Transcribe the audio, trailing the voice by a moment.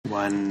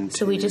1, 2,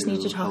 So we just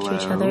need to talk to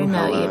each hello, other.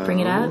 No, hello. you bring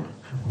it up.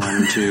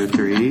 1, 2,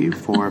 3,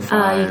 4,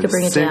 5, you could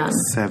bring it 6, down.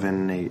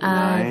 7, 8,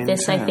 9,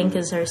 This 10. I think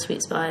is our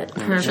sweet spot.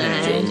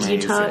 Perfect.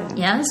 You talk,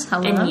 Yes,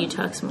 hello. and you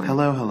talk some more.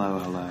 Hello.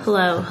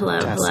 Hello.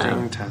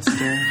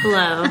 Testing.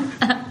 Hello.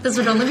 This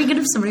would only be good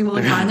if somebody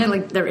walked by and they're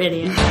like, they're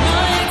idiots.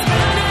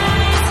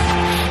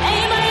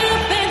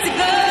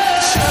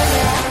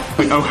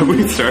 Oh, have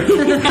we started?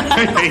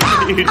 I hate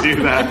that you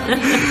do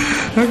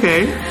that.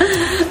 Okay.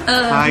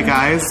 Hi,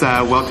 guys.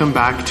 Welcome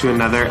back to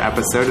another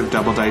episode of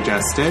Double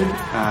Digested.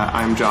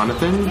 I'm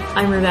Jonathan.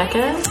 I'm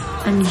Rebecca.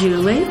 I'm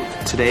Julie.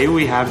 Today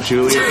we have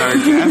Julie as our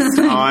guest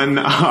on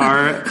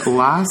our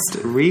last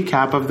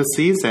recap of the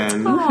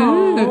season.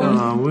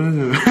 Oh,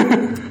 woo.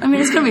 I mean,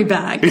 it's going to be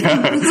back. It's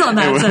not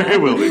that sad.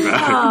 It will be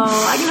back.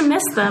 Oh, I'm going to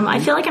miss them. I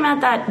feel like I'm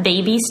at that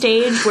baby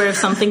stage where if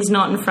something's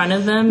not in front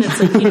of them, it's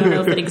like you don't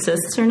know if it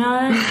exists or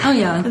not. Oh,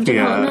 yeah. Of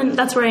development.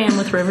 That's where I am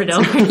with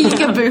Riverdale.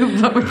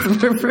 Peekaboo, but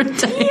with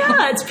Riverdale.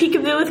 Yeah, it's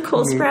peekaboo with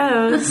Cole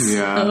Sprouse.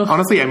 Yeah.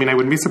 Honestly, I mean, I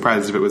wouldn't be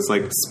surprised if it was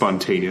like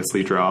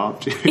spontaneously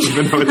dropped,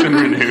 even though it's been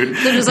renewed.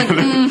 They're just like,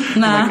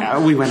 nah. Like,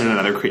 we went in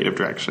another creative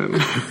direction.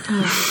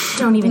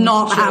 Don't even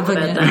Not joke having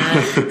about it.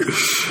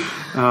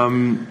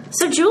 that.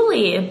 So,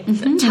 Julie,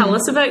 tell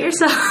us about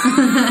yourself.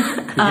 Yeah.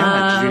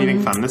 Did you do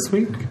anything fun this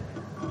week?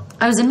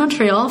 I was in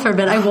Montreal for a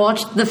bit. I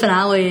watched the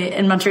finale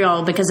in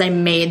Montreal because I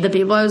made the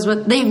people I was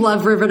with. They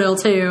love Riverdale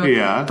too.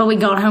 Yeah. But we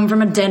got home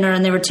from a dinner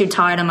and they were too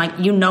tired. I'm like,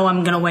 you know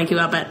I'm going to wake you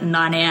up at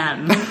 9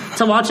 a.m.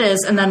 to watch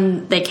this. And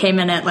then they came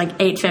in at like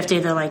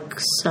 8:50. They're like,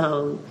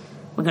 so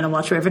we're going to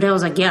watch Riverdale? I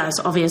was like, yes,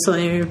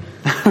 obviously.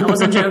 I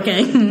wasn't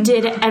joking.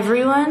 Did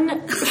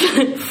everyone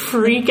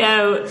freak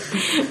out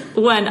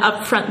when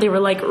up front they were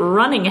like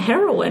running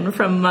heroin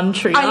from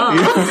Montreal?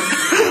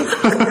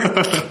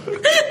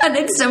 And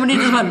then somebody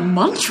just went,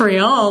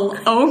 Montreal?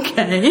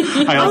 Okay.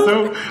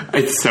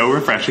 It's so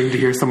refreshing to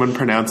hear someone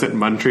pronounce it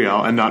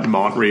Montreal and not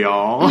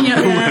Montreal.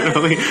 Yeah.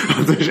 Literally,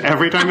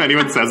 every time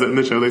anyone says it in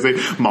the show, they say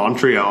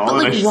Montreal.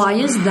 But and like, why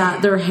is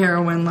that their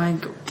heroin,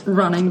 like,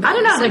 running? I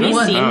don't know. Have you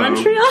What? seen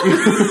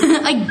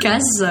Montreal? I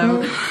guess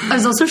so. I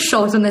was also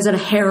shocked when they said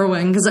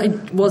heroin because I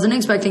wasn't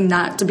expecting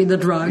that to be the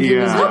drug. It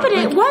was Yeah. No, but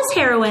it was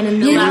heroin in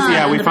the Yeah. last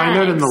Yeah, we the find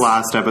out in the bags.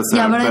 last episode.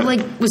 Yeah, but I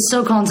was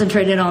so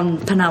concentrated on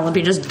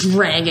Penelope just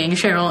dragging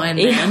Cheryl in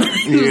there.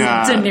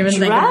 Yeah. Didn't even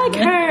Drag think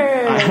of it.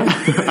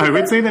 her. I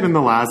would say that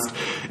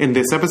in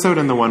this episode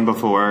and the one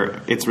before,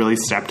 it's really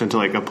stepped into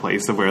like a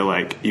place of where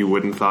like you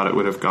wouldn't thought it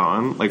would have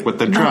gone, like with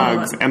the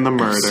drugs and the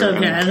murder so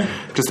and good.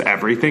 just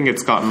everything.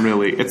 It's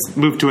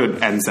moved to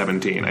an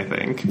N-17, I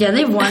think. Yeah,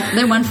 they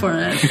went for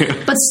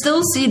it. But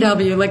still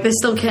CW, like they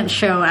still can't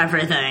show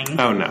everything.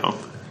 Oh no,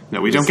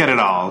 we don't get it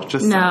all.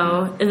 Just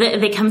No,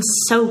 they come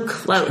so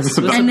close.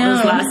 With I know.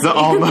 those last the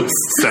almost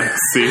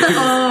sexy.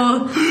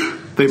 Oh,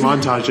 They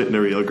montage it in a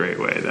real great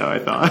way, though. I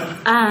thought.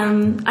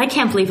 I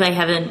can't believe I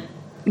haven't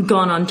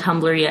gone on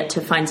Tumblr yet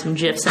to find some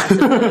GIFs after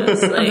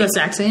those. Like, the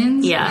sex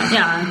scenes?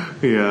 Yeah.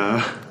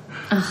 Yeah.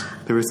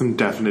 There were some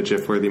definite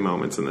GIF-worthy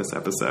moments in this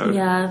episode.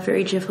 Yeah,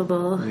 very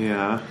GIFable.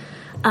 Yeah.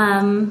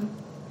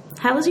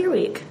 How was your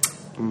week?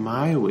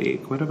 My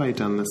week? What have I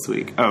done this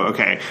week? Oh,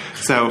 okay.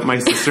 So my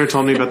sister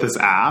told me about this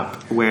app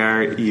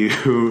where you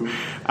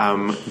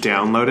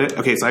download it.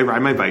 Okay, so I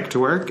ride my bike to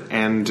work,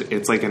 and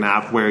it's like an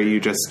app where you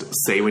just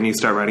say when you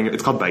start riding it.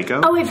 It's called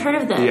Biko. Oh, I've heard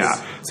of this. Yeah.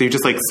 So you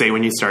just like say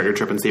when you start your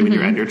trip and say when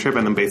you end your trip,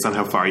 and then based on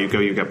how far you go,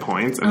 you get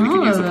points, and you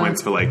can use the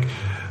points for like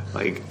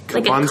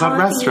coupons on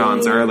coffee.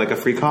 restaurants or like a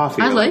free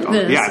coffee. I or, like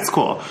this. Yeah, it's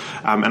cool.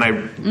 And I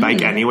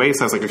bike anyway,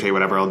 so I was like, okay,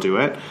 whatever, I'll do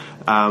it.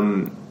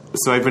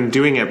 So I've been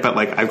doing it, but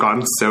like I've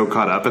gotten so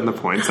caught up in the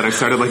points that I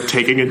started like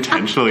taking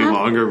intentionally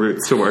longer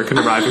routes to work and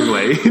arriving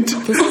late.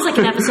 This is like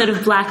an episode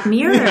of Black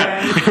Mirror.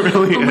 It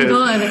really oh my is.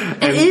 god.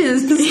 It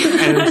is.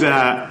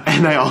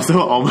 And I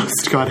also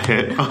almost got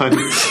hit on.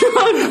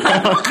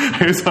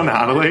 I was on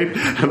Adelaide,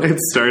 and I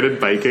started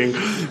biking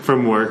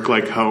from work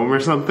like home or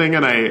something,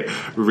 and I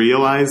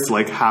realized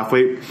like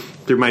halfway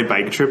through my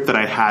bike trip that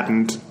I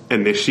hadn't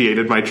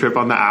initiated my trip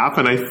on the app,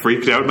 and I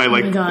freaked out, and I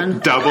like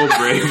double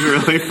braked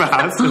really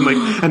fast in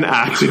like an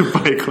active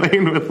bike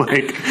lane with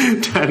like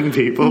 10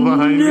 people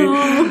behind me,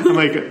 and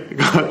like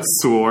got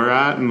swore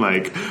at, and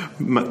like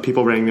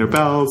people rang their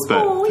bells.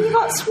 But Oh, you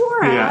got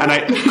swore at. yeah, and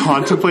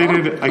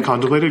I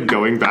contemplated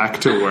going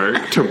back to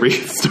work to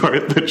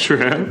restart the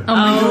trip,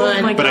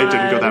 Oh my god. but I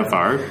didn't go that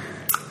far.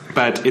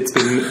 But it's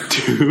been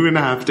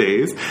 2.5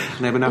 days, and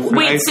I have enough.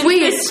 Wait, since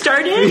this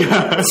started?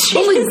 Yeah.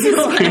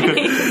 Jesus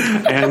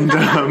Christ.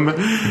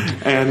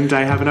 and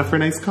I have enough for a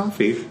nice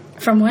coffee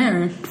From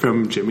where?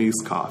 from Jimmy's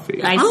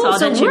Coffee. I saw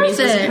so that Jimmy's worth was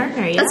a it.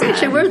 partner. Yeah. That's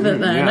actually worth it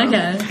then. Yeah.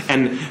 Okay.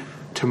 And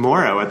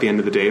tomorrow, at the end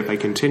of the day, if I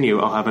continue,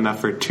 I'll have enough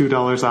for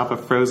 $2 off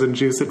of frozen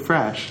juice at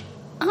Fresh.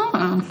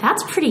 Oh.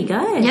 That's pretty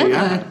good. Yeah.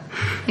 Yeah.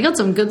 I got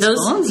some good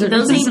sponsors.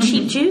 Those ain't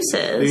cheap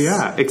juices.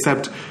 Yeah,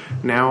 except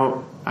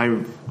now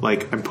I'm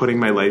putting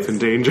my life in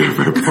danger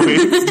for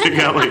points to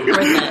get like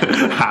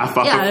half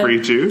off of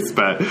free juice,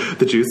 but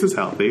the juice is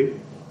healthy.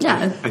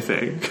 Yeah. I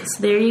think.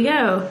 So there you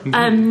go.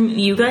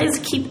 You guys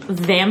keep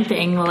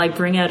vamping while I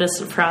bring out a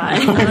surprise.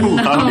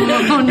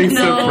 These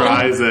no.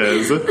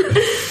 surprises.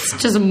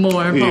 It's just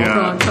more pop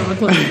rock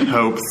chocolate. I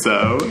hope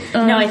so.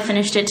 No, I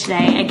finished it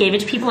today. I gave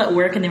it to people at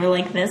work, and they were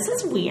like, "This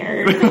is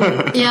weird."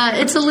 Yeah,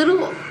 it's a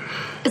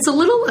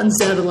little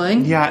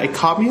unsettling. Yeah, it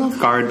caught me off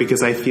guard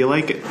because I feel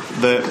like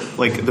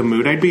the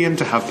mood I'd be in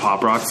to have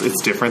Pop Rocks,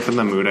 it's different than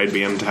the mood I'd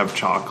be in to have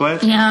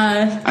chocolate.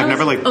 Yeah. I've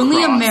never Only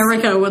crossed.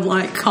 America would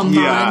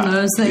combine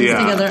those things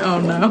together. Oh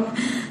no.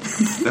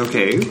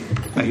 Okay.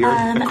 I hear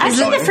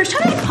Actually, the first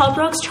time I had Pop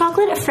Rocks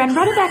chocolate, a friend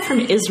brought it back from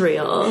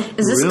Israel.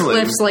 Is this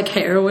Really? Cliff's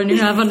heroin you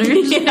have under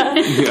your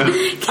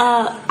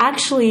Yeah.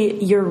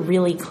 Actually, you're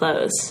really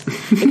close.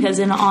 Because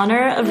in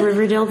honor of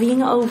Riverdale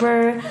being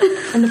over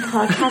and the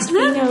podcast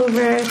being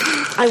over,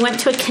 I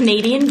went to a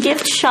Canadian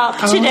gift shop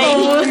today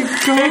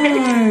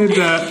Oh my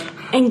god.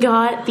 and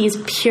got these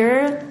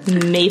pure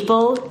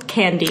maple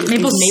candies.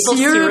 Maple These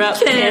syrup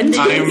candy.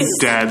 I am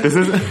dead. This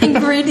is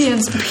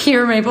ingredients: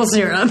 pure maple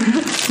syrup.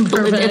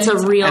 It's a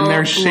real and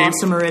they're shaped.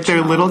 Blossom original.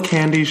 They're little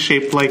candies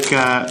shaped like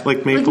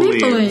maple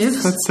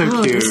leaves. That's so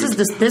Oh, cute.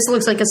 this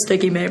looks like a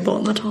sticky maple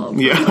on the top.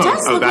 Yeah. It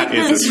does look that like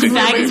is a this sticky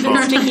bag of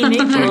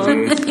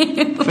maple. sticky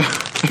maple.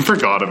 I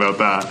forgot about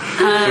that.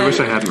 I wish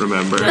I hadn't That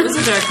remembered. was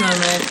a dark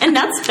moment. And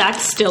that's back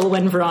still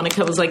when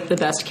Veronica was the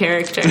best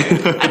character.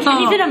 I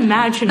can't even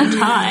imagine a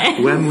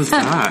time. When was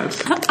that?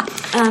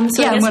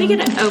 So I guess we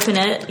can open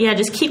it. Yeah,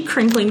 just keep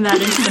crinkling that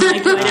into the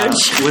mic.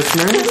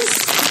 Listeners?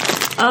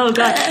 Oh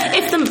god.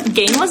 If the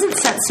game wasn't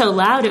set so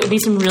loud, it would be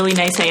some really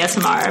nice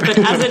ASMR. But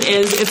as it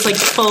is,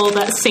 it's full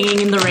that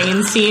singing in the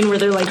rain scene where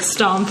they're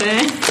stomping.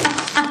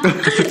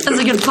 That's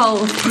a good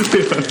poll.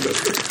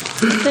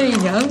 There you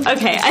go.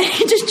 Okay,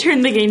 I just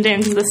turned the game down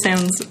because this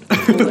sounds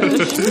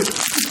foolish.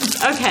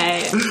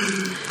 Okay.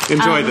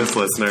 Enjoy this,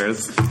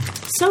 listeners.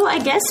 So I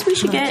guess we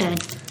should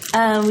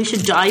we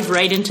should dive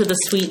right into the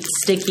sweet,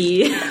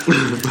 sticky.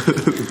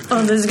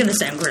 Oh, this is gonna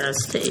sound gross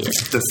to you.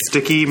 The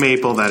sticky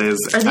maple that is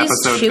Are these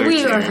episode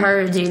chewy 13. or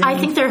hard? I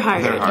think they're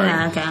hard. They're hard.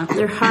 Yeah, okay.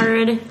 They're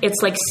hard.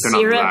 It's like not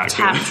syrup black,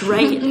 tapped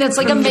right. It's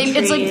like from the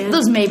it's like tree.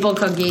 those maple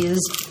cookies.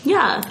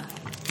 Yeah.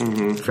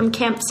 From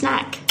Camp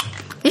Snack.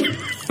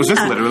 Was this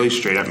literally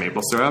straight up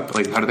maple syrup?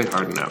 How do they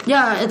harden out?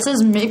 Yeah, it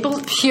says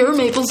pure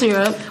maple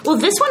syrup. Well,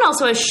 this one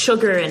also has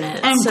sugar in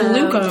it. And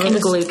glucose.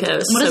 And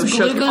glucose. What so is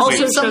sugar. glucose?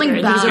 Also Is something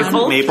sugar. bad? These are Isn't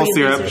all maple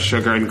three of syrup, these are-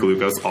 sugar, and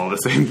glucose all the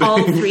same thing?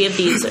 all three of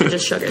these are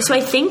just sugar. So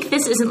I think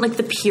this isn't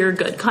the pure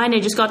good kind. I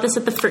just got this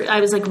at the first. I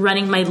was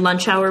running, my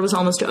lunch hour was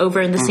almost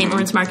over in the St.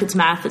 Lawrence Market's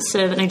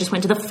Massive, and I just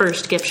went to the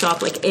first gift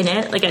shop in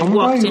it. I Oh my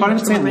walked god, you in. got it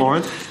with in St. someone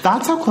Lawrence?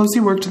 That's how close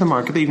you work to the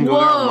market that you can go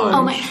there Whoa. on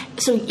Oh lunch. my!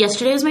 So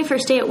yesterday was my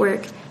first day at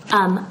work.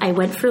 I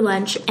went for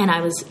lunch and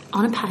I was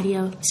on a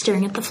patio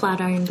staring at the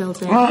Flatiron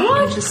Building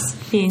and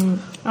just being.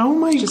 Oh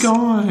my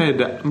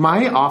god.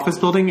 My office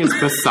building is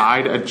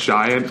beside a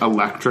giant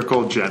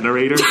electrical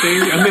generator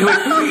thing, and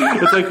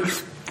they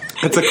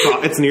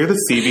it's near the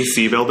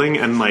CBC building,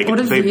 and What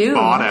a they view.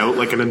 bought out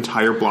an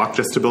entire block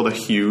just to build a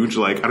huge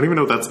I don't even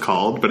know what that's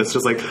called, but it's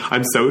just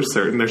I'm so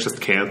certain there's just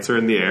cancer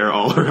in the air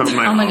all around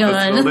my Oh my office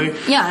god. building.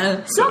 Yeah.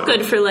 It's not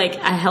good for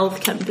a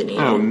health company.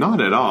 Oh,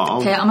 not at all.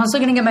 Okay, I'm also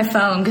gonna get my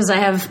phone because I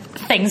have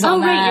things Oh,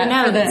 on right, your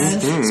that for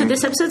notes. this. So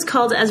this episode's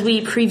called, as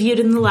we previewed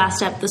in the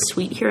last ep, The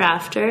Sweet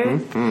Hereafter.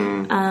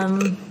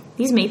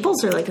 These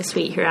maples are a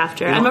sweet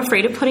hereafter. I'm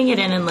afraid of putting it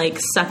in and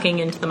sucking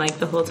into the mic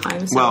the whole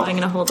time, so Well- I'm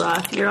going to hold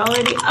off. You're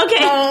already...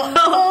 Okay!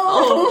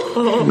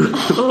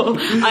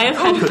 I have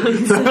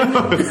headphones.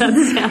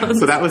 That sounds...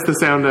 So that was the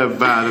sound of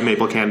the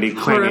maple candy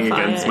clanging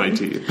Horrifying. against my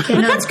teeth.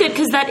 But that's good,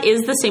 because that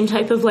is the same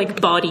type of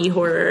body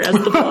horror as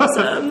the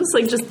blossoms.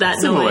 Just that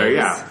Similar, noise.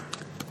 yeah.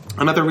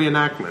 Another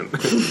reenactment.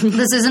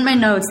 This isn't my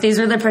notes. These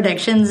are the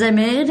predictions I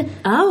made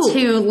Oh.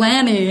 to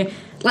Lanny.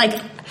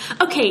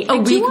 Okay, A I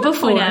do week wanna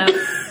before. point out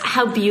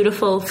how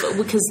beautiful,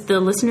 because the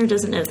listener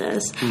doesn't know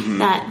this,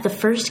 that the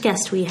first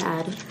guest we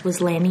had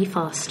was Lanny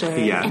Foster,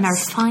 Yes. and our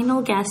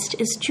final guest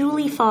is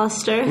Julie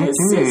Foster, his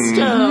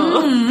sister.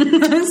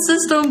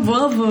 Sister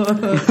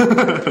Bubba.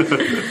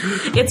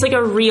 It's like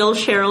a real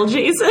Cheryl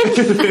Jason.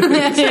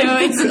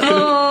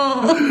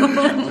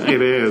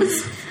 It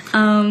is.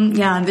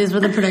 Yeah, these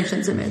were the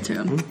predictions I made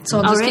too. So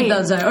I'll just keep Alright.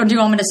 those out. Or do you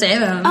want me to say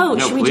them? Oh,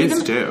 No, should we do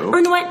please them? do. Or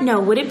you know what? No,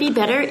 would it be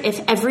better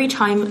if every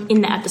time in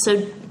the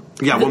episode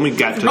Yeah, when we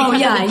get to Oh, it.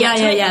 yeah, we get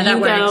to it, that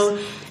you works.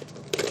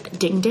 go,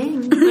 ding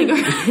ding.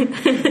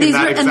 These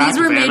were exact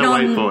made Vanna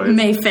White on voice.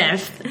 May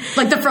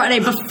 5th. The Friday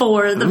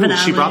before the Ooh, finale.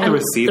 she brought the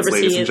receipts, The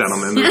ladies and receipts.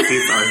 gentlemen. The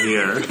receipts are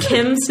here.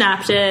 Kim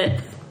snapped it.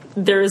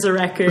 There is a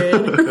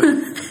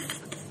record.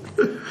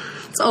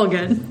 It's all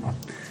good.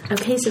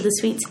 Okay, so the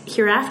sweets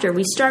hereafter.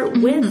 We start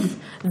with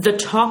the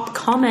top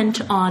comment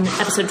on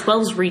episode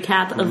 12's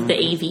recap of the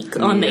AV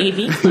on the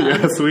AV Club.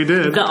 Yes, we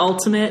did. The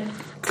ultimate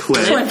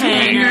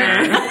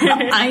Cliffhanger.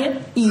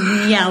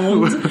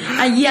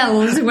 I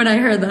yelled when I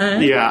heard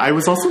that. Yeah, I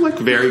was also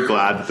very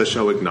glad that the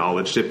show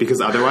acknowledged it,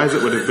 because otherwise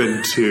it would have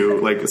been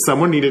too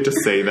someone needed to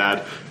say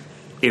that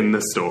in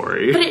the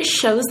story. But it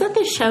shows that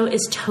the show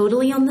is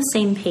totally on the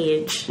same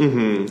page.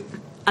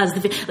 as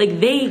the like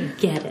they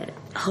get it.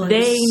 Oh,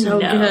 they so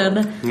know.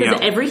 good.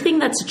 Because everything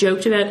that's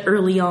joked about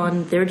early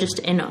on, they're just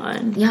in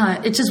on.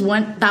 Yeah, it just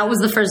went. That was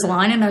the first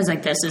line, and I was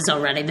like, "This is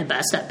already the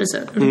best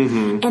episode."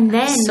 Mm-hmm. And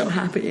then So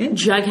happy.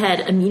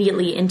 Jughead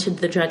immediately into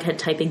the Jughead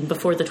typing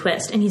before the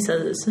twist, and he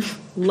says,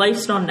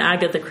 "Life's not an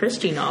Agatha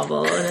Christie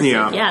novel." And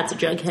it's it's a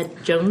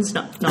Jughead Jones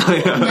novel.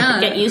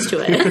 Yeah. Get used to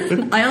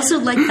it. I also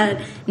like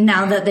that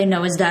now that they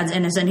know his dad's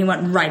innocent, he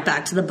went right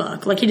back to the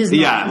book. Like he doesn't.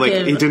 Like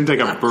he didn't take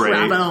a break.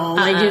 Crap at all.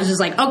 Like he was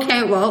just like,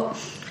 okay, well,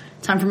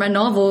 time for my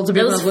novel to be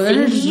Those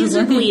published. fees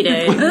are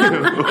bleeding,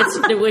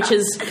 which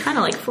is kind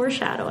of like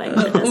foreshadowing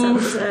for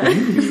this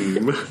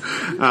episode.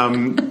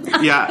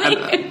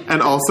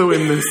 And also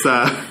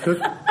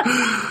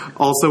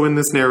in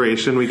this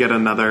narration, we get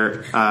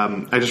another.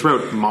 I just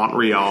wrote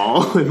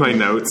Montreal in my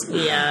notes,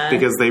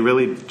 because they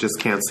really just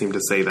can't seem to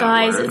say that.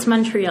 Guys, word. It's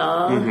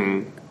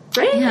Montreal.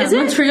 Right? Yeah, Is it?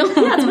 Montreal.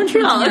 Yeah, it's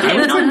Montreal. Okay,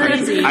 I'm not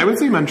crazy. I would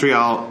say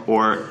Montreal,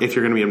 or if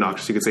you're going to be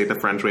obnoxious, you could say it the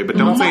French way, but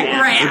don't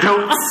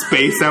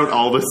space out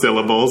all the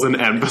syllables and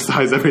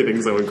emphasize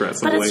everything so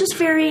aggressively. But it's just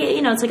very,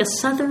 it's like a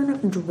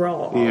southern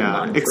drawl.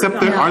 Yeah, except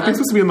aren't they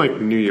supposed to be in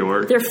like New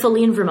York? They're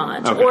fully in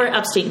Vermont or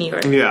upstate New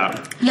York.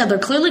 Yeah. Yeah, they're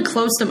clearly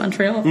close to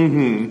Montreal.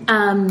 Mm-hmm.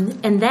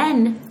 And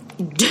then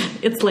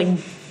it's like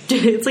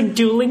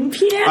dueling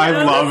piano. I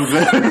love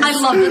this. I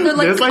love that they're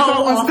like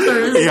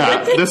co-authors.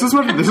 Yeah, this is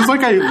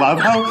like I love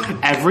how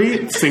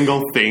every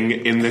single thing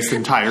in this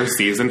entire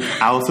season,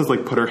 Alice has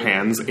like put her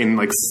hands in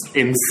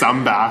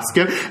some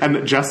basket,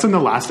 and just in the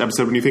last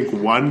episode, when you think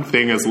one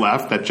thing is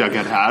left that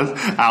Jughead has,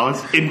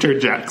 Alice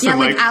interjects. Yeah, and,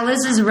 like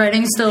Alice is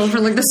writing still for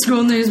like the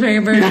school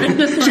newspaper.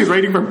 She's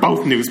writing for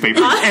both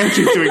newspapers, and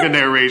she's doing the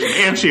narration,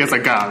 and she has a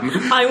gun.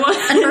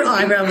 And her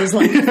eyebrow was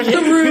like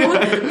the room,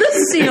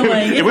 the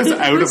ceiling. It was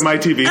out of my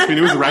TV screen.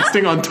 It was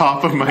resting on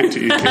top of my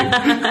TV.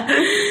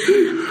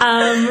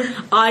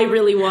 I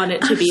really want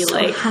it to be so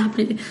like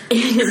happy.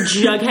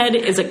 Jughead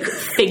is a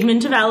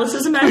figment of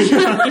Alice's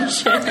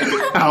imagination.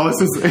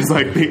 Alice is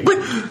like me. But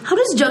how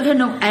does Jughead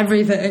know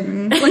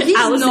everything? Like he's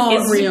Alice not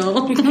is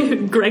real.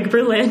 Greg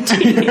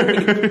Berlanti.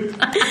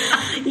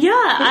 Yeah,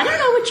 I don't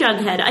know what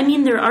Jughead. I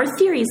mean, there are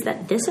theories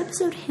that this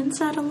episode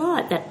hints at a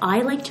lot that I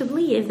like to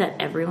believe that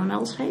everyone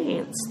else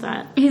hates.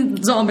 That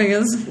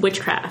Zombies.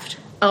 witchcraft.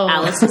 Oh.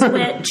 Alice is a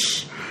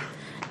witch.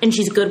 And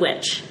she's a good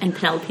witch, and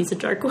Penelope's a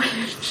dark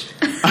witch.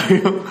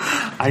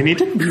 I need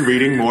to be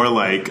reading more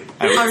like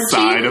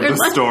outside of the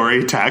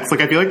story text. Like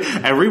I feel like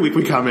every week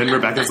we come in,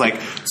 Rebecca's like,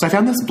 "So I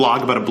found this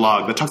blog about a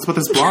blog that talks about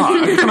this blog,"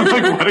 and I'm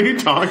like, "What are you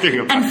talking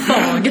about?" And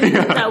fog.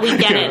 No, we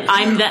get it.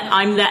 I'm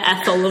the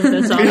Ethel of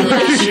this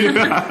operation.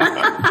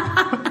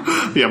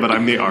 Yeah, but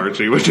I'm the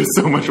Archie, which is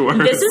so much worse.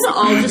 This is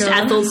all just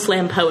Ethel's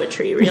slam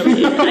poetry,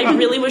 really. I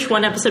really wish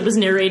one episode was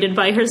narrated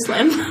by her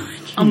slam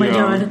poetry. Oh my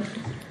god.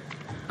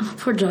 Oh,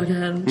 poor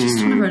Jughead. Just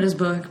trying to write his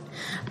book.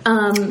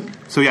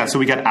 So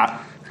we get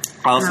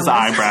Alice's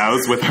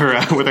eyebrows with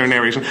her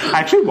narration. I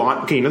actually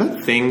want, you know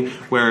that thing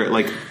where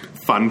like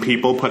fun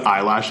people put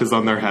eyelashes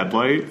on their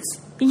headlights?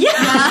 Yeah.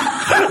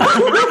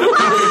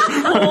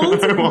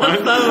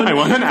 I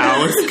want an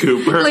Alice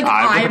Cooper like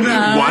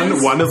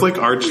eyebrows. One is like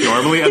arched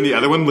normally, and the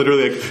other one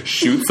literally like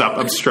shoots up,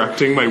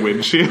 obstructing my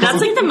windshield.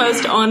 That's like the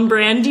most on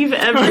brand you've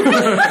ever.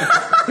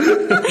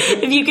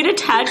 If you could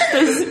attach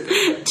those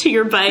to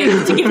your bike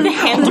to give the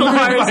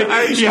handlebars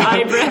arched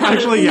eyebrows.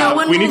 Actually, yeah.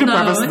 No we need to will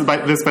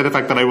preface this by the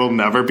fact that I will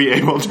never be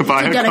able to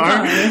buy a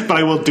car, but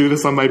I will do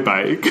this on my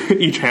bike.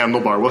 Each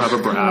handlebar will have a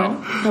brow.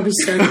 That'll be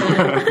so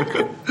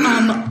good.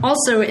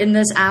 Also, in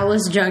this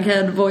Alice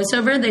Jughead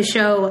voiceover, they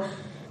show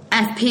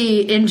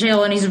FP in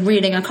jail and he's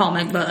reading a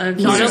comic book.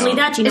 Not only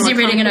that, do you know is he what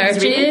reading an comic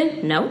he's Archie?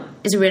 reading? No.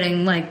 Is he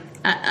reading like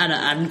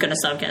I'm gonna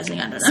stop guessing.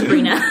 I don't know.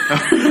 Sabrina.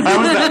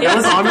 That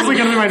was honestly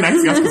going to be my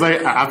next guess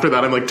because after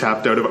that I'm like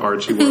tapped out of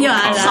Archie World.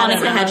 Yeah,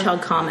 Sonic the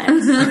Hedgehog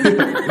comics,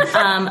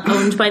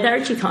 owned by the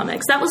Archie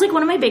Comics. That was like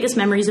one of my biggest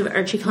memories of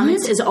Archie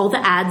Comics. Is all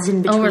the ads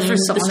in between for the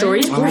Sonic?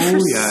 stories were for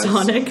yes.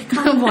 Sonic.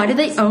 Why do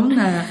they own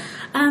that?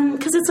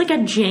 Because it's like a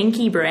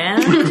janky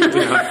brand.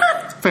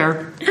 Yeah.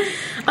 Fair.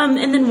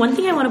 And then one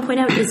thing I want to point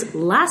out is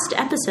last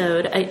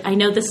episode, I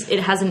know it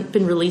hasn't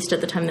been released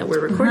at the time that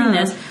we're recording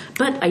this,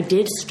 but I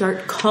did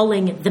start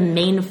calling the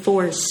main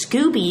four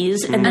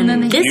Scoobies, and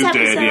then this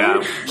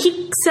episode,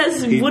 he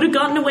says would have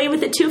gotten away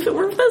with it too if it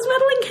weren't for those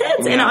meddling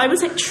kids, and I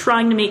was like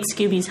trying to make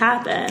Scoobies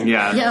happen.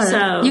 Yeah.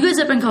 So You guys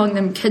have been calling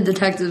them kid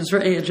detectives for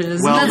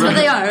ages. Well, That's what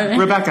they are.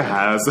 Rebecca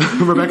has.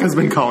 Rebecca's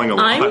been calling a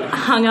lot. I'm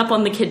hung up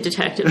on the kid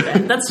detective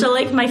bit. That's still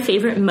like my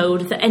favorite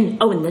mode. And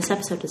this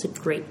episode is a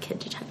great kid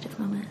detective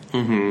moment.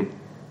 Mm-hmm.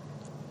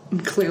 I'm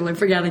clearly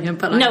forgetting it,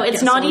 but No,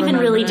 it's not even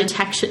really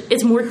detection.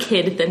 It's more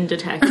kid than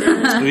detective.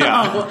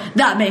 Yeah. Oh,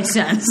 that makes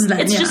sense. Then,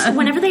 It's just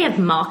whenever they have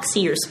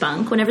moxie or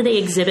spunk, whenever they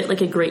exhibit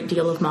like a great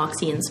deal of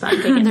moxie and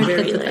spunk, I get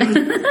very like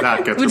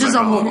That gets Which is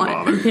a whole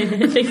lot.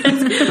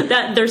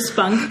 that their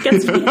spunk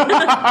gets me.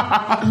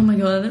 oh my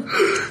god.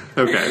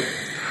 Okay.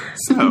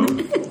 So,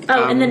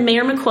 and then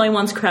Mayor McCoy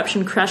wants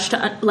corruption crushed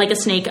like a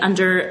snake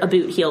under a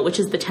boot heel, which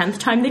is the 10th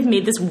time they've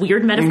made this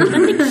weird metaphor that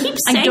they keep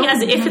saying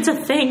as if it's a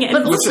thing. And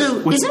But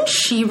also, isn't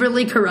she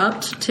really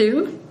corrupt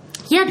too?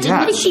 yeah,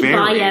 didn't she very.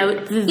 buy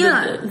out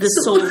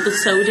the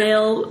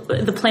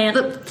Sodale, the plant,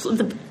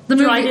 the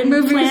Dryden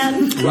movie.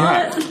 plant?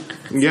 Yeah. What?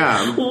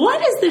 yeah,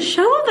 What is the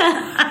show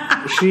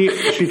about?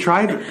 she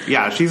tried.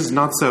 Yeah, she's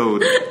not so.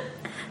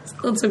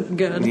 That's so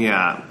good.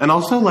 Yeah, and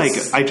also like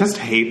I just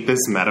hate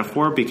this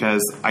metaphor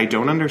because I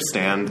don't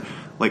understand.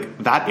 Like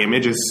that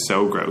image is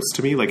so gross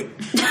to me. Like,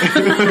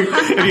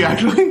 if you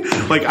actually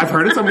like, I've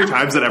heard it so many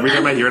times that every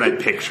time I hear it, I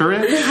picture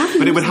it.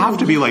 But it would have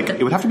to be like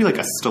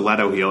a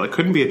stiletto heel. It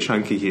couldn't be a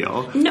chunky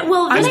heel. No,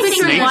 well, I was I'm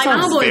picturing snakes like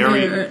are cowboy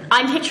very- boot.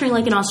 I'm picturing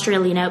like an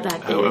Australian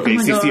outback. Oh, okay.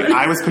 my See, God.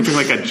 I was picturing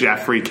like a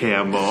Jeffrey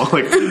Campbell,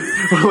 like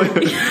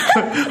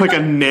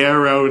a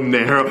narrow,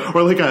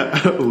 or like a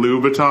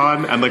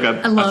Louboutin and like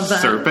a love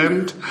that.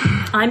 serpent.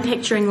 I'm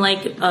picturing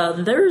like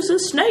there's a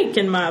snake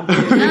in my boot.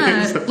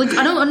 Yeah, like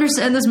I don't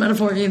understand this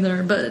metaphor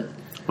either, but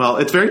Well,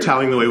 it's very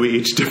telling the way we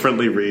each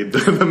differently read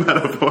the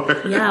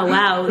metaphor. Yeah,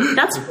 wow.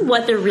 That's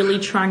what they're really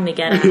trying to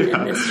get at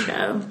in this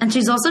show. and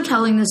she's also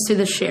telling this to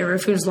the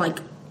sheriff, who's like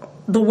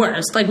the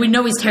worst. Like we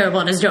know he's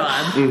terrible at his job.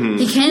 Mm-hmm.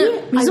 He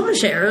can't. He's not a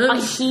sheriff.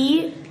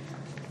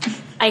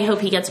 I hope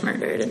he gets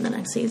murdered in the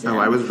next season. Oh,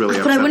 I was really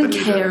upset. But I wouldn't that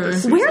he did care. this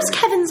season. Where's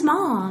Kevin's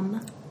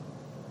mom?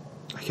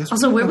 I guess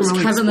Also, we where was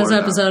haven't really Kevin this explored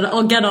that. episode?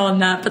 I'll get on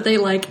that, but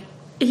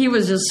he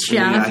was just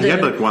shafted. Yeah, he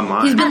had like one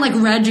line. He's been like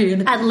Reggie.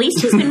 At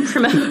least he's been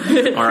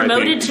promoted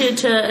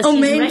to a season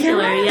main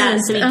regular. cast. Yeah,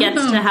 so he gets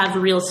Oh. to have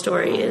real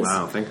stories.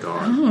 Wow, thank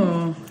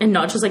God. And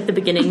not just like the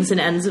beginnings and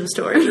ends of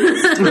stories.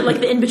 But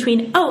like the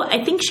in-between, oh,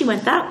 I think she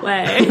went that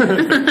way.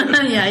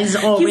 Yeah, he's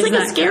always He's like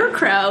that a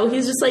scarecrow.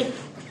 He's just like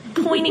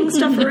pointing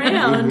stuff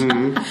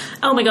around.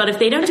 Oh my God, if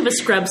they don't do a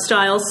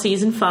Scrub-style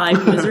Season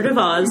 5 Wizard of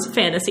Oz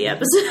fantasy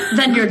episode,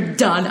 Then you're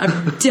done.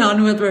 I'm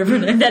done with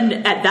Riverdale. then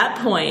at that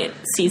point,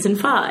 Season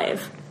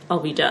 5, I'll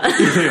be done.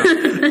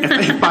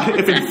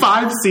 If in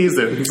 5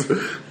 seasons.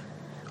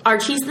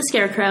 Archie's the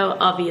scarecrow,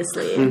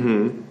 obviously.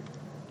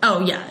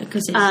 Oh yeah,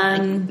 because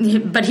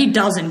but he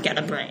doesn't get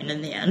a brain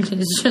in the end.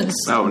 He's just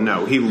Oh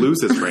no, he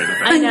loses brain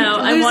effect. I know.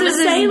 I want to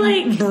loses say, his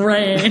like,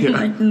 brain,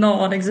 like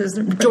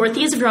non-existent. Brain.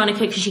 Dorothy is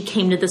Veronica because she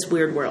came to this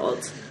weird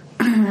world.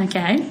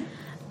 Okay,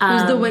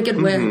 who's the Wicked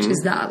Witch?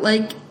 Is that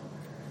like?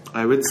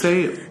 I would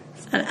say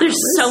There's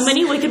so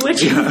many Wicked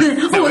Witches.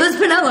 Oh, that's I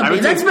Penelope.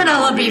 would That's say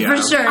Penelope Penelope, for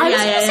yeah. sure. I was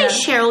Yeah, going to yeah,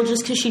 say Cheryl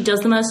just because she does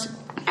the most.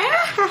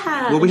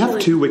 well, we have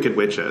 2 Wicked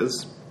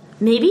Witches.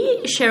 Maybe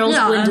Cheryl's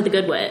Yeah. Glinda the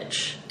Good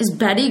Witch. Is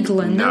Betty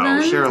Glinda? No,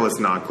 then? Cheryl is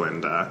not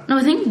Glinda. No,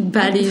 I think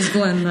Betty's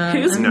Glinda.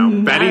 Who's No,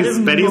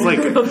 Madame Betty's like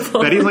Marble?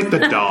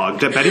 the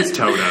dog. Betty's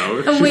Toto.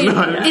 Oh She's wait,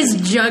 not- is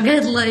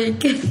Jughead like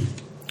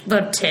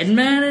the Tin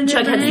Man? In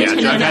Jughead's yeah,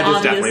 Tin Man, Jughead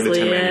is definitely the obviously,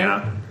 Tin Man.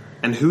 yeah. Yeah,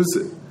 and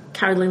who's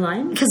Cowardly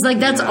Lion? Because like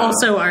that's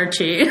also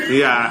Archie.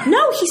 yeah?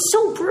 No, he's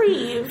so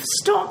brave.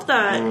 Stop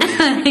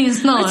that.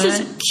 He's not. It's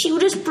his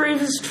cutest,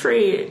 bravest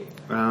trait.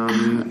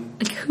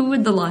 Like, who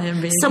would the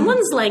lion be?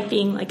 Someone's like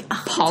being like,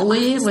 oh,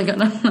 Polly? Like I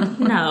don't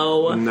know.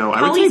 no. No,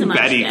 I would Polly's say a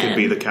Betty munchkin. could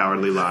be the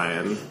Cowardly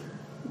Lion.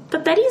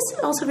 But Betty's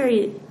also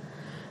very.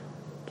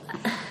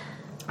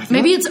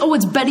 Maybe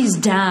it's Betty's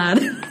dad.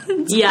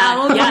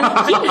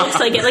 Yeah, he looks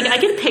like it. Like I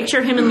could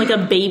picture him in like a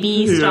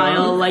baby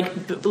style, like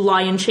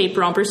lion shaped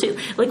romper suit,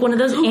 like one of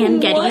those Anne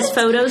Geddes What?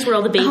 photos where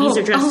all the babies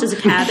are dressed as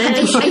a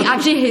cabbage. I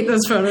actually hate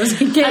those photos.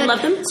 I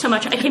love them so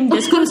much. I came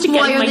this close to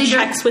Why getting are my they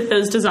checks with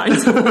those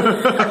designs.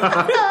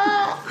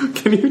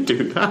 Can you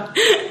do that?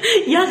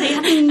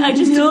 Yeah, I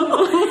just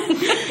don't.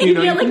 You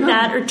know, get you like can-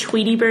 that or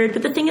Tweety Bird.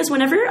 But the thing is,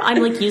 whenever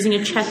I'm like using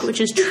a check, which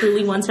is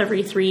truly once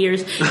every 3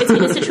 years, it's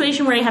in a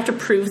situation where I have to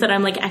prove that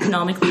I'm like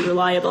economically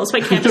reliable. So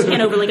I can't just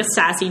hand over like a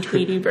sassy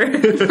Tweety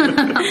Bird.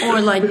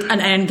 Or like an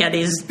Anne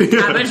Geddes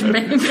cabbage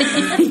baby.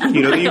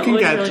 You know that you I can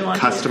always get really wanted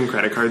custom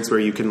credit cards where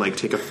you can like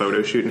take a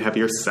photo shoot and have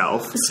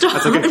yourself. Stop.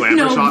 That's like a glamour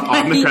No shot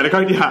on the way. credit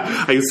card.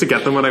 Yeah, I used to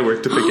get them when I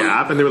worked at the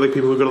Gap, and they were like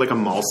people who go to like a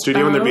mall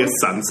studio and there'd be a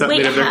sunset Wait,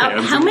 made of their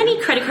hands. how many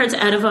credit cards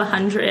out of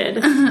 100?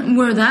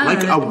 Were that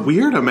Like a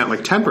weird amount,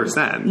 like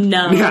 10%.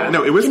 No. Yeah,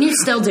 no, it was. Can you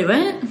still do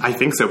it? I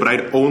think so, but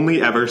I'd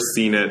only ever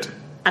seen it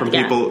At from the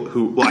Gap. people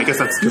who. Well, I guess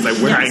that's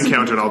because where I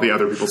encountered all the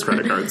other people's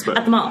credit cards. But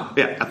At the mall.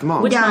 Yeah, at the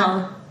mall. Which Yeah.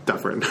 mall?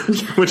 Dufferin,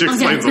 which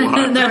explains a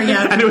lot. There we go.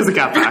 And it was a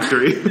Gap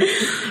factory.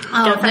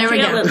 Oh, Gap there we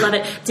Factory Outlet, go. love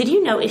it. Did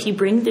you know if you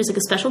bring, there's like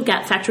a special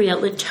Gap Factory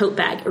Outlet tote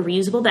bag, a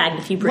reusable bag,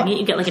 and if you bring it,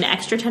 you get like an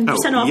extra 10%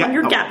 off yeah. on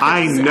your Oh, Gap.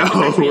 I purchases at know. the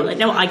Factory Outlet.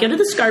 No, I go to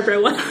the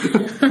Scarborough one.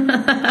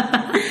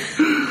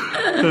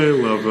 I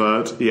love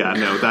that. Yeah,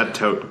 no, that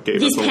tote gave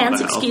These us a lot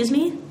pants, of help. excuse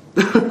me?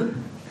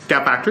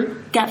 Gap Factory?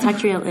 Gap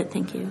Factory Outlet,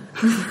 thank you.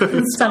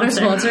 Better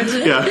sponsor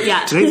today? Yeah.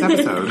 Yeah. Today's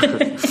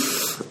episode.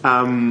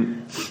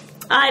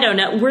 I don't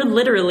know. We're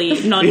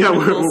literally not even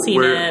a full scene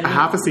we're in.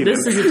 half a scene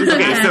This in. is a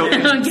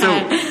disaster.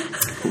 Okay.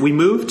 So we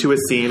move to a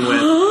scene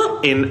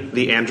in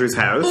the Andrews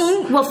house.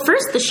 Well,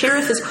 first the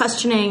sheriff is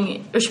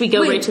questioning, or should we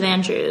go Wait. right to the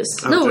Andrews?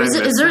 Oh, No, did I is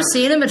miss there a that?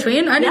 scene in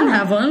between? I didn't Yeah.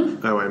 have one.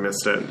 Oh, I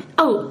missed it.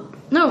 Oh,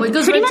 No, it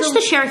goes Pretty right much to...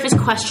 the sheriff is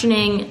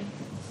questioning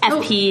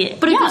FP.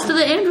 But it goes to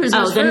the Andrews.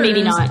 Oh, then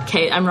maybe first. not.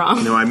 Okay, I'm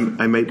wrong. No, I don't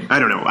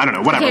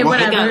know. Whatever. Okay, We'll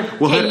hit- whatever.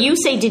 we'll Okay, hit- you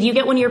say, did you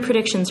get one of your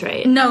predictions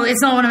right? No, it's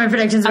not one of my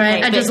predictions, right?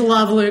 Okay, I just but-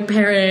 love Luke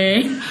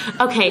Perry.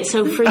 Okay,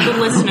 so for the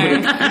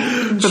listener,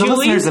 the listeners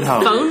Julie's at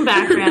home. phone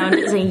background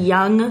is a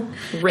young,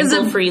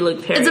 wrinkle-free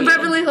Luke Perry. It's a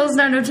Beverly Hills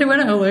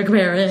 90210 Luke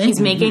Perry. He's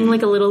making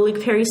like a little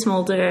Luke Perry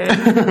smolder.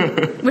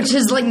 Which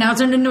is like now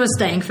turned into a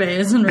stank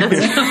face. And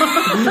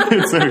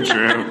It's so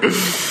true.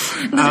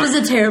 this was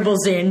a terrible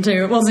scene too.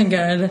 It wasn't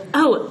good.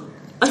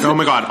 Oh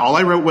my god, all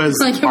I wrote was,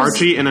 Like, it was-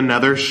 Archie in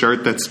another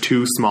shirt that's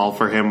too small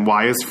for him.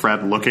 Why is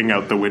Fred looking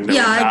out the window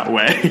that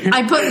way?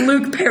 I put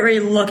Luke Perry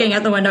looking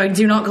at the window. I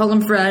do not call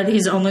him Fred.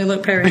 He's only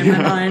Luke Perry in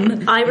my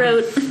mind. I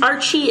wrote,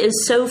 Archie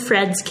is so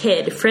Fred's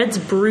kid. Fred's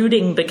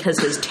brooding because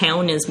his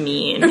town is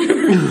mean.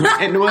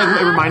 And well,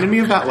 it reminded me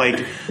of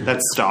that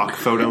stock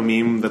photo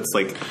meme that's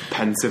like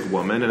pensive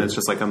woman, and it's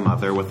just like a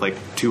mother with like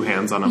two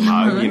hands on a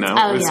mug, you know?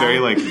 Oh, it was yeah. very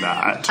like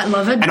that. I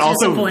love how And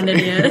also- disappointed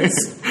he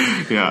is.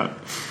 Yeah.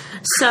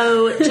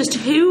 So, just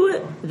who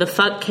the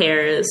fuck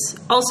cares?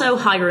 Also,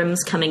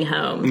 Hiram's coming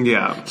home.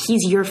 Yeah.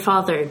 He's your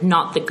father,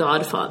 not the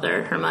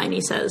godfather,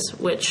 Hermione says,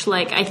 which,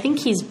 like, I think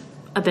he's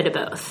a bit of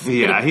both.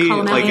 Yeah, he,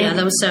 Call him out. like- Yeah,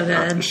 that was so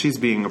good. She's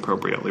being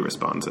appropriately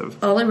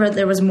responsive. All I read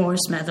there was more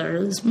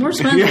Smithers. More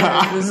Smithers.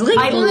 Yeah. Like,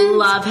 I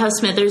love how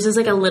Smithers is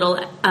like a little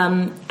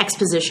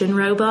exposition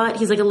robot.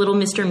 He's like a little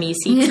Mr.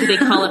 Meeseeks who they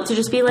call up to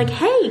just be like,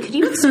 "Hey, could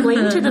you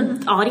explain to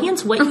the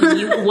audience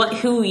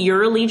who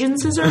your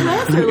allegiances are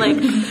with?" Or like,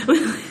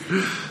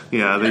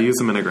 Yeah, they use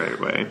him in a great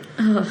way.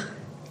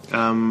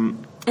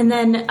 and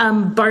then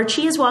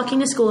Barchi is walking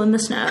to school in the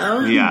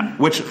snow. Yeah,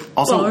 which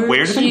also,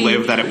 where did Archie. he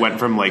live that it went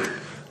from like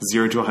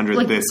 0 to 100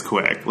 Like, this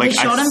quick? They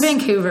shot in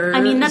Vancouver.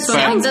 I mean, that so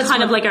sounds that's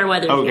kind of what- like our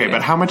weather. Okay, here.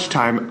 but how much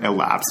time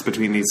elapsed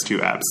between these two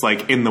eps,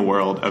 like in the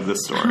world of the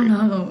story?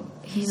 No,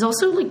 he's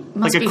also like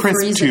must Like a be crisp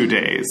freezing. 2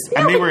 days,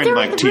 and they but were in there-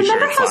 like t-shirts.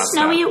 Remember how last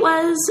snowy time. it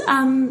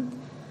was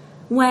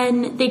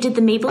when they did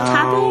the maple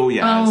tapping? Oh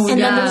yes, Oh, And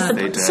yeah. then there's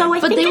They the did. so I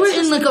But think they it's were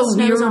just in like it a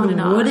snows on weird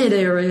and off. wooded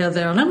area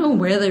there. I don't know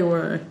where they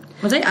were.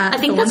 Were they at I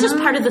think that's just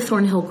Thornhill? part of the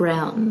Thornhill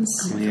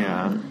grounds.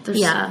 yeah.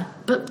 Yeah.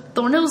 But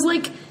Thornhill's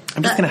like...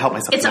 I'm just gonna help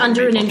myself. It's to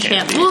under an maple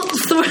candy. enchantment.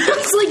 Well,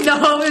 Thornhill's like,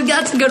 no,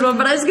 that's a good one,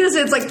 but I was going to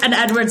say it's like an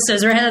Edward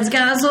Scissorhands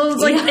castle.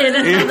 It's like in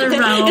another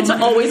realm. It's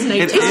always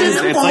night. It It's is.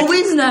 It's like-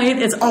 always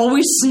night. It's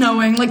always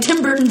snowing. Like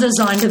Tim Burton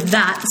designed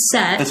that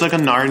set. It's like a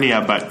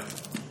Narnia, but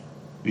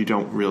you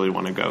don't really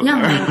want to go there.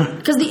 No,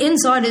 because the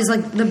inside is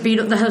like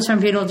the house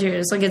from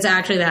Beetlejuice. Like it's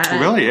actually that. It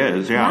really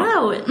is, yeah.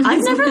 Wow,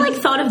 I've never like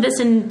thought of this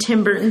in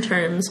Tim Burton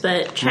terms,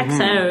 but checks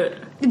out.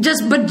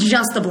 Just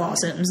the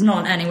blossoms,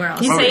 not anywhere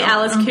else. You Oh, say yeah.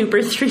 Alice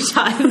Cooper 3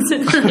 times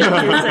and she appears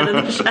out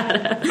of the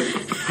shadow.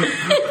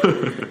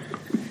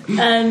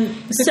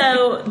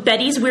 So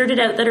Betty's weirded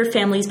out that her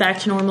family's back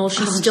to normal.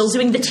 She's still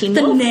doing the Teen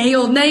the Wolf.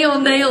 nails,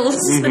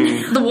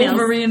 the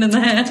Wolverine in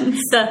the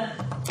hands.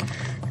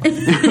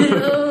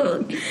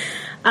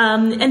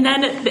 And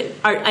then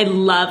I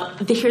love.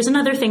 Here's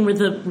another thing where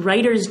the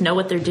writers know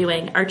what they're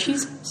doing.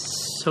 Archie's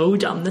so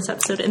dumb this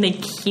episode, and they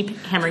keep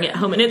hammering it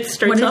home. And it What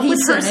starts did off he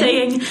with her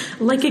say? saying,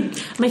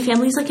 "My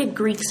family's like a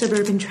Greek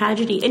suburban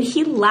tragedy," and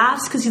he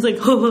laughs because he's like,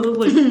 "Oh,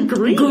 like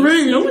Greek?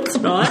 No, it's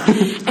not."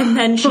 And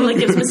then she like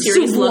gives him a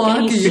serious look,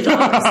 and he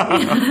stops.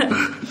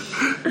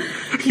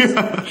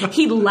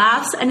 He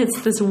laughs, and it's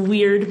this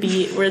weird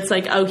beat where it's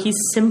like, "Oh, he's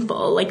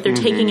simple." Like they're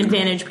taking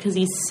advantage because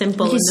he's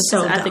simple, He's and this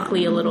so is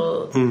ethically dumb. a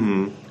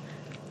little.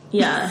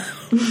 Yeah.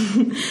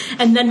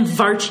 And then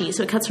Varchi.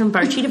 So it cuts from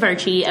Varchi to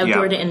Varchi,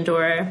 outdoor to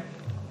indoor.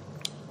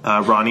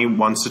 Ronnie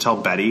wants to tell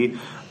Betty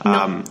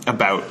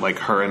about like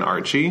her and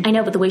Archie. I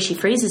know, but the way she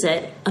phrases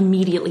it,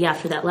 immediately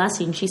after that last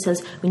scene, she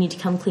says, "We need to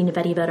come clean to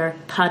Betty about our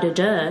pas de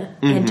deux."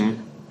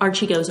 And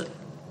Archie goes, "Or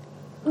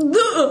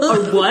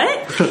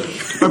what?"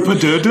 And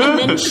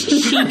then she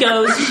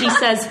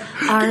says,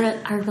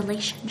 our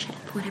relationship,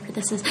 whatever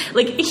this is.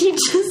 Like, he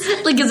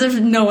just... Like as if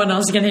no one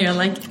else can hear.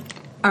 Like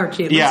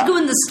Archie, let's Yeah. go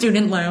in the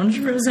student lounge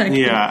for a second.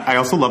 Yeah, I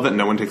also love that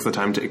no one takes the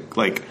time to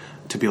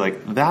be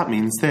like, that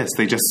means this.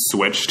 They just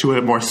switch to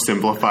a more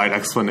simplified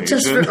explanation.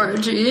 Just for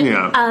Archie.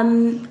 Yeah.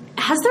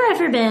 Has there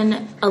ever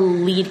been a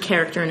lead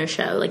character in a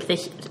show, like the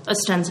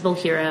ostensible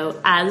hero,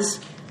 as...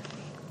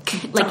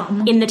 Like,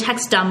 Dumb. in the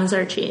text, dumb as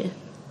Archie?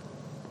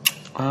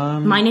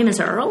 My name is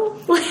Earl?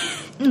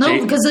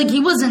 No, because like he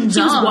wasn't He was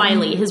dumb.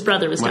 wily. His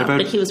brother was What dumb, about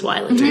but he was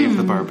wily. Dave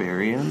the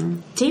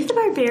Barbarian? Dave the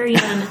Barbarian.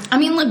 I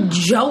mean, like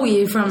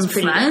Joey from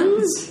pretty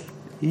Friends,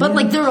 but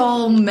like they're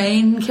all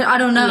main. I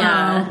don't know.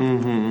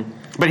 Yeah.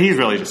 But he's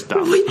really just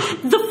dumb.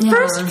 The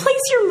first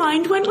place your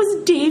mind went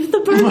was Dave the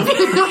Barbarian.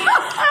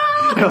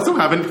 I also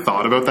haven't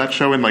thought about that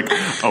show in like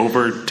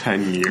over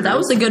 10 years. That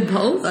was a good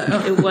poll, though.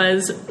 It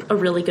was a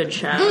really good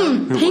show.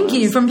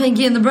 Pinky from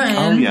Pinky and the Brain.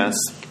 Oh, yes.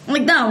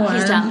 Like that one.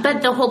 He's dumb.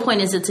 But the whole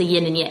point is it's a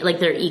yin and yang. Like,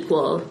 they're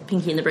equal.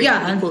 Pinky and the Brain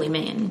are equally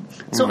mean.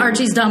 So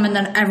Archie's dumb and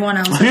then everyone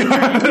else is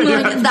right.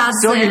 Like, that's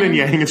still yin and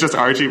yang. It's just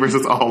Archie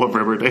versus all of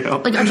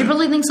Riverdale. Like, Archie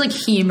probably thinks, like,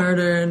 he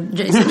murdered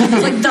Jason. He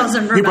just, like,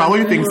 doesn't remember. He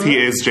probably thinks he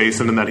is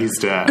Jason and that he's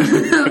dead.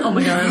 Oh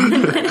my god.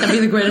 That'd be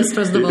the greatest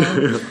twist of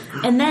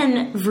all. And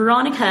then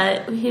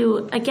Veronica,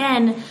 who,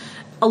 again...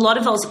 A lot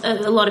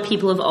of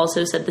people have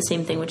also said the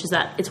same thing, which is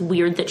that it's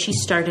weird that she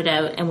started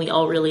out and we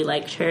all really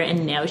liked her,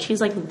 and now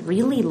she's like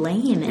really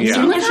lame. And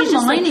so she's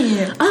just like,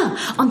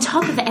 on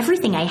top of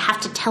everything, I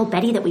have to tell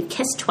Betty that we've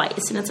kissed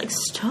twice, and it's like,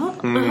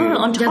 stop.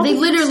 On top they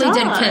literally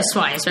did kiss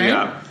twice,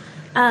 right?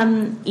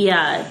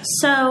 Yeah.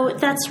 So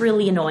that's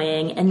really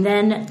annoying. And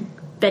then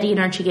Betty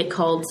and Archie get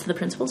called to the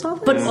principal's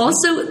office. But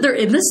also, they're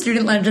in the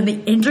student lounge and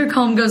the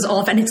intercom goes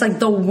off, and it's like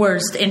the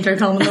worst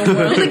intercom in the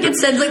world. Like, it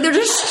says, like, they're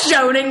just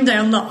shouting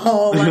down the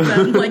hall at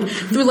them, like,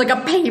 through, like,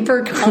 a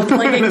paper cup,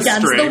 like,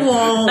 against the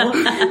wall.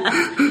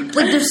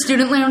 Like, the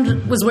student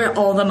lounge was where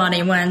all the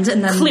money went,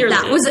 and then Clearly.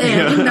 that was it.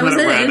 Yeah, that was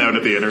it it. ran out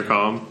at the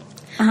intercom.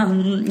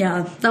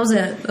 Yeah, that was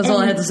it. That's all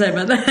I had to say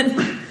about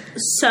that.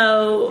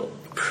 So,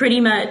 pretty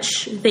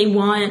much, they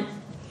want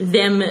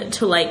them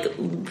to,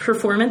 like,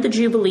 perform at the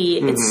Jubilee.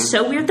 It's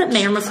so weird that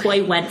Mayor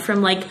McCoy went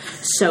from, like,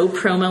 so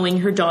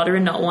promoting her daughter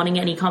and not wanting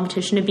any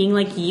competition to being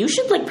like, you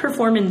should, like,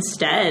 perform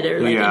instead, or,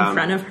 like, in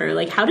front of her.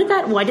 Like, why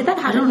did that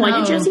happen? Why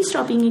did Josie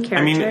stop being a character?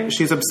 I mean,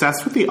 she's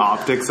obsessed with the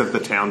optics of the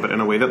town, but in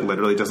a way that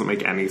literally doesn't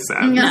make any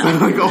sense. No.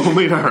 Like,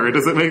 only to her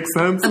does it make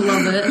sense. I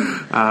love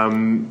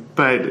it.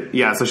 But,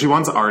 yeah, so she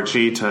wants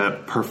Archie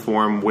to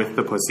perform with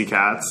the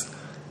Pussycats,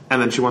 and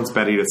then she wants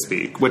Betty to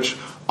speak, which,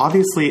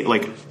 obviously,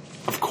 like...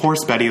 Of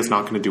course, Betty is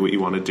not going to do what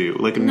you want to do.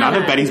 Like, none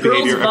of Betty's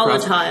behavior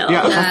across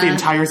the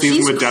entire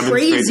season would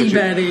demonstrate crazy,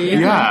 that Betty.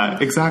 Yeah,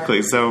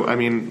 exactly. So, I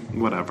mean,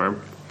 whatever.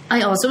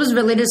 I also was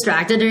really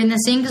distracted during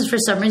this scene because for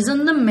some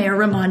reason the mayor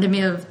reminded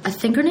me of, I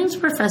think her name's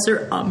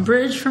Professor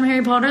Umbridge from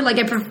Harry Potter. Like,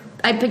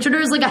 I pictured her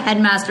as, like, a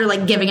headmaster,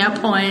 like, giving out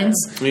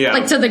points,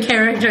 like, to the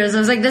characters. I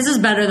was like, this is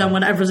better than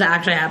whatever's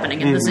actually happening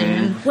in the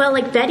scene. Well,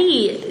 like,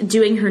 Betty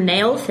doing her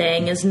nail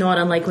thing is not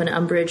unlike when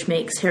Umbridge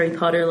makes Harry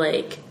Potter,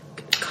 like...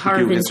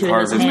 carve into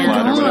his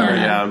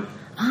hand.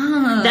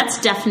 That's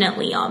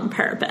definitely on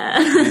purpose.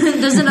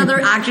 There's another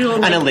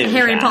actual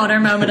Harry Potter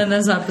moment in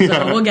this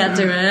episode. We'll get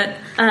to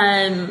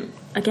it.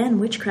 Again,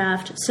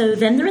 witchcraft. So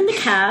then they're in the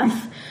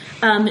calf.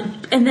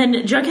 And then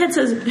Jughead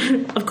says,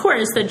 of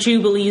course, that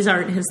Jubilees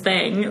aren't his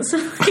thing. So,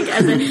 like,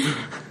 as in,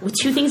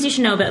 two things you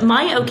should know about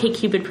my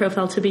OkCupid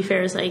profile, to be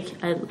fair, is like,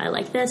 I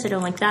like this, I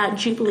don't like that.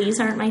 Jubilees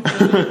aren't my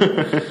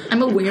thing.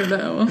 I'm a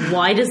weirdo.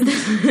 Why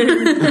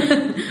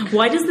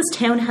does this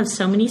town have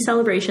so many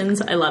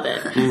celebrations? I love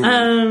it.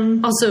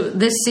 Also,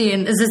 this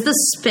scene, is this the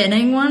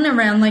spinning one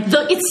around, like...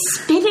 It's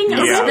spinning.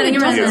 Yeah.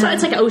 Spinning around. Yeah.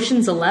 It's like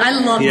Ocean's 11.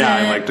 I loved it. Yeah,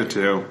 I liked it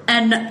too.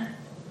 And...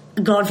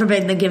 God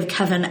forbid they give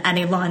Kevin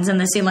any lines in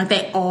this scene. Like,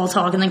 they all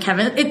talk, and then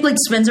Kevin, it, like,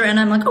 spins around, and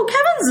I'm like, oh,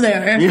 Kevin's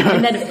there. Yeah.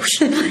 And then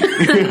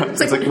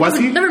it's like, was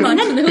he? Never mind.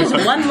 And then his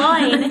one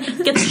line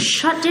gets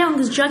shut down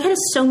because Jughead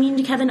is so mean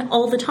to Kevin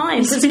all the time.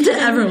 He's mean to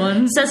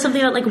everyone. Says something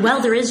about, like,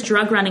 well, there is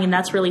drug running, and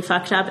that's really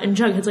fucked up. And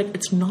Jughead's like,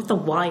 it's not The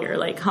Wire.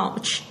 Like,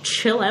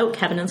 chill out,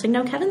 Kevin. And it's like,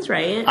 no, Kevin's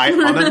right.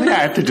 Honestly, I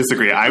have to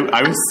disagree. I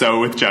was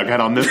so with Jughead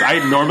on this.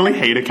 I normally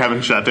hate a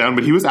Kevin shutdown,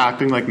 but he was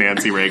acting like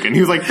Nancy Reagan. He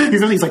was like,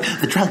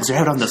 the drugs are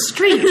out on the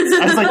streets.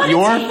 I was like,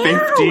 you're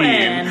 15.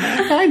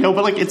 I know,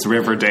 but, like, it's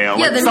Riverdale.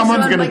 Yeah, like,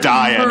 someone's gonna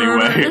die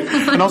anyway.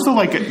 And also,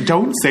 like,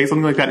 don't say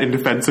something like that in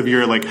defense of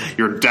your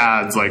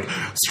dad's, like,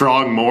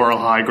 strong moral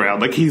high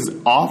ground. Like, he's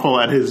awful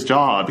at his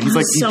job. He's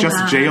like, he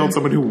just jailed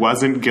someone who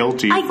wasn't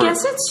guilty. I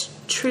guess it's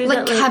true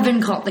like, that,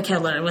 Kevin caught the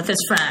killer with his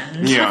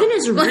friend. Yeah. Kevin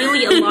is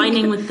really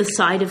aligning with the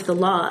side of the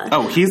law.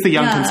 Oh, he's the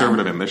young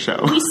conservative in the show.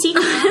 We see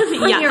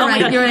You're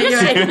right.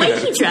 The way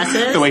he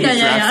dresses. The way he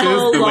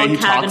dresses, the way he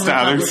talks to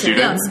other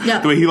students,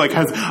 the way he, like,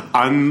 has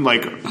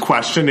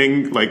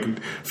questioning, like,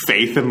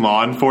 faith in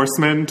law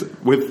enforcement,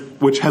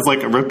 which has,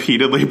 like,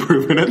 repeatedly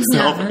proven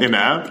itself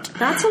inept.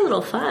 That's a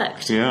little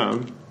fucked.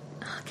 Yeah.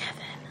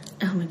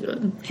 Oh my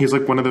god. He's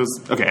like one of those...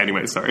 Okay,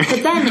 anyway, sorry.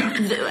 But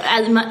then,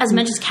 as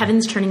much as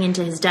Kevin's turning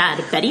into his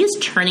dad, Betty is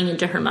turning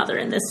into her mother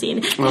in this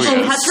scene. She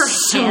has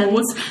her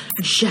hands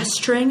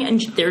gesturing, and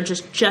they're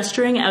just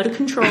gesturing out of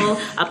control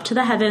up to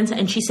the heavens,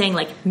 and she's saying,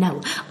 like,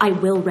 no, I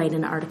will write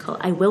an article.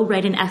 I will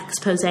write an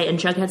expose. And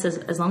Jughead says,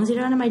 as long as you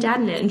don't have my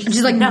dad in it. And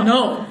she's like,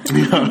 no.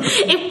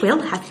 It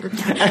will have your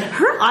dad.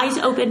 Her eyes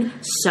open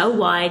so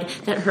wide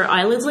that her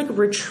eyelids, like,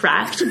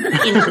 retract into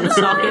the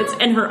sockets,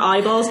 and her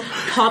eyeballs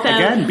pop out.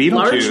 Again,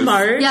 Large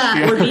Marge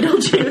or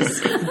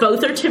Beetlejuice.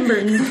 Both are Tim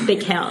Burton. They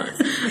count.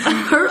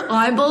 Her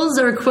eyeballs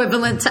are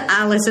equivalent to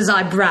Alice's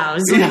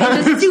eyebrows. Like,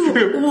 just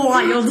two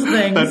wild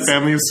things. That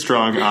family has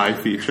strong eye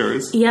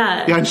features.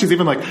 Yeah. Yeah, and she's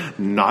even like,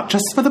 not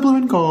just for the blue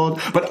and gold,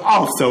 but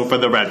also for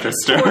the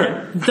register.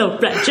 For the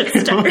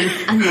register.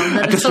 I love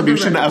that. A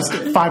distribution of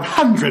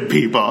 500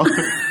 people.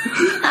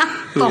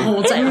 the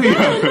whole time.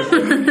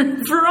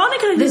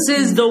 Veronica, this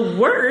is the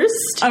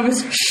worst. I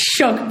was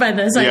shook by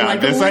this. Yeah, I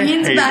this I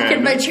leaned back hated.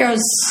 in my chair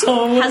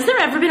so... Has there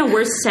ever been a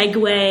worse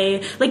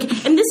segue? Like,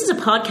 and this is a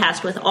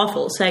podcast with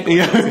awful segues.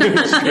 Yeah.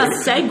 A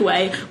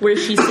segue where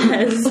she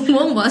says,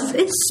 What was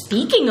it?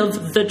 speaking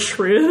of the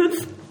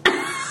truth.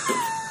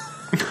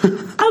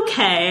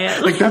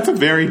 Okay. Like, that's a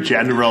very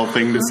general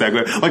thing to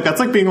segue. Like, that's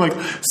like being like,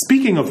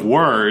 speaking of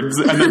words,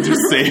 and then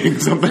just saying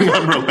something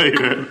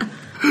unrelated.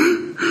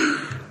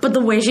 But the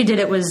way she did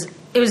it was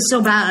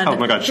so bad. Oh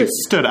my god, she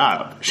stood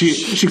up. She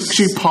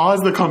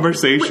paused the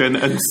conversation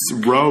and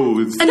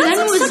rose. And That's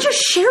then it was such a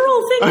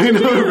Cheryl thing I to know,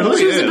 do. it really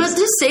she was is. about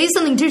to say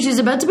something too. She was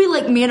about to be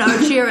like, me and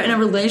Archie are in a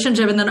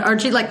relationship, and then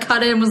Archie like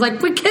cut in and was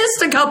like, we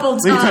kissed a couple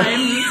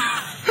times.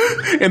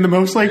 In the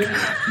most, like,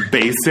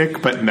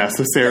 basic but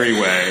necessary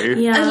way.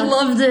 Yeah. I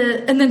loved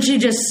it. And then she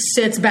just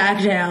sits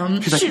back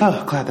down. She's like,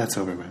 oh, glad that's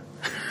over with.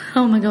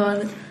 Oh my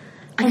god.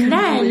 I And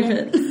couldn't believe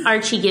then it.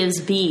 Archie gives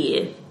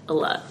B a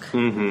look.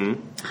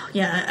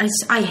 Yeah,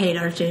 I hate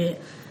Archie.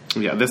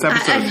 Yeah, this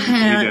episode, I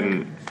can't. he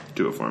didn't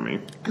do it for me.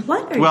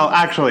 What? Well,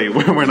 actually,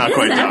 we're not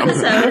quite This done.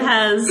 episode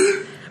has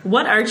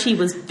what Archie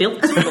was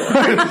built for.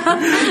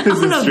 This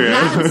is true.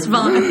 That's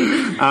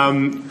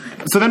fun.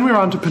 So then we were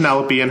on to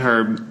Penelope and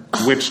her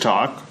witch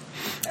talk.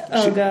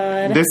 Oh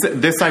god.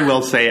 This I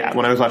will say,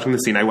 when I was watching the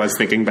scene, I was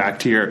thinking back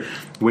to your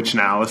witch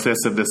analysis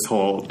of this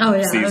whole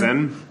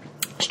season.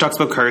 She talks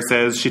about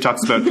curses. She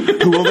talks about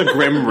who will the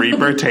Grim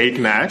Reaper take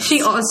next.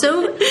 She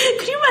also Could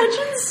you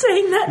imagine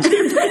saying that to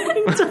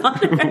your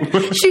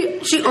daughter?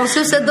 she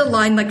also said the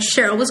line like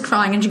Cheryl was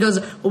crying and she goes,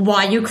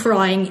 "Why you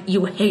crying?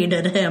 You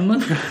hated him,"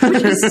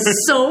 which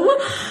is so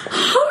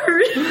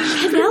hard.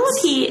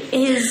 Penelope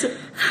is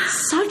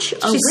such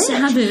a She's witch.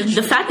 savage.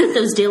 The fact that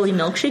those daily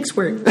milkshakes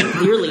were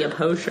clearly a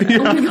potion.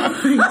 Oh my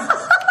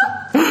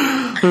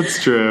god,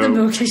 That's true. the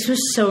milkshakes were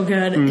so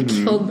good. It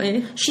killed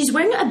me. She's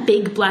wearing a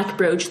big black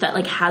brooch that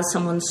like has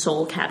someone's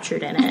soul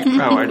captured in it.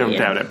 Oh, I don't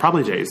doubt it.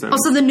 Probably Jason.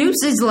 Also, the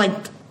noose is like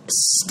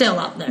still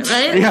up there,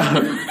 right?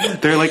 Yeah,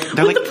 they're like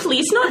Would the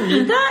police not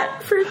need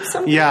that for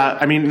something? yeah.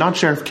 I mean, not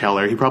Sheriff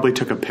Keller. He probably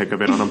took a pic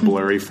of it on a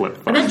blurry flip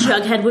phone. I bet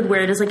Jughead would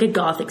wear it as like a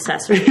goth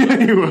accessory.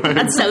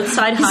 At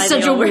Southside High.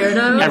 Such they a all wear-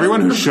 weirdo.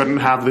 Everyone who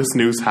shouldn't have this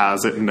noose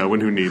has it, and no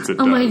one who needs it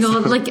Oh does. my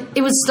god, like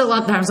it was still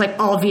up there. I was like,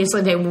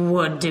 obviously they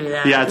would do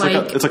that. Yeah,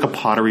 it's like a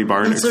Pottery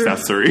Barn It's their-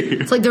 accessory.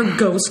 it's like their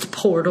ghost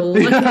portal.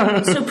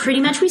 Like, So pretty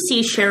much we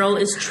see Cheryl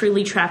is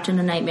truly trapped in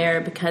a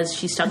nightmare because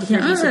she's stuck with her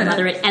abusive Yeah.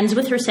 mother. It ends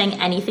with her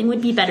saying anything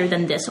would be better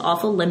than this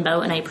awful limbo,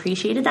 and I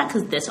appreciated that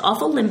because this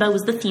awful limbo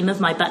was the theme of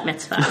my bat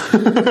mitzvah.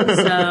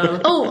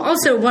 So Oh,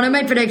 also, one of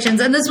my predictions,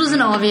 and this was an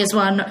obvious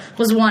one,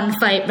 was one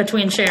fight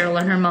between Cheryl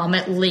and her mom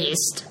at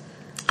least.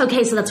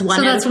 okay, so that's one.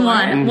 So out that's of four.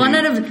 one. One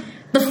out of...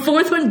 The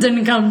fourth one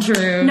didn't come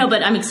true. No,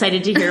 but I'm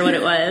excited to hear what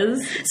it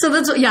was. So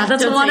that's Don't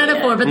one say out of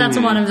it. four, but that's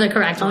one of the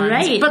correct All ones.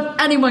 right.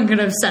 But anyone could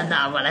have said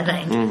that one, I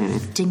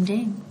think. Ding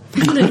ding.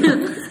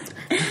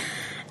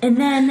 And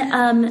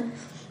then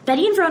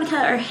Betty and Veronica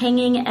are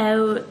hanging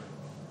out.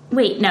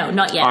 Wait, no,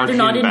 not yet. Archie They're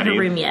not and in Betty. the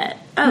room yet.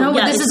 Oh, No,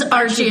 yeah, this it's is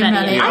Archie and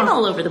Betty. I'm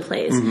all over the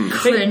place.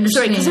 Cringe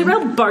Sorry, because I scene.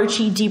 wrote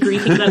Barchie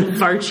debriefing about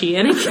Varchie,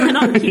 and I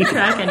cannot keep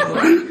track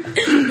anymore.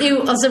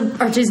 Ew, also,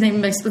 Archie's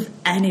name mixed with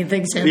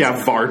anything since.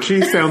 Yeah,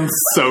 Varchie sounds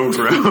so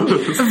gross.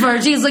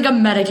 Varchie is like a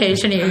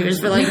medication you use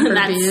for like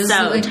herpes.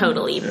 That's so Like,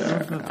 totally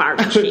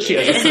Varchie. She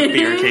has a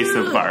severe case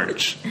of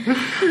Varch.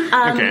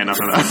 Okay, enough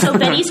of that. So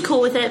Betty's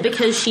cool with it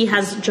because she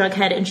has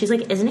Jughead, and she's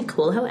like, isn't it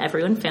cool how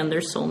everyone found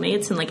their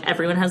soulmates and like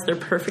everyone has their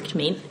perfect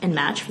mate and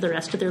match for the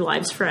rest of their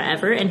lives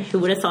forever? And who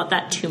would have thought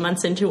that 2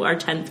 months into our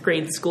 10th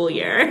grade school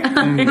year?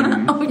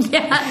 Oh,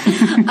 yeah.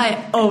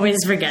 I always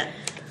forget.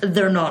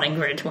 They're not in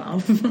grade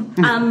 12.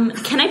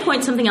 Can I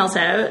point something else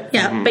out?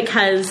 Yeah.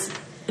 Because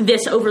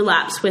this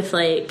overlaps with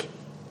like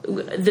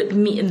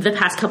the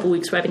past couple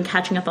weeks where I've been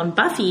catching up on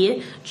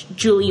Buffy.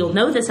 Julie, you'll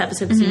know this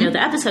episode because you know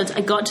the episodes.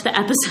 I got to the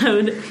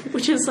episode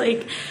which is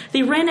like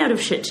they ran out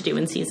of shit to do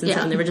in season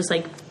 7. They were just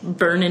like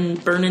burning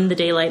the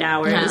daylight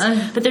hours.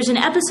 Yeah. But there's an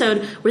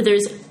episode where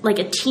there's like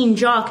a teen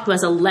jock who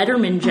has a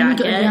Letterman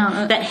jacket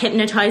yeah. that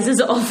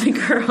hypnotizes all the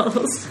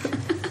girls.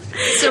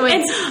 So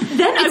And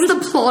then I was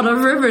the plot of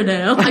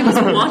Riverdale. I was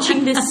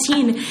watching this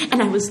scene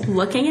and I was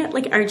looking at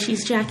like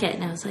Archie's jacket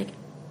and I was like,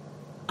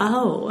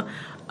 oh.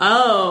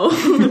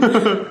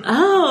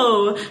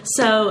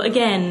 So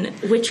again,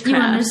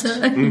 witchcraft.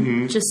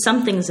 Just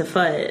something's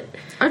afoot.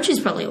 Archie's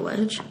probably a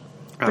witch.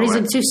 But Oh, he's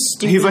right. like too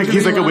stupid. He's like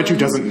to a witch who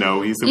realize. doesn't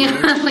know he's a witch.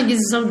 Yeah, like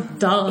he's so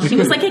dumb. He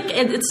was like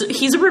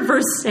he's a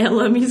reverse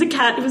Salem. He's a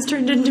cat who was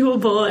turned into a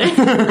boy.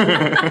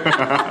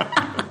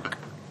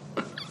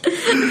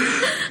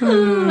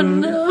 Oh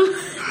no.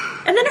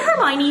 And then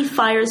Hermione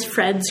fires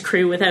Fred's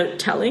crew without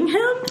telling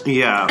him.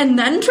 Yeah. And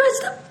then tries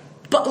to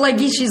But, like,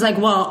 she's like,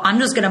 well, I'm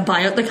just going to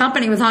buy out the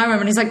company with Hiram.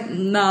 And he's like,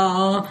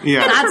 no.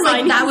 Yeah. That's,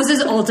 like, that was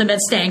his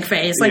ultimate stank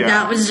face. Like,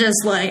 that was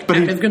just, like,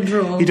 out of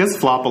control. He does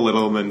flop a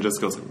little and then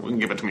just goes, well,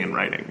 give it to me in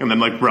writing. And then,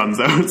 like, runs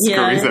out,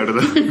 scurries out of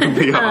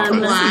the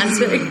office.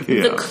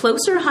 The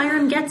closer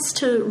Hiram gets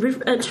to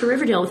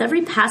Riverdale, with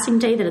every passing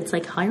day that it's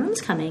like, Hiram's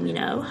coming, you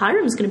know?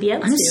 Hiram's going to be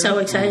out soon. I'm so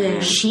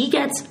excited. She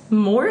gets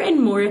more and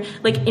more,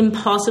 like,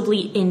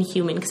 impossibly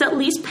inhuman. Because at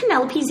least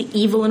Penelope's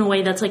evil in a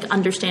way that's, like,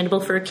 understandable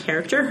for a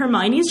character.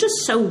 Hermione's just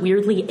so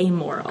weirdly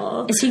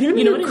amoral. Is he going to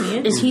be... You know what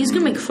I mean? He's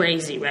going to be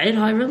crazy, right,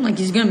 Hiram? Like,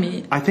 he's going to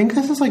be... I think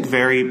this is, like,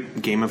 very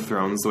Game of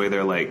Thrones, the way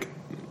they're, like...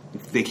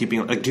 They keep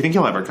being like, do you think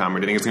he'll ever come, or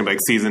do you think it's going to be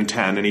like season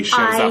 10 and he shows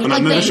up and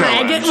then the show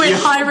ends? Where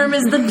Hiram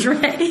is the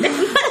dragon.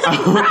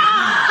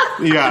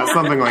 Yeah,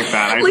 something like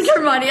that. Like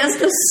Hermione has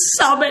to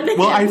summon him.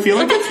 Well, I feel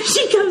like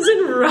she comes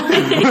in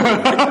running.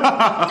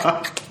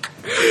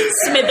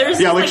 Smithers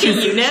is like a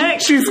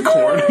eunuch. She's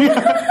corny.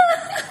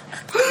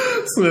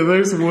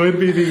 Smithers would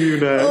be the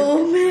eunuch.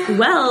 Oh, man.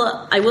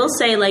 Well, I will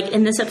say, like,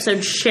 in this episode,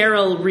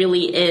 Cheryl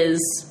really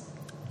is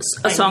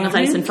a Song of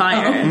Ice and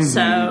Fire.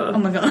 So, oh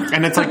my god!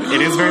 And it's like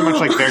it is very much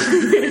like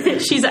they're.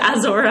 She's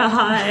Azor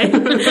Ahai.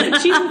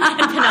 She's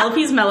and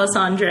Penelope's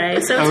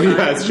Melisandre. So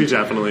yes, she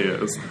definitely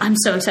is. I'm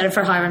so excited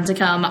for Hiram to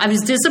come. I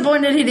was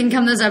disappointed he didn't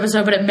come this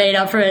episode, but it made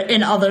up for it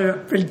in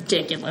other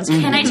ridiculous.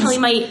 Can I tell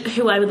you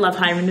who I would love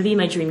Hiram to be?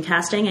 My dream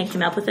casting. I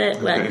came up with it.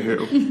 Okay,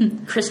 who?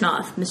 Chris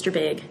Noth, Mr.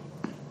 Big.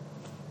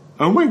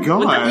 Oh my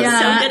god! Yeah,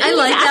 so good. I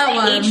like that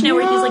one. Age now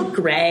where he's like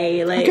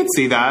gray. Like I could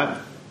see that.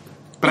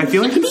 But I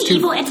feel like he could he's be too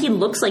evil, and he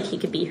looks like he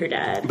could be her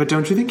dad. But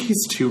don't you think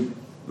he's too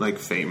like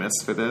famous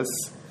for this?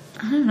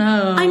 I don't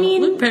know. I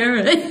mean, Luke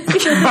Perry.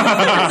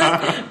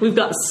 We've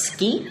got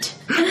Skeet.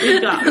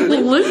 We've got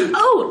Luke.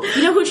 Oh,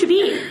 you know who it should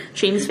be?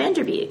 James Van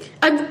Der Beek.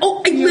 I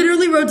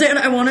literally wrote down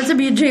I wanted to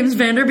be James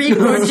Van Der Beek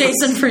or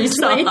Jason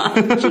Priestley.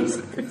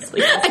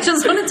 I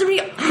just wanted to be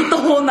the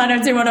whole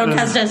 90210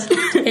 cast just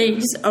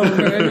takes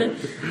over.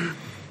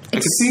 I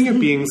could see it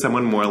being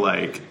someone more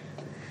like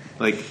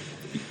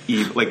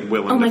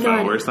Willem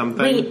Dafoe or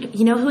something. Wait,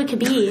 you know who it could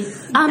be?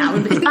 He's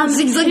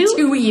like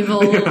too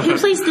evil. Who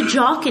plays the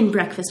jock in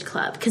Breakfast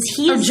Club? Because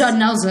he's Judd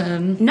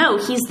Nelson. No,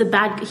 he's the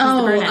bad. He's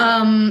the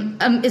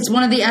brunette. It's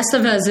one of the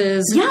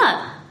Estevezes.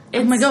 Yeah.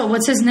 Oh my god,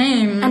 what's his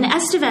name? An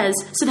Estevez.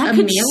 So that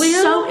could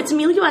it's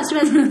Emilio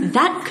Estevez.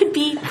 That could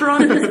be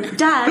Veronica's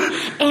dad,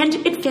 and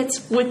it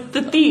fits with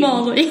the theme.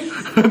 Molly.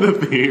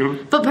 The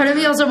theme. But part of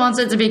me also wants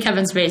it to be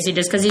Kevin Spacey,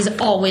 just because he's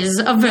always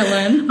a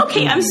villain.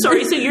 Okay, I'm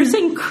sorry. So you're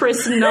saying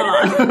Chris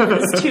Noth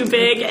is too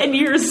big, and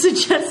you're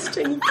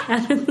suggesting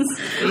Kevin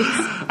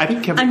Spacey. I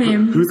think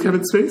who's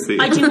Kevin Spacey?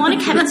 I do want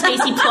a Kevin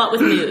Spacey plot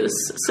with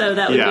Moose, so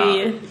that would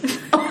be...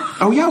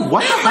 Oh yeah,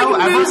 what the hell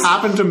ever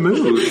happened to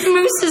Moose?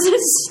 Moose is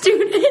his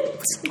student.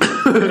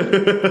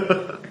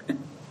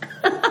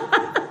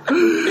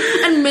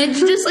 And Midge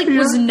just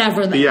was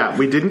never there. Yeah,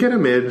 we didn't get a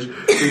Midge.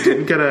 We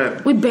didn't get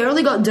a... We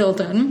barely got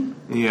Dilton.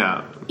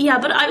 Yeah. Yeah,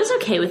 but I was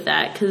okay with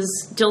that, because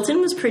Dilton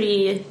was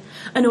pretty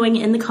annoying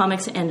in the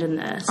comics and in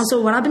this.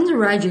 Also, what happened to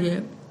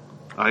Reggie?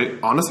 I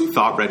honestly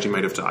thought Reggie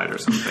might have died or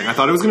something. I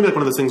thought it was going to be like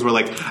one of those things where,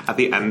 like, at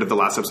the end of the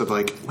last episode, they're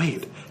like,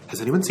 wait,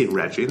 has anyone seen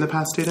Reggie in the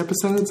past 8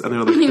 episodes? And they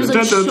were like, he was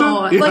like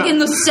shot. Yeah. Like in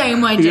the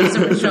same way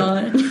Jason was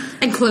shot.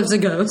 And Cliff's a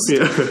ghost.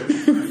 Yeah.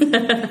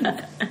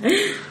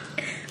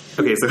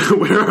 Okay, so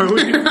where are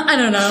we? I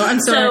don't know. I'm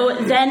sorry.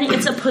 So then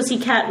it's a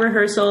pussycat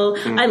rehearsal.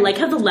 I like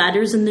how the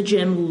ladders in the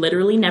gym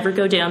literally never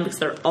go down because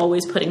they're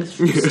always putting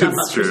stuff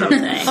up for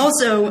something.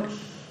 Also...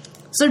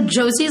 So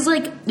Josie's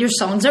like, your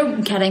songs are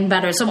getting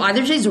better. So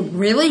either she's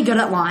really good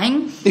at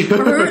lying,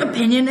 or her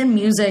opinion in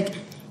music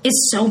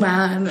is so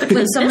bad. Like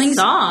this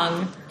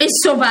song is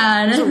so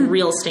bad. It's a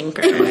real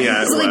stinker.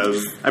 Yeah, it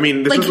was. I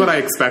mean, this is what I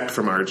expect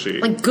from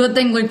Archie. Like, good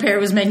thing Luke Perry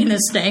was making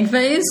his stank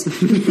face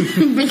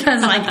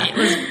because it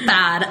was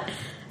bad.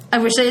 I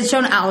wish they had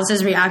shown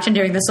Alice's reaction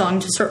during the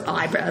song. Just her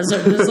eyebrows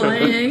are just like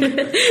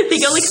they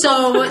go like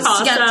so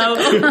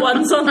skeptical.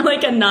 One's on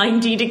like a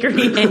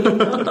 90-degree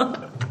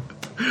angle.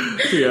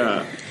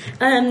 Yeah.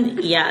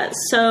 Yeah.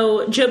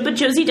 So, but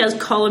Josie does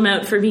call him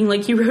out for being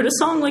like, you wrote a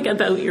song like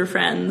about your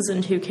friends,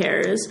 and who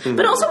cares? Mm-hmm.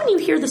 But also, when you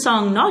hear the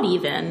song, not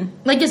even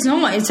it's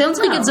not. It sounds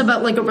like it's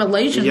about like a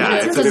relationship.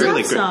 Yeah, it's a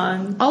really good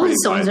song. All these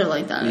songs are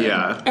like that.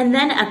 Yeah. And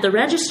then at the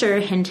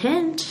register, hint,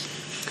 hint.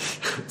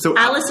 So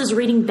Alice is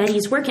reading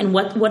Betty's work, and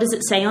what does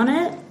it say on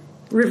it?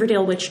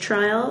 Riverdale Witch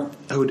Trial.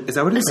 Oh, is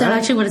that what it says? Is that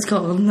actually what it's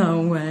called?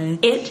 No way.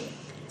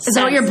 Is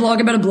that what your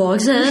blog about a blog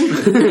said?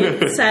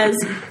 It says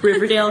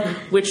Riverdale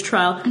Witch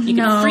Trial. You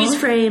can freeze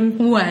frame,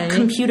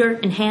 computer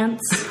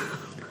enhance,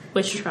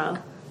 Witch Trial.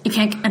 You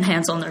can't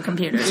enhance on their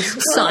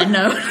computers. Side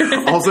note.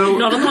 Also,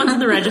 not on the ones in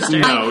the register.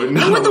 No.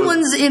 Not with the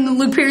ones in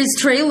Luke Perry's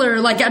trailer,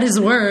 like at his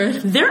word.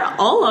 They're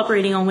all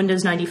operating on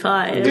Windows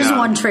 95. There's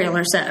one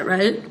trailer set,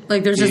 right?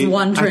 Like there's just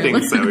one trailer. I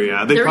think so.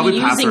 Yeah, they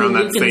probably pass around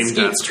that same Luke and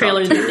Skeet's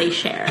trailer that they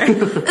share.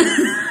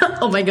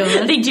 Oh my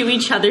god, they do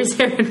each other's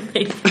hair and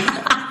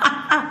makeup.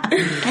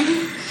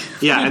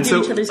 Yeah, and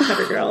so each other's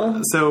cover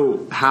girl.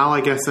 So Hal,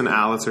 I guess, and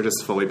Alice are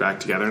just fully back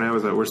together now.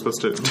 Is that we're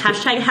supposed to?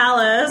 Hashtag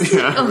Hallis.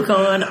 Yeah. Oh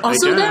god.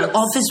 Also, guess. that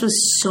office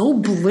was so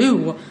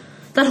blue.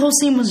 That whole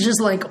scene was just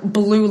like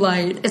blue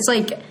light. It's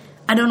like,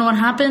 I don't know what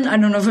happened. I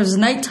don't know if it was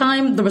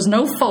nighttime. There was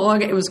no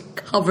fog. It was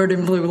covered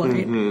in blue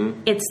light.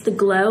 Mm-hmm. It's the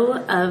glow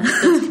of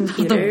those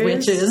computers. The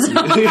witches.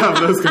 Yeah,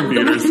 those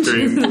computer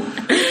screens.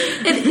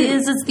 It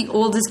is. It's the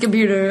oldest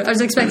computer. I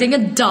was expecting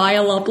a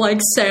dial-up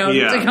like sound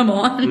to come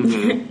on.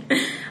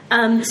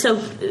 Mm-hmm. So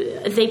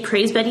they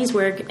praise Betty's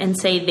work and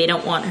say they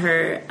don't want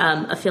her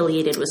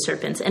affiliated with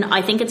serpents. And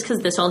I think it's because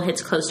this all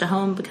hits close to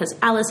home because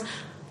Alice,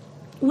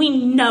 we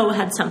know,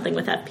 had something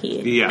with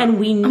FP. Yeah. And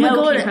we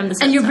know came from the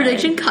and your side.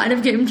 prediction kind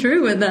of came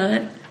true with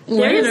that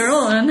later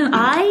on.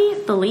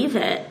 I believe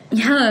it.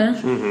 Yeah.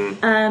 Mm-hmm.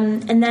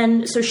 And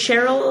then, so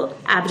Cheryl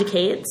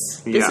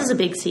abdicates. This is a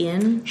big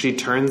scene. She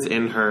turns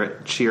in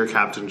her cheer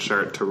captain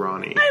shirt to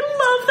Ronnie. I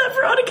love that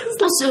Veronica's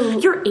Also,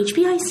 your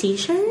HBIC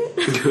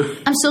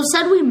shirt? I'm so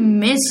sad we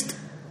missed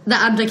the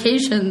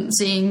abdication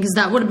scene because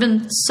that would have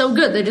been so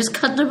good. They just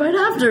cut it right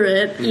after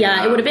it.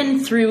 Yeah, it would have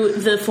been through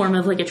the form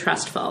of like a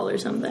trust fall or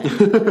something.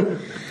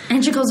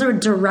 And she calls her a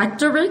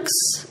directorix.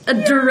 A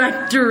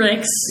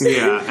directorix.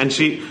 Yeah, and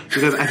she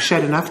goes, I've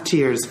shed enough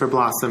tears for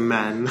Blossom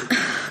Men.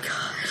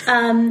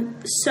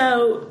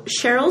 So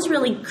Cheryl's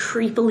really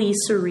creepily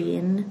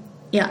serene.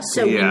 Yeah.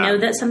 So we know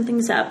that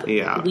something's up.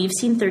 Yeah. We've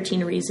seen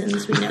 13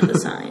 Reasons. We know the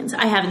signs.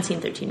 I haven't seen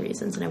 13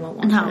 Reasons, and I won't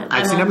watch it.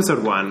 I've seen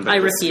episode 1, but I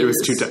it refuse.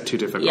 was too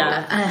difficult.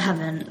 Yeah. I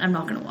haven't. I'm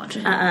not going to watch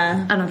it.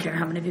 I don't care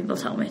how many people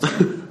tell me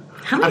to.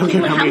 How I don't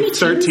many care how many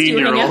teens do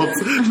you hang out with?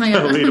 13-year-olds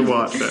tell me to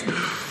watch it.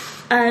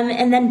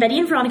 And then Betty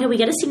and Veronica, we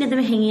get a scene of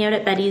them hanging out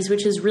at Betty's,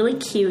 which is really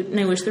cute, and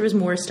I wish there was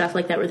more stuff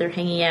like that where they're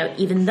hanging out,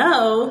 even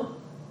though,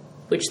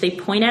 which they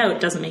point out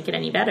doesn't make it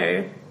any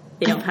better,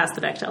 they don't pass the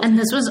Bechdel. And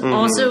this was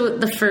also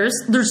the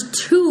first. There's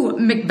 2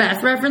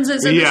 Macbeth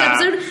references in this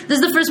episode.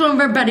 This is the first one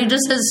where Betty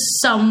just says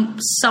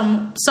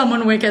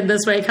someone wicked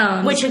this way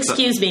comes. Which,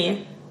 excuse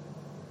me.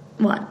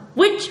 What?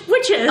 Witches.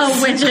 Oh,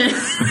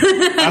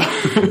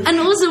 witches. And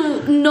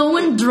also, no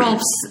one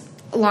drops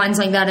lines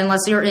like that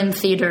unless you're in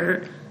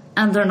theater.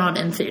 And they're not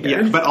in theater.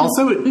 Yeah, but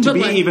also to be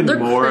like, even they're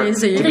more...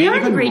 crazy. To They be are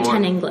even in grade more,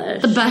 10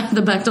 English. The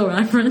Bechdel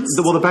reference.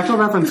 Well, the Bechdel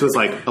reference was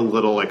like a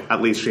little like,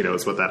 at least she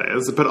knows what that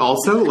is. But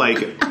also like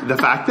the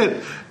fact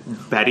that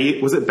Betty,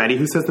 was it Betty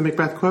who says the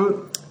Macbeth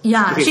quote?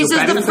 Yeah, Okay, she so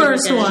says Betty the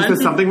first She one.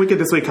 says something wicked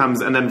this way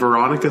comes, and then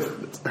Veronica,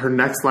 her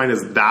next line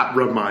is, that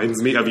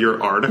reminds me of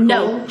your article.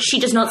 No,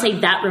 she does not say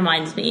that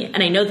reminds me.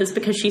 And I know this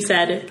because she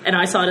said, and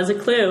I saw it as a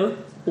clue,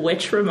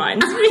 which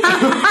reminds me.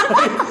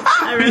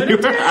 I wrote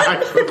it down.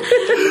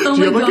 Oh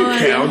Do you my have like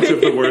god. a count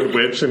of the word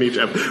witch in each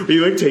episode? Were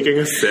you like taking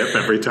a sip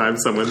every time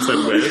someone said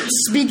witch?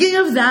 Speaking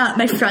of that,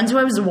 my friends who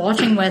I was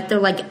watching with,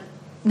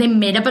 they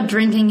made up a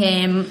drinking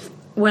game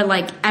where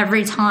like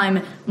every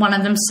time one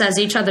of them says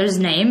each other's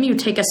name, you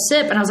take a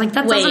sip. And I was like,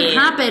 that doesn't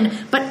happen.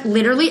 But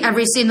literally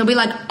every scene they'll be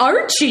like,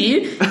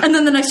 Archie. And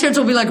then the next chance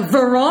will be like,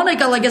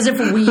 Veronica, like as if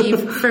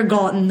we've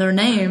forgotten their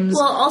names.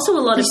 Well, also a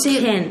lot of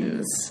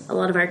Kins. A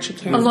lot of Archie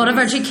Kins. A lot of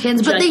Archie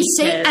Kins. But they Judgy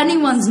say Kins.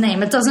 anyone's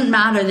name. It doesn't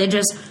matter. They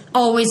just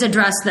always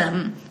address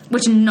them,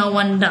 which no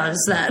one does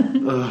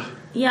that.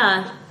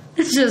 Yeah.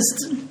 It's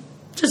just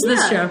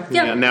this show.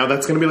 Yeah, now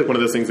that's going to be like one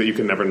of those things that you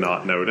can never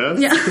not notice.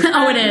 Yeah.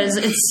 Oh, it is.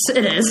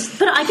 It is.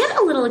 But I get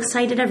a little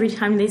excited every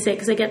time they say it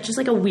because I get just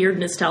like a weird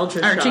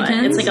nostalgia Archie shot.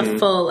 Kins? It's like a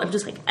full. I'm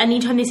just like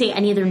anytime they say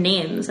any of their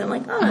names, I'm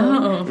like,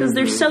 oh, because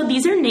they're so.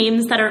 These are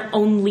names that are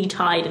only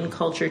tied in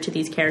culture to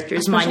these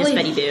characters, minus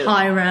Betty Boo.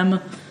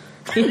 Hiram.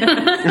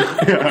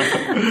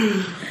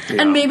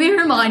 And maybe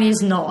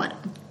Hermione's not.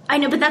 I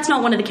know, but that's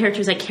not one of the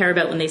characters I care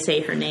about when they say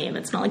her name.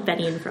 It's not like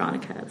Betty and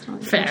Veronica. It's not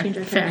like Fair.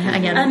 I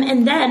get it.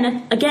 And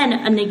then, again,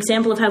 an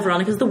example of how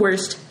Veronica's the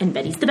worst and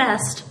Betty's the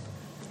best.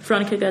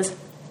 Veronica goes,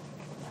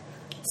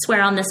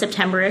 swear on the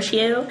September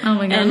issue. Oh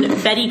my God.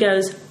 And Betty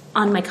goes,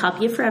 on my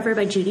copy of Forever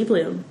by Judy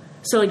Blume.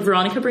 So, like,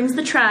 Veronica brings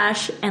the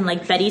trash, and,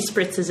 like, Betty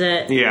spritzes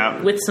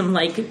it with some,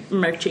 like,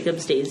 Marc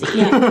Jacobs Daisy.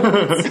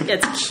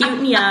 It's cute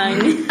and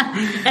young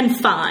and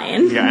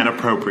fine. Yeah, and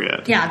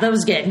appropriate. Yeah, that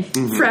was good.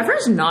 Mm-hmm.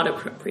 Forever's not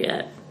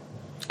appropriate.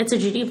 It's a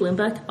Judy Blume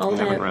book. All I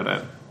haven't about read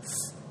it.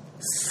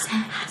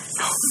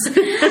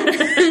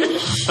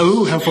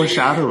 Oh, how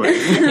foreshadowing.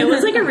 It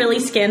was like a really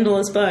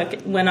scandalous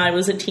book when I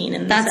was a teen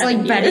in the That's 70s.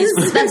 like Betty's.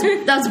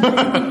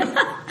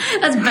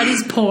 That's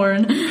Betty's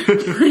porn.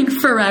 Like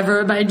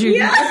Forever by Judy.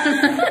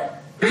 Yeah.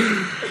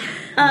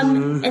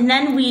 And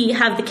then we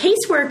have the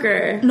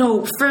caseworker.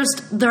 No,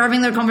 first they're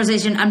having their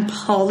conversation, and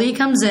Polly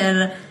comes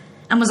in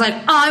and was like,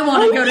 I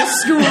want to go to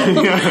school.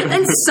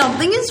 And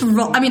something is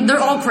wrong. I mean, they're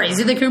all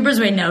crazy, the Coopers,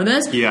 we know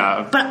this.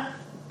 Yeah. But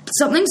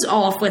something's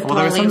off with Well,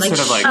 there was Polly. some Like,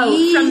 sort of, like,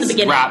 from the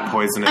beginning. rat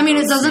poison. I mean,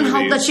 it doesn't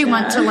help that she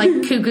went to, like,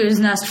 Cuckoo's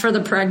Nest for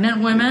the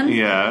pregnant women.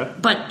 Yeah.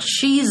 But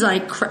she's,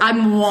 like,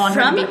 I'm wanting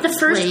From to be the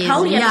first crazy.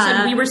 Polly episode,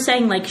 Yeah. we were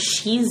saying, like,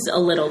 she's a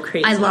little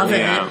crazy. I love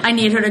Yeah. it. I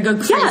need her to go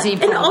crazy.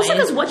 Yeah, and also Polly.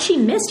 because what she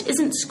missed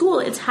isn't school;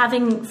 it's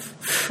having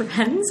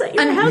friends at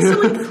your house. So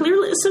like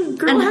clearly, so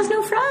girl has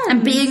no friends.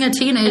 And being a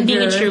teenager. And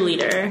being a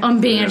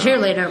cheerleader. Being a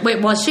cheerleader.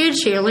 Wait, was she a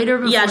cheerleader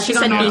before Yeah, she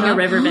said got being a knocked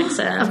river up?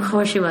 vixen. Of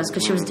course she was,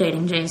 because she was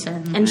dating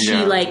Jason. And she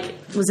Yeah. like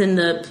was in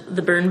the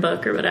Burn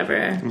Book or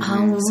whatever.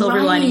 Oh, Silver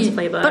right. Linings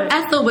Playbook. But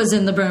Ethel was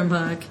in the Burn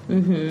Book. Yeah.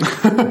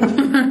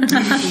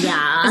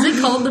 Is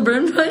it called the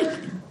Burn Book?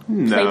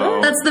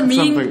 No. That's the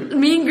Something-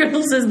 Mean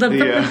Girls is the Burn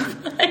Yeah.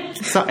 Book.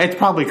 So it's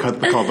probably called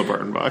the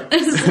Burn Book.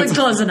 It's like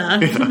close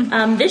enough.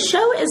 This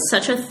show is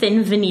such a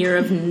thin veneer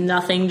of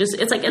nothing. Just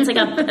it's like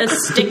a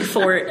stick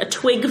fort, a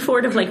twig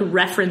fort of like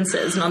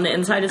references, and on the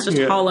inside it's just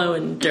Yeah. hollow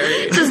and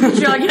dirt. Just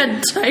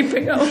Jughead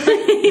typing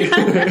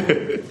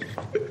away.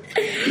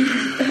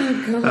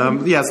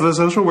 Yeah, so the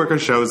social worker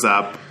shows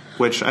up,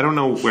 which I don't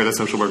know where the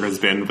social worker has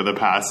been for the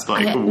past,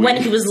 like, week.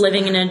 When he was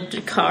living in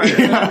a car. Or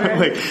whatever.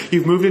 Like,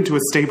 you've moved into a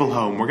stable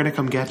home. We're going to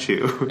come get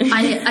you.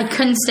 I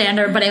couldn't stand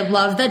her, but I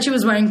loved that she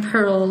was wearing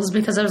pearls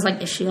because I was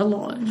like, is she a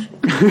lodge?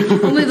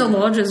 Only the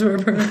lodges wear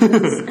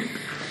pearls.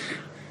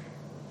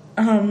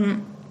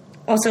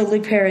 Also,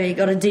 Luke Perry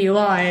got a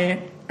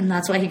DUI, and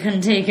that's why he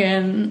couldn't take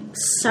in.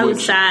 So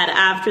sad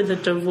after the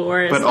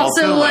divorce. But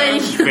also,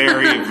 like-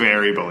 very,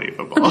 very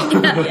believable.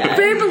 Yeah.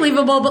 Very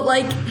believable, but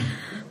like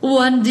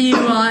one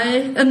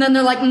DUI, and then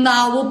they're like,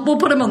 nah, we'll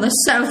put him on the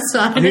south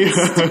side.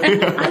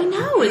 I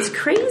know, it's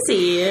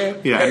crazy.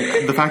 Yeah,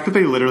 and the fact that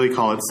they literally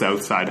call it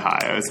Southside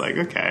High, I was like,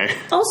 okay.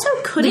 Also,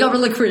 They couldn't got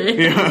really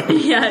creative.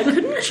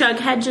 couldn't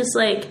Jughead just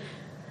like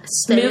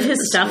move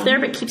his stuff there,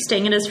 but keep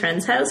staying at his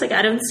friend's house? Like,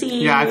 I don't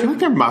see. Yeah, I feel like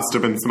there must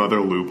have been some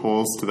other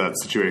loopholes to that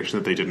situation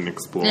that they didn't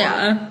explore.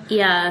 Yeah.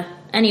 Yeah.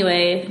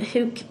 Anyway,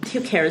 who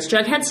cares?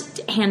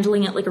 Jughead's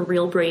handling it like a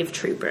real brave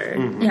trooper.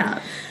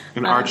 Yeah.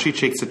 And Archie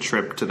takes a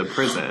trip to the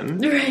prison.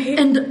 Right.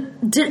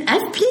 And did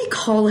FP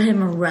call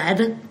him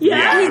Red?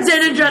 Yeah. He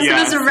did address him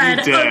as Yes, Red.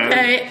 he did.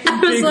 Okay. I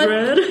was Big like,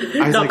 Red. I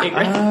was Not like, Big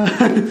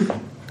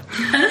Red.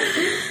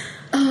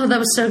 oh, that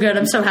was so good.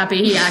 I'm so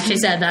happy he actually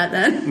said that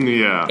then.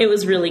 yeah. It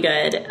was really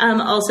good.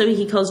 Also,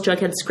 he calls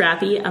Jughead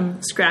Scrappy.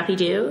 Scrappy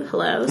Doo.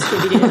 Hello,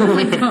 Scooby Doo. Oh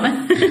my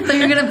god. So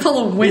you're gonna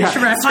pull a witch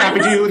reference.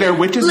 Scrappy-Doo, they're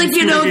witches. Like,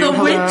 you know, the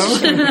Scooby-Doo,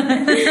 witch.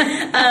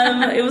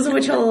 It was a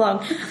witch all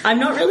along. I'm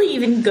not really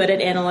even good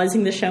at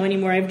analyzing the show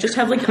anymore. I just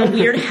have like a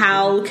weird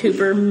Hal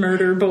Cooper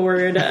murder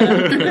board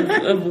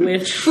of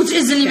witch. Which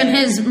isn't even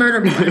his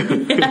murder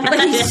board.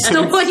 Like, he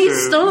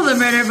stole the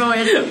murder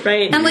board.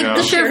 Right. And like Yeah.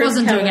 the sheriff Sure,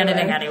 wasn't doing Hal.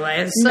 anything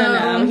anyway. So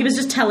No, he was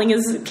just telling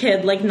his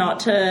kid like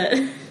not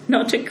to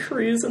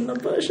cruise in the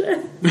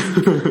bushes.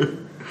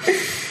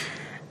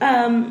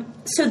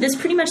 So this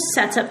pretty much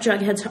sets up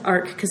Jughead's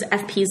arc because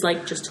FP's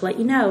like, just to let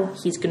you know,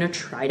 he's gonna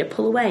try to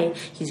pull away.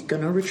 He's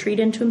gonna retreat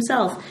into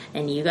himself,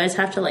 and you guys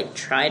have to like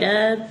try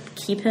to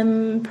keep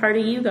him part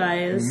of you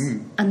guys.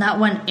 and that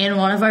went in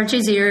one of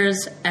Archie's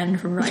ears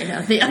and right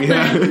out the other.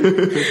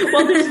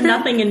 Well, there's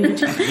nothing in.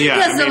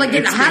 Yeah, so, like,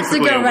 it it's has to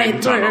basically go a right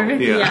wind tunnel.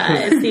 through. Yeah,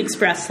 it's the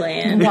express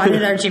lane. Why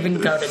did Archie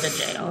even go to the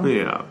jail?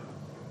 Yeah.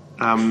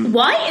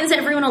 Why is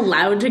everyone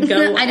allowed to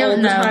go I don't all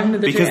the know. time to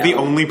the Because jail? the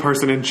only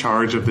person in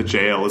charge of the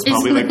jail is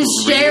probably like the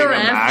reading sheriff.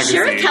 a magazine.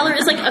 Sheriff Keller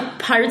is like a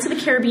Pirates of the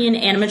Caribbean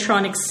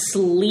animatronic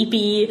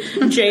sleepy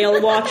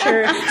jail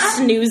watcher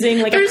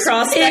snoozing like There's a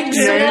prospector.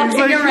 pigs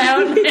walking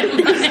around.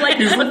 There's like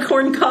a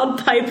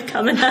corncob pipe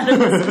coming out of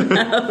his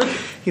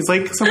mouth. He's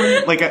like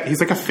someone he's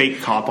like a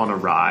fake cop on a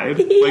ride.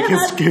 Like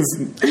his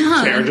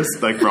chair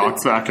just like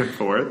rocks back and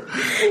forth.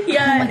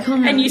 Yeah,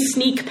 God. and you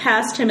sneak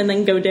past him and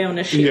then go down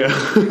a chute. Yeah.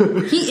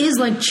 He is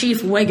like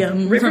Chief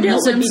Wiggum Riverdale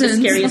from would The be the Simpsons.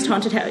 scariest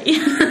haunted house.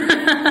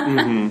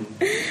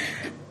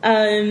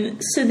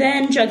 So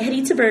then Jughead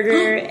eats a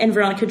burger and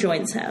Veronica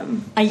joins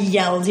him. I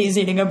yelled he's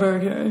eating a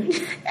burger.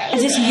 I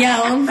just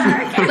yelled.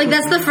 Like,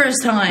 that's the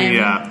first time.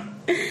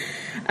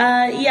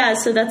 Yeah.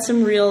 So that's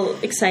some real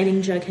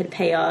exciting Jughead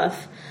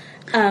payoff.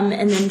 And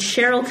then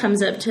Cheryl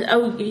comes up to,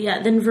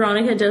 then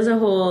Veronica does a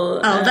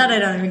whole... That I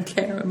don't even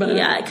care about.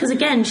 Yeah, because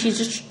again, she's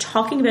just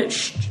talking about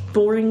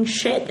boring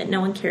shit that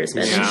no one cares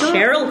about. Yeah. And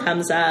Cheryl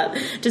comes up.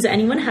 Does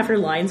anyone have her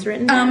lines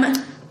written down?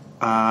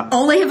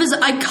 All I have is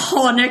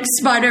iconic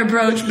spider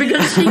brooch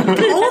because she called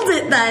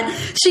it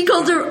that. She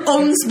called her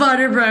own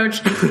spider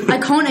brooch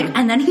iconic,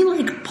 and then he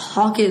like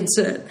pockets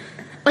it.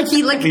 Like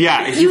he like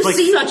you like,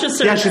 see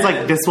such a yeah. She's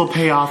like, this will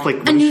pay off.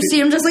 Like, and you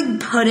see him just like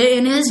put it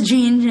in his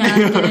jean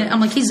jacket.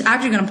 I'm like, he's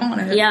actually gonna pawn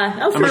it. Yeah.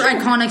 Oh, for for sure.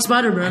 iconic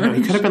spider No, he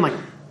brooch. could have been like,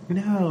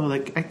 no,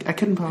 like I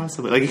couldn't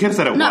possibly. Like he could have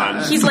said it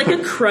once. He's like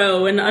a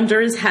crow, and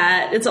under his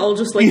hat, it's all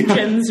just like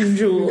gems and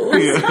jewels.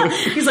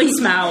 He's like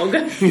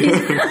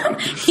Smaug.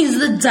 He's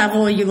the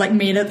devil you like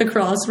meet at the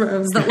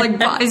crossroads that like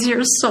buys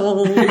your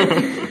soul.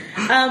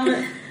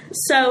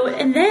 So,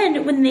 and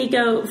then when they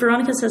go,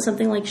 Veronica says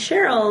something like,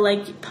 Cheryl,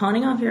 like,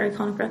 pawning off your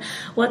iconic friend,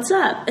 what's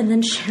up? And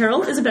then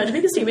Cheryl is about to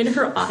make a statement, and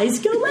her eyes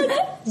go, like,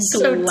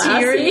 so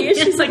teary.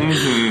 She's like,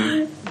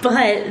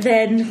 but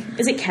then,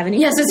 is it Kevin?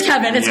 Yes, it's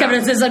Kevin. It's Kevin.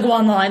 It's his, like,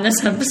 one line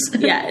this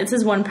episode. Yeah, it's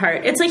his one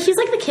part. It's like, he's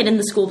like the kid in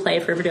the school play.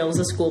 If Riverdale was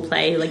a school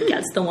play, who, like,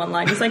 gets the one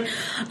line. He's like,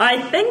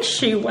 I think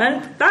she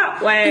went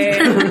that way.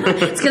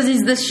 It's because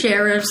he's the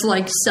sheriff's,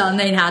 like, son.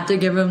 They had to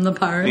give him the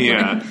part.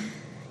 Yeah. Like,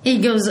 he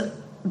goes,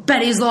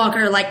 Betty's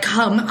locker, like,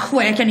 come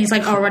quick, and he's,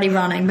 like, already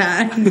running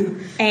back.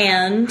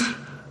 And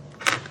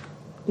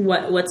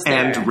what's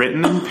there? And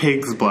written in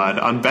pig's blood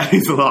on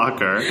Betty's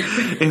locker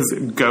is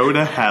 "Go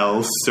to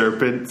hell,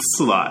 serpent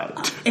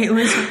slut." It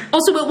was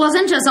also, it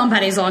wasn't just on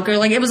Betty's locker,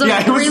 like, it was on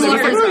Yeah, it was- 3 it was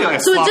lockers, really like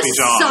a so it sloppy just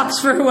job. sucks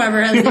for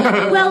whoever has the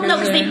other Well, lockers, no,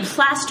 because they right?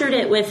 plastered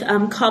it with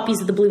copies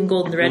of the Blue and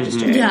Gold in the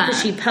Register. Yeah.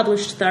 Because she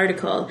published the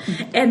article.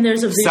 And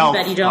there's a voodoo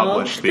Betty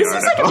doll. Self-published the This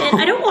is like a article.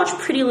 bit, I don't watch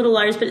Pretty Little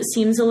Liars, but it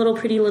seems a little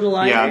Pretty Little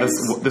Liars. Yeah, this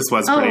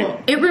was pretty.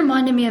 Oh, it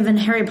reminded me of in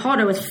Harry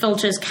Potter with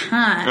Filch's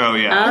cat. Oh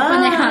yeah.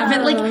 When they have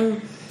it,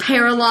 like,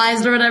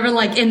 paralyzed or whatever,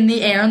 like, in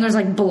the air, and there's,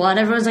 like, blood.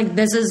 Everyone's like,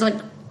 this is, like,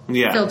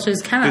 Yeah.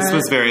 Filch's cat. This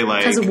was very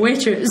like Because of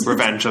witches.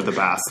 Revenge of the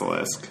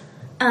Basilisk.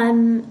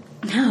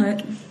 No,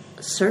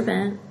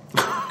 Serpent.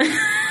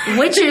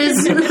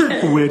 witches.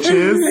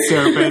 Witches,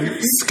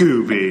 serpent,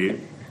 Scooby.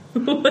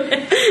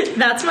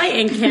 That's my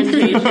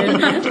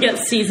incantation to get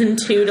season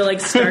 2 to, like,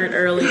 start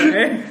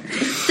earlier.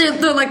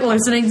 They're, like,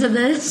 listening to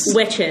this.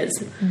 Witches.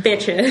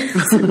 Bitches.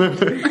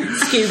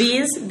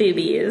 Scoobies.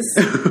 Boobies.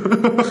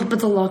 But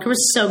the locker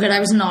was so good. I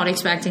was not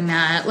expecting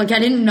that. Like, I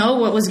didn't know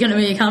what was going to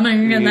be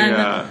coming. And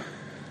then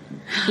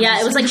Yeah,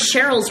 it was like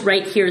Cheryl's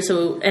right here,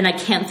 so, and I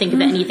can't think of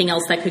anything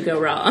else that could go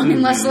wrong.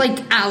 unless, like,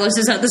 Alice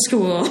is at the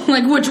school.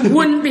 Like, which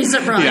wouldn't be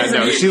surprising. Yeah,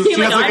 no, she You're has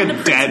like, like I'm a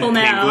the dead principal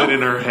now. piglet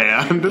in her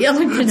hand. Yeah,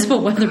 like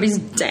Principal Weatherby's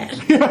dead.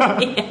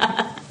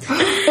 Yeah.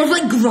 Or if,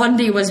 like,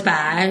 Grundy was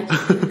back.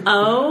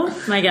 Oh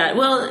my god.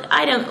 Well,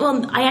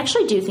 I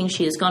actually do think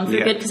she is gone for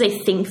Yeah. good because I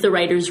think the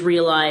writers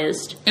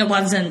realized. It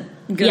wasn't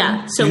good.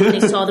 Yeah, so when they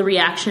saw the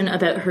reaction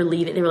about her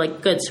leaving, they were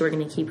like, good, so we're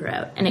going to keep her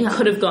out. And it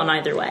could have gone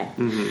either way.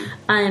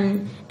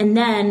 And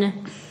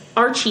then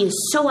Archie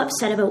is so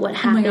upset about what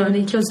Oh my happened. god,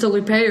 he goes to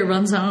Lupe or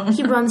runs home.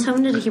 He runs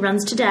home. He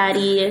runs to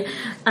Daddy.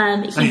 He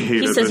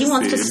hated says he this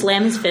wants to scene.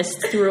 slam his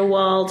fists through a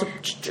wall.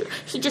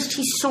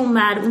 He's so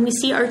mad when we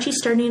see Archie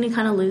starting to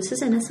kind of lose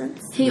his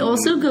innocence. He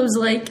also goes,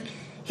 like,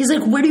 he's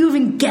like, where do you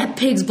even get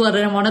pig's blood?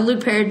 And I wanted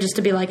Luke Perry just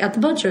to be like, at the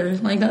butcher.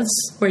 Like, that's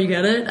where you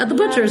get it. At the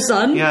butcher,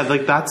 son. Yeah,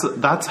 like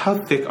that's how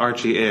thick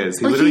Archie is.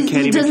 He literally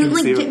can't even doesn't,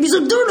 like, conceive it. he's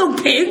like, there are no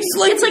pigs.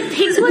 Like, It's like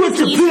pig's blood What's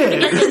is a easier to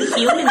pig? get than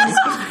humans.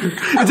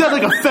 Is that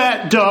like a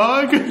fat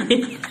dog? is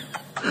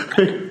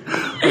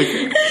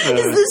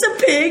this a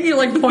pig? He,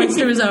 like, points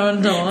to his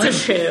own dog. It's a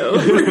shoe.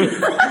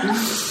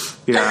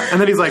 Yeah, and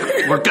then he's like,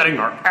 "We're getting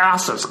our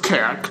asses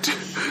kicked."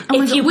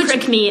 If you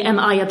prick me, am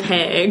I a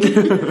pig?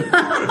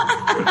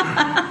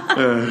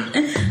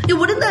 Yeah,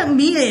 what did that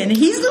mean?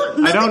 He's not.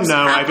 I don't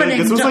know. I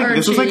think this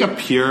was like a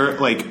Archie. pure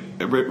like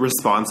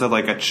response of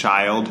like a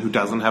child who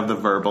doesn't have the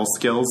verbal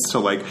skills to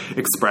like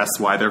express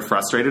why they're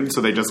frustrated,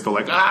 so they just go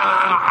like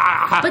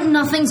ah. But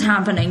nothing's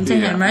happening to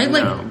Yeah, him, right?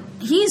 Like, no.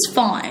 he's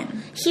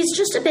fine. He's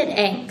just a bit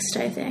angst,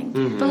 I think.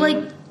 But,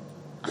 like,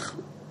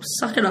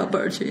 suck it up,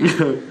 Archie.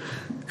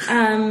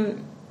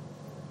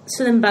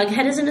 So then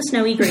Bughead is in a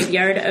snowy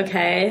graveyard,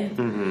 okay.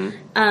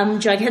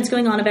 Jughead's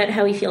going on about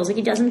how he feels like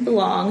he doesn't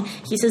belong.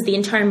 He says the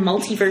entire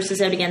multiverse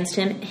is out against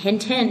him.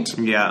 Hint, hint.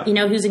 Yeah. You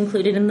know who's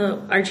included in the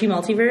Archie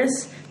multiverse?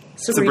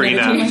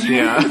 Sabrina. the Teenage-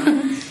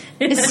 Yeah.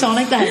 Is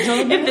Sonic the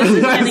Hedgehog? This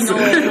is getting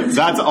old.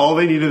 That's all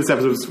they needed this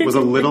episode was a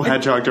little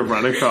hedgehog to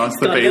run across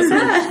the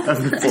basement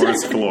of the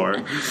forest floor.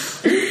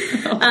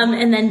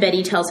 And then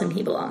Betty tells him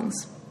he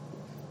belongs.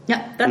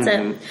 Yeah. That's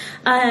it.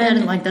 I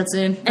didn't like that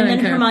scene. And then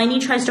Hermione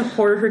tries to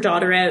whore her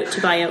daughter out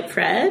to buy out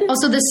Fred.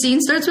 Also, the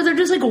scene starts with her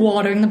just, like,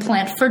 watering the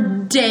plant for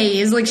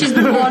days. Like, she's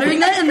been watering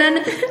that, and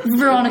then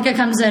Veronica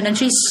comes in, and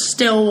she's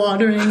still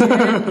watering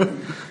it.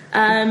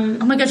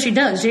 Oh my god, she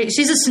does.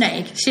 She's a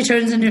snake. She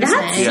turns into a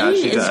That snake. Yeah,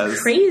 scene she is does.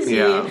 crazy.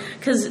 Yeah.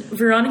 Because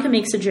Veronica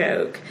makes a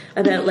joke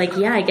about, like,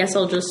 yeah, I guess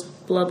I'll just,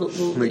 blah, blah,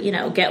 blah, you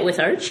know, get with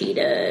Archie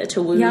to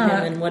woo Yeah.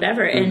 him and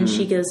whatever. And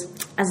she goes,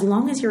 as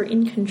long as you're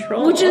in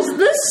control. Which is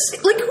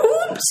this, like, who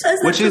says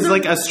that? Which to is the-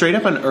 like a straight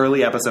up an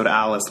early episode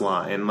Alice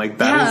line. Like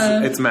that Yeah.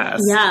 is it's mess.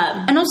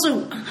 Yeah. And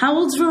also, how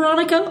old's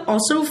Veronica?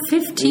 Also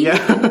 15?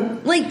 Yeah.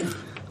 Like,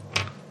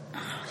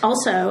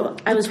 Also,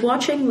 I was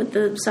watching with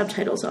the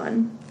subtitles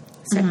on,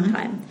 second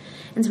time.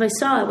 And so I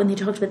saw when they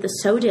talked about the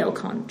Sodale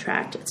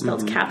contract, it's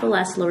spelled capital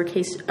S,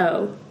 lowercase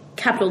o,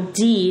 capital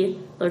D,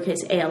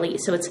 lowercase ALE.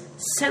 So it's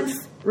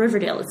South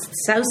Riverdale. It's the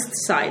South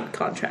Side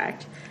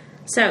contract.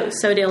 So,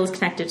 Sodale is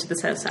connected to the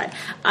south side.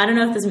 I don't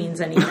know if this means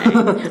anything.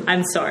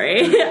 I'm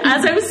sorry.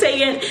 As I was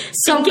saying it,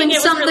 something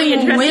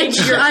really witch.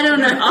 I don't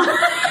know.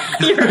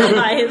 Your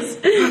eyes.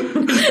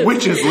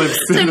 Witches live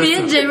So me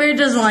and Jamie are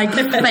just like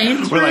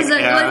faint for a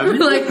second.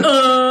 We're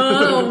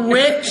like,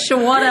 witch,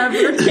 whatever.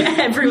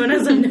 Everyone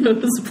has a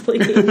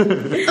nosebleed.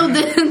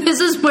 This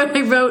is where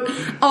I wrote,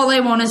 all I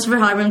want is for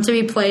Hiram to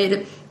be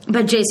played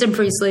by Jason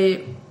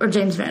Priestley or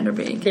James Van Der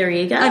Beek. There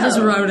you go. I just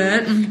wrote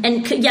it.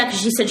 And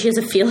because she said she has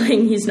a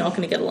feeling he's not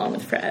going to get along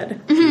with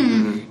Fred.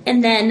 Mm-hmm.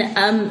 And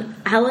then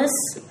Alice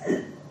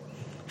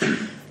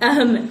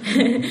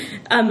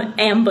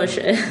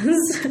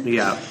ambushes.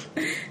 Yeah.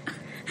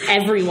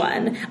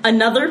 Everyone.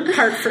 Another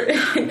part for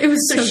it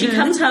was so she good.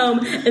 comes home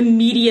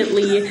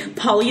immediately.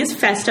 Polly is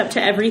fessed up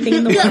to everything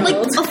in the world.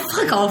 Like,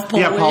 fuck off,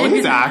 Polly. Yeah,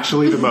 Polly's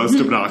actually the most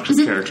obnoxious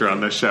character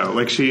on this show.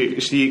 Like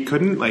she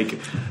couldn't like.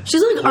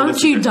 She's like,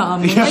 aren't you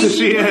dumb? Yeah, Like,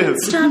 she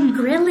is. Stop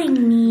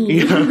grilling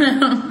me,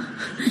 Yeah.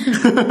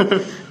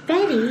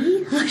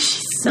 Betty.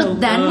 She's so.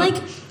 But then like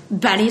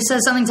Betty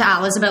says something to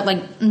Alice about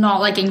like not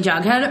liking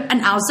Jughead,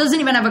 and Alice doesn't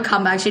even have a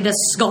comeback. She just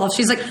scoffs.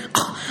 She's like,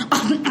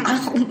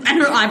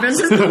 and her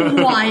eyebrows are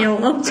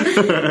wild.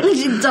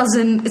 She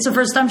doesn't. It's the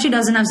first time she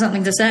doesn't have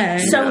something to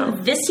say. So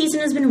this season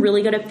has been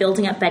really good at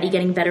building up Betty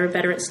getting better and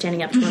better at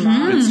standing up to her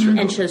mom,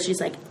 and so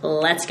she's like,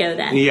 "Let's go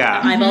then."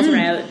 Yeah. Eyeballs are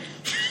out.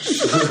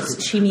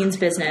 She means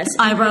business.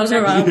 Eyebrows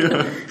are up.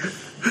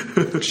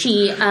 Yeah.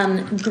 She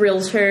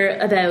grills her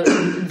about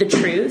the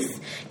truth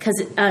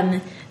because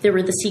there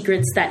were the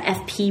secrets that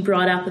FP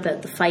brought up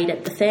about the fight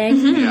at the thing.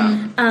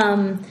 Yeah.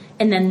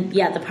 And then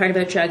the part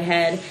about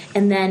Jughead,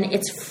 and then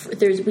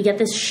we get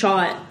this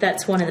shot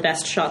that's one of the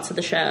best shots of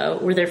the show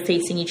where they're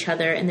facing each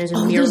other, and there's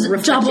a mirror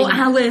there's double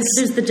Alice.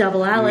 There's the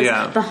double Alice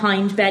Yeah.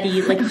 behind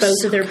Betty, like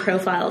both of their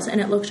profiles,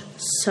 and it looked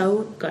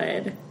so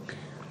good.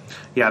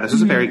 Yeah, this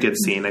is a very good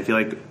scene. I feel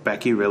like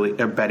Betty.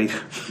 Betty. Back to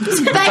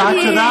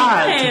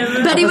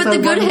that. Betty with the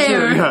good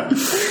hair.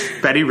 Yeah.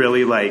 Betty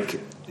really like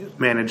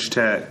managed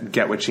to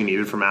get what she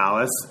needed from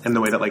Alice in the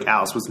way that like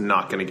Alice was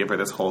not going to give her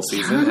this whole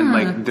season, and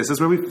like this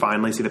is where we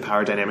finally see the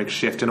power dynamic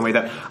shift in a way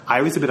that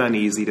I was a bit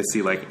uneasy to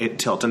see like it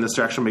tilt in this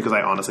direction, because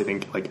I honestly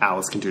think like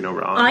Alice can do no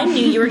wrong. I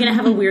knew you were going to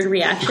have a weird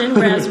reaction,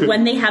 whereas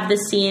when they have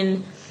this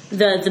scene,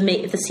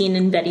 the scene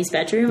in Betty's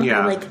bedroom, Yeah.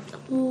 I like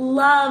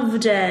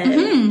loved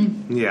it.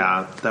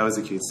 Yeah, that was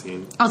a cute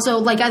scene. Also,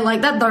 like, I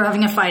like that they're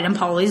having a fight, and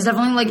Polly's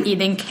definitely like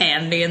eating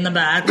candy in the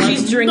back. Like,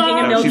 She's drinking a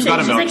milkshake. She's got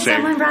a She's like, milkshake.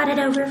 someone brought it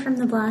over from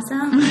the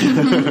Blossom.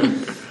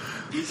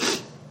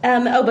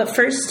 But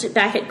first,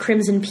 back at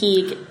Crimson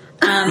Peak,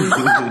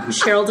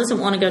 Cheryl doesn't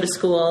want to go to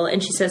school,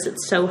 and she says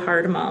it's so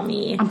hard,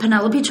 Mommy. And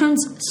Penelope turns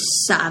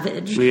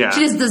savage. Yeah.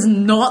 She just does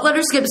not let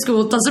her skip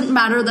school. It doesn't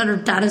matter that her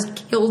dad has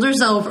killed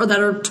herself or that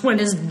her twin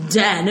is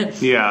dead.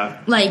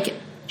 Yeah. Like,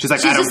 She's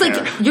like, she's I don't just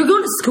care. like, you're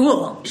going to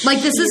school.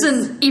 Like, this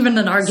isn't even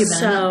an argument.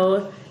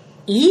 So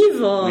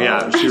evil.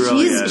 Yeah, she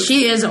really is.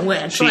 She is a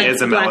witch. She Like,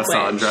 is a Black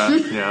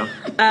Melisandre.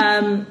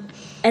 Yeah.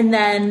 And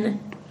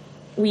then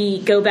we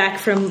go back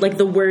from like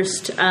the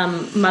worst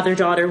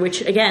mother-daughter,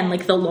 which again,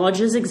 like the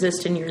lodges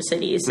exist in your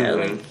city, so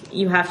like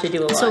you have to do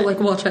a lot. So, like,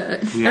 watch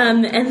it. Yeah.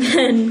 And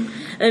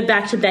then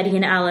back to Betty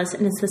and Alice,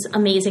 and it's this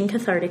amazing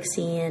cathartic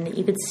scene.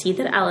 You could see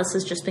that Alice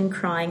has just been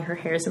crying. Her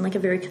hair's in like a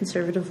very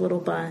conservative little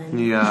bun.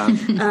 Yeah.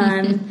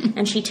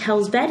 And she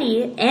tells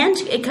Betty,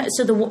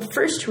 so the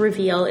first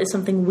reveal is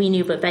something we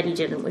knew but Betty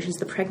didn't, which is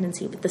the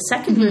pregnancy. But the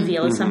second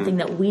reveal is something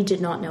that we did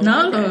not know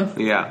either,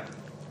 Yeah.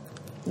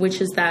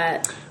 which is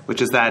that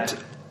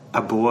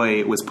a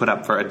boy was put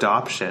up for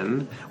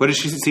adoption. What did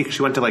she see?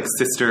 She went to like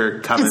Sister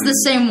Coven. It's the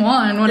same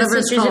one, the whatever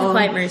it's Sisters called. of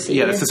Quiet Mercy.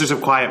 Yeah, the Sisters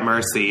of Quiet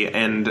Mercy.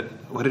 And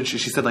what did she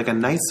said like a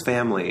nice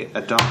family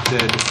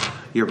adopted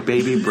your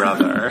baby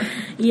brother.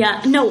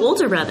 Yeah, no,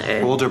 older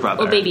brother. Older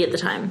brother. Well, baby at the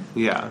time.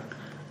 Yeah.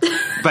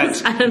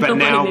 But I don't know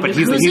now what it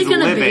he's Who's he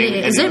gonna living. be?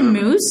 Is it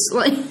Moose?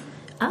 Like,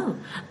 Oh.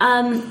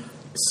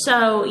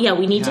 So, yeah,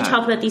 we need to Yeah.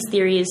 talk about these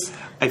theories.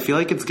 I feel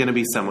like it's going to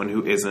be someone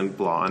who isn't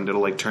blonde.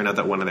 It'll like turn out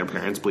that one of their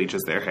parents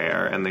bleaches their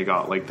hair and they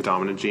got like the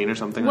dominant gene or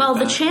something. Well, like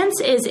the that.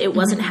 chance is it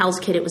wasn't Hal's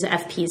kid, it was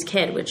FP's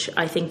kid, which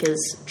I think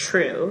is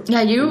true.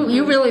 yeah,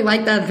 you really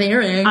like that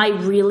theory. I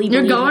really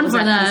You're believe going it was for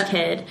FP's that.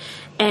 kid.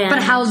 And,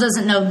 but Hal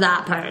doesn't know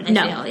that part. I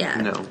No. feel, yeah.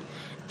 No.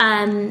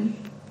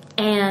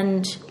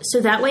 And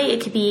so that way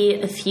it could be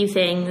a few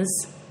things.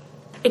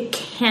 It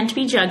can't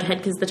be Jughead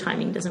because the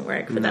timing doesn't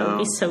work, but that would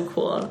be so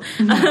cool.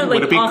 Like,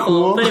 Would it be awful,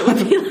 cool? But it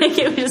would be like,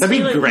 it would just That'd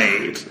be like,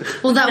 great.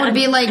 Well, that would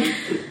be like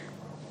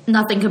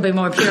nothing could be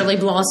more purely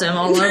Blossom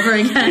all over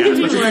again.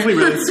 Yeah, especially since we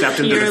really stepped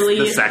into Purely-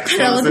 the sex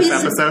of this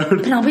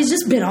episode. Penelope's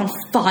just been on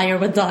fire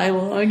with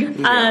dialogue.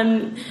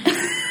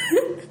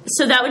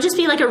 So that would just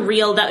be like that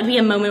would be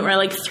a moment where I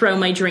like throw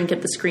my drink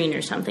at the screen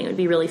or something. It would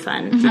be really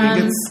fun.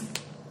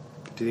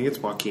 Do Do you think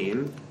it's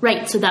Joaquin?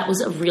 Right, so that was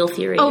a real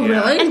theory. Oh,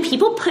 really? And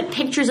people put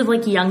pictures of,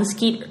 like, young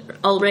Skeet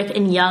Ulrich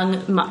and young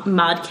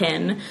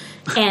Madkin,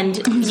 and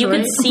you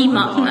could see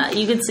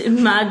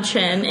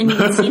Madchen, and you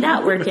could see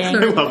that working. I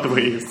love the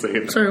way you say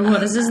it. Sorry,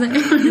 what is his name?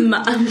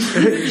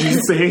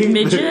 She's saying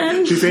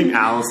Midgen? She's saying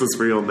Alice's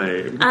real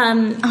name.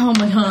 Oh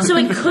my god. So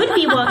it could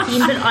be Joaquin,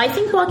 but I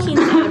think Joaquin's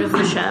out of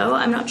the show.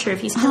 I'm not sure if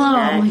he's still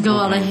there. Oh my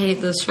god, I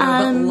hate this show,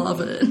 but love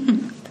it.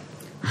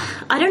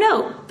 I don't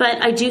know,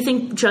 but I do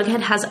think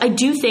Jughead has... I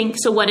do think...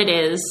 So what it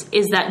is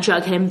that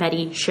Jughead and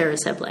Betty share a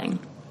sibling.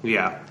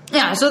 Yeah.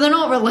 Yeah, so they're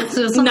not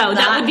related. No,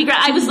 that would be great.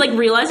 I was, like,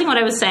 realizing what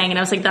I was saying, and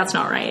I was like, that's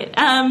not right.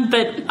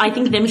 But I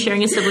think them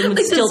sharing a sibling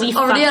would still be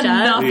fucked already up.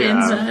 enough Yeah.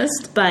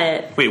 incest.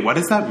 But... Wait, what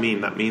does that mean?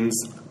 That means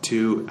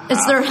two...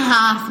 It's their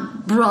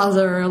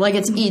half-brother. Like,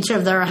 it's each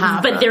of their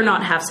half. But they're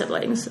not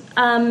half-siblings.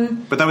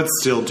 But that would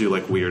still do,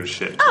 like, weird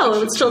shit. Oh, it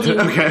would still do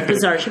Okay.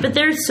 bizarre shit, but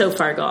they're so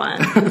far gone.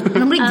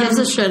 Nobody gives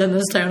a shit in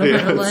this town,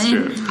 apparently. Yeah,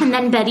 that's true. And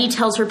then Betty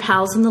tells her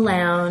pals in the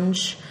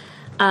lounge.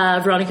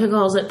 Veronica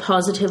calls it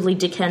positively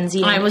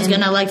Dickensian. I was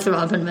gonna, like, throw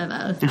up in my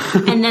mouth.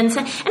 And then, and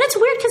it's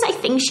weird because I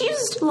think she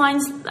used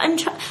lines.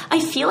 I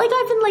feel like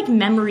I've been, like,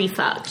 memory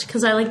fucked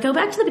because I, like, go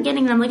back to the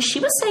beginning and I'm like, she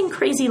was saying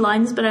crazy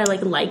lines, but I,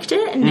 like, liked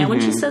it. And now when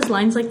she says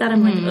lines like that,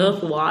 I'm like,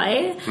 ugh,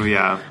 why?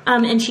 Yeah.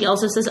 And she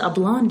also says a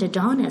blonde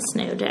Adonis,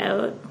 no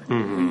doubt.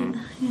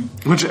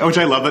 Which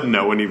I love that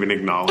no one even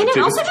acknowledged. And it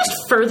also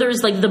just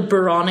furders, like, the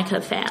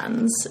Veronica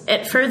fans.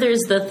 It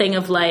furthers the thing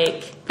of,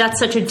 like, that's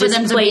such a them to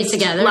be displaced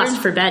together.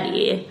 lust for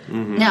Betty.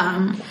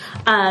 Yeah.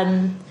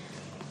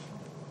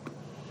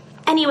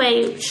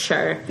 Anyway,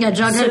 sure. Yeah,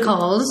 Jughead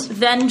calls.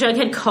 Then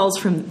Jughead calls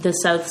from the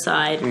South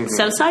Side.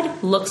 South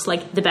Side looks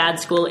like the bad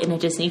school in a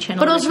Disney Channel.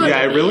 But also,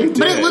 Yeah, it really did.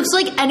 But it looks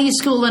like any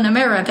school in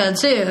America,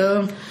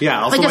 too.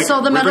 Yeah, also, Like, I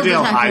saw the metal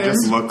Riverdale High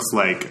detectors. just looks,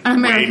 like, way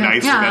American,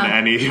 nicer yeah. than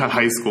any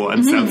high school,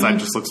 and Southside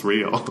just looks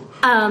real.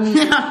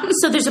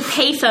 So there's a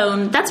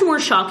payphone. That's more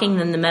shocking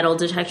than the metal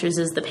detectors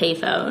is the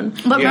payphone.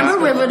 But Yeah.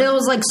 remember, Riverdale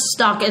was, like,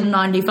 stuck in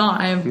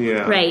 95.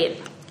 Yeah. Right.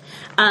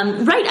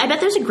 Right, I bet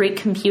there's a great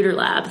computer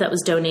lab that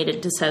was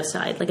donated to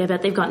Southside. Like, I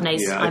bet they've got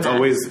nice Yeah, it's iMacs.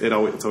 always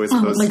Oh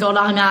close. my god,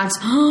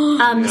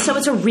 IMAX. So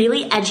it's a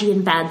really edgy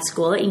and bad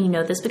school, and you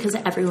know this because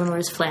everyone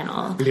wears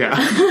flannel. Yeah.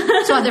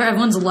 So either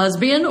everyone's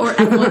lesbian or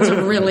everyone's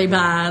really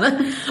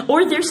bad.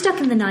 Or they're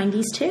stuck in the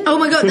 90s, too. Oh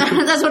my god,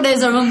 that's what it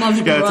is. Everyone loves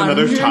Yeah, it's grunge.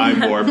 another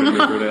time warp in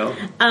Riverdale.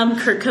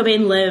 Kurt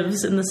Cobain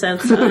lives in the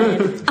South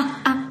Side.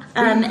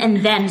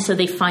 And then, so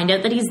they find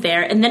out that he's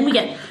there, and then we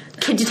get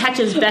Kid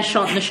Detective's best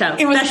shot in the show.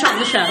 Best shot in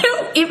the show.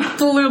 It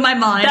blew my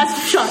mind.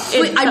 Best shot.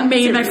 Wait, I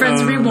made my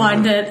friends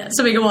rewind it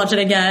so we can watch it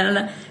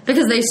again.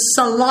 Because they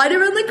slide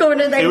around the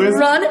corner, they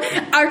run.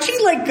 Archie,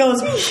 like,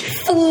 goes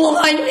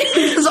flying.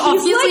 Because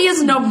obviously he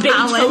has no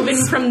Beethoven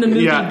balance. from the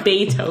movie Yeah.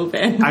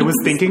 Beethoven. I was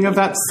thinking of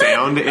that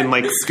sound in,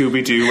 like,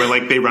 Scooby-Doo where,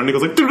 like, they run and it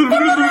goes, like...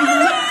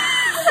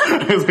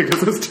 I was like,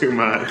 this is too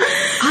much.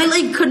 I,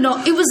 like, could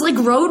not. It was like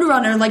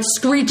Roadrunner, like,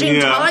 screeching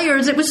Yeah.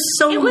 tires. It was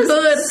so It was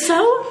good.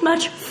 so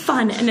much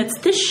fun, and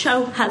this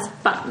show has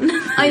fun.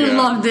 I Yeah.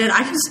 loved it.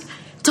 I just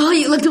tell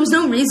you, like, there was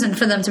no reason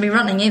for them to be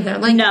running either.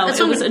 Like, No, that's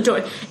it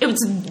what- was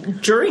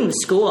during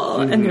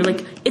school, and they're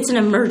like, it's an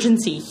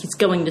emergency. He's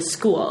going to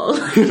school.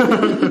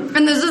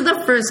 And this is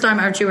the first time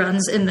Archie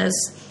runs in this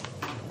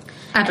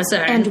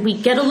episode. And we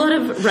get a lot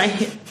of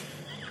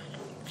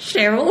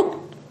Cheryl.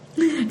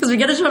 Because we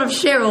get a shot of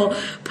Cheryl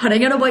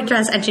putting on a white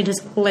dress and she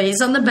just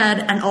lays on the bed,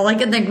 and all I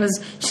could think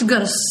was she's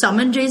gonna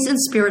summon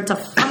Jason's spirit to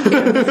fuck him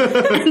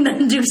and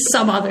then do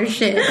some other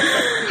shit.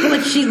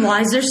 Like, she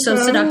lies there so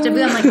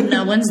seductively. I'm like,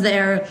 no one's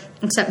there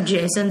except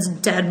Jason's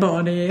dead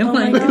body. Oh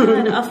my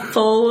god, a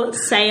full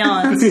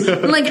seance.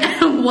 Like,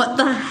 what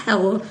the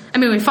hell? I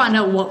mean, we find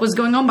out what was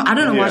going on, but I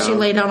don't know why Yeah. she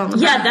lay down on the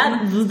bed.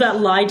 Yeah, that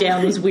lie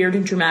down was weird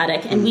and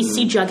dramatic, and we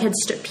see Jughead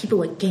people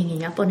like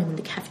ganging up on him in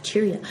the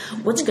cafeteria.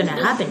 What's going to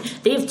happen?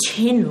 They have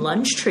tin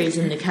lunch trays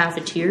in the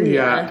cafeteria.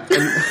 Yeah.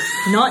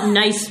 Not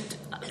nice.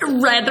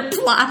 Red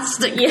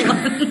plastic.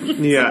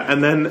 Yeah,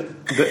 and then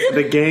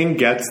the gang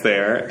gets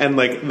there, and,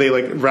 like, they,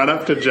 like, run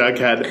up to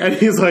Jughead, and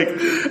he's like,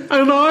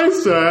 and I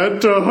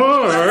said to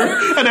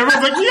her, and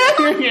everyone's like,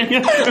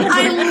 yeah.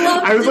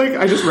 I was like,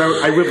 I just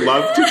wrote, I would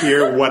love to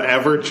hear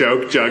whatever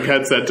joke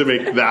Jughead said to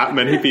make that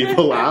many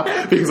people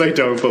laugh, because I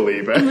don't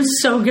believe It it.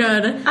 was so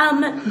good.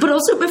 But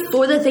also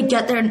before that they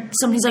get there,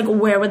 somebody's like,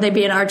 where would they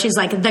be? And Archie's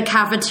like, the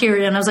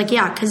cafeteria. And I was like,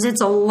 yeah, because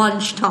it's a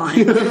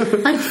lunchtime.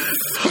 Like,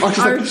 She's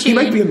like, he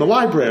might be in the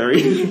library.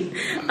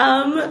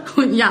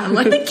 yeah,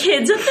 like, The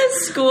kids at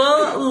this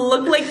school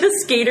look like the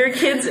skater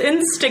kids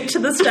in Stick to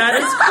the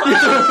Status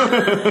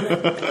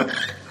Quo.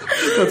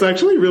 That's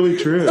actually really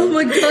true. oh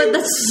my god,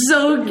 that's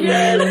so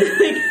good.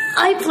 Like,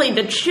 I played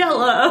the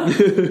cello.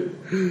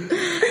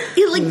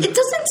 Yeah, like, it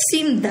doesn't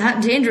seem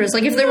that dangerous.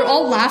 Like, if they were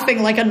all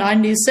laughing like a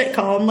 90s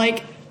sitcom,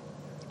 like,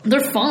 they're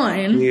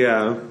fine.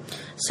 Yeah.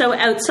 So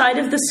outside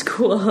of the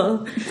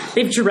school,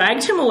 they've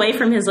dragged him away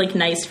from his, like,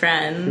 nice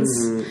friends.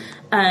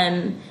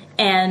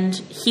 And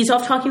he's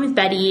off talking with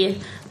Betty.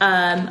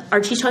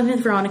 Archie's talking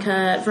with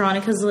Veronica.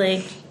 Veronica's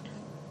like,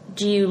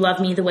 do you love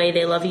me the way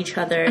they love each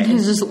other? And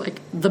he's just like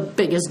the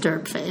biggest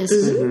derp face.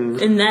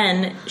 Mm-hmm. And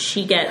then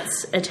she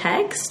gets a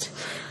text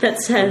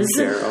that says,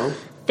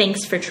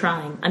 thanks for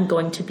trying. I'm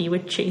going to be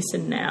with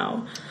Jason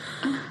now.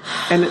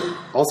 And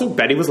also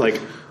Betty was like,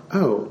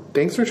 oh,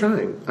 thanks for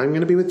trying. I'm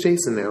going to be with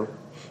Jason now.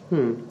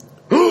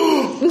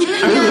 I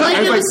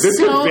was like, this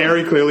could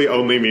very clearly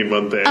only mean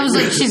one thing. I was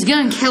like, she's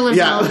going to kill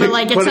herself, but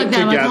like it took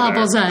them a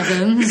couple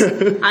seconds.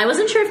 I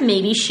wasn't sure if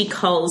maybe she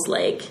calls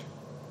like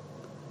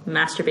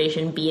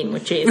masturbation being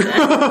with Jason.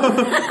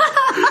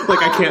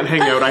 Like, I can't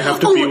hang out, I have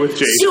to be with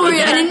Jason.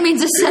 Sorry, I didn't mean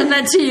to send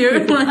that to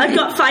you. I've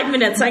got 5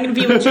 minutes, I'm going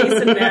to be with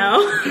Jason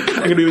now. I'm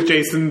going to be with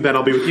Jason, then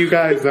I'll be with you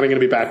guys, then I'm going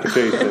to be back with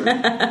Jason.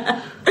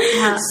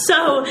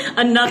 So,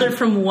 another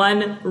from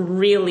one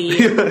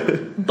really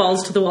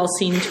balls to the wall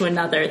scene to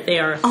another. They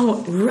are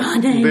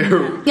running.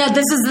 Yeah,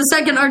 this is the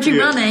second Archie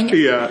running.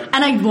 Yeah.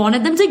 And I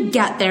wanted them to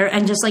get there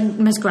and just like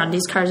Miss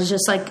Grundy's car is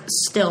just like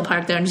still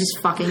parked there and she's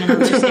fucking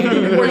another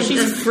stadium. Or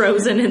she's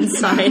frozen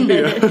inside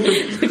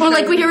it. Or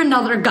like we hear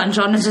another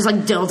gunshot and it's just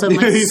like Dilton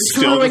like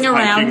screwing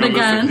around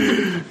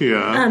again.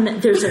 Yeah.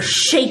 There's a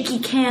shaky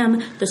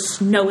cam. The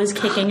snow is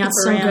kicking up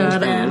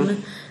around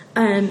them.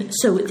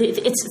 So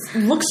it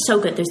looks so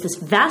good. There's this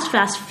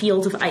vast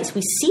field of ice.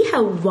 We see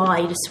how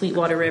wide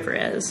Sweetwater River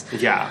is.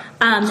 Yeah.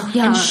 And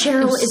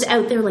Cheryl is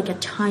out there like a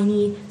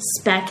tiny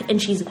speck, and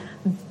she's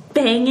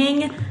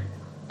banging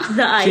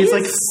the ice. She's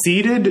like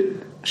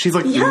seated. She's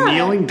like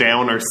kneeling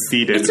down or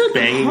seated. It's like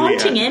banging a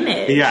haunting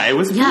image. Yeah, it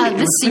was. Yeah,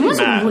 this scene was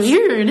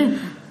weird.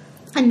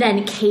 And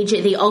then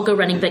KJ, they all go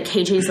running, but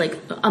KJ's like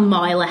a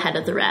mile ahead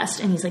of the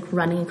rest, and he's like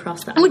running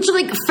across the ice. Which,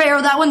 like,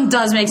 fair, that one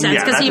does make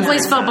sense, because he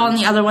plays football and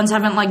the other ones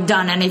haven't, like,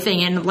 done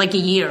anything in, like,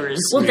 years.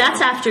 Well, that's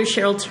after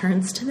Cheryl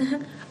turns to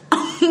them.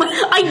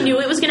 I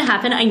knew it was going to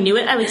happen. I knew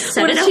it. I would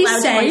say it out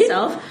loud to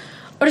myself.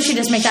 Or does she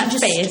just make that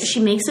face? She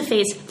makes a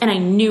face, and I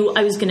knew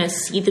I was going to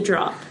see the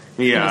drop.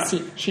 Yeah.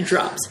 She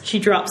drops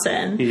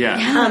in.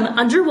 Yeah.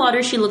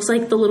 Underwater, she looks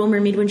like the Little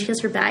Mermaid when she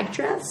has her bag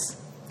dress.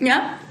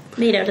 Yeah.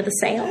 Made out of the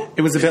sail.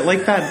 It was a bit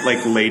like that,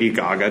 like, Lady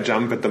Gaga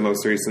jump at the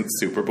most recent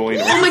Super Bowl. You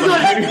know, oh my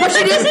god, but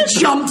she just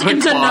jumped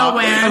into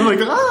nowhere. I'm like,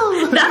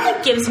 oh. That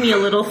like, gives me a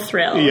little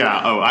thrill. Yeah,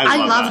 I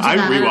love that.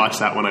 I rewatch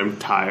that when I'm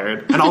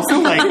tired. And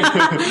also, like...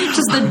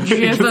 just the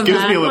gif of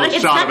gives me a little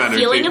it's shot that of energy.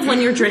 Feeling of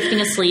when you're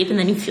drifting asleep and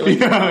then you feel like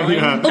falling.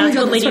 That's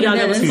what Lady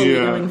Gaga was fully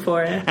going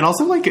for. And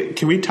also, like,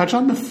 can we touch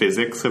on the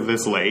physics of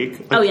this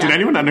lake? Like, did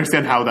anyone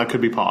understand how that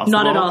could be possible?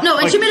 Not at all. No,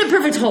 and like, she made a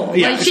perfect hole.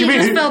 Yeah, like, she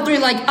just fell through,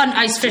 like, an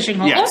ice fishing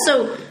hole. Yeah.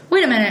 Also,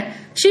 wait a minute.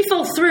 She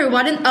fell through.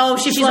 Why didn't... Oh,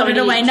 she floated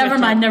away. Never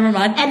mind.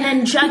 And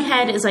then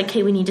Jughead is like,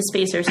 okay, we need to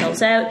space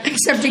ourselves out.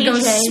 Except it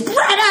goes spread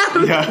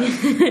out. Yeah.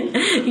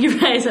 You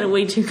guys are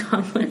way too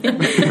complicated.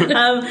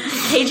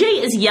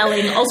 KJ is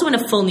yelling, also in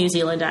a full New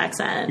Zealand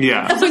accent.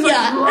 Yeah.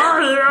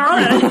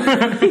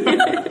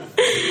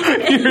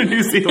 Your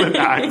New Zealand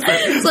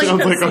accent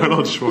sounds like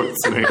Arnold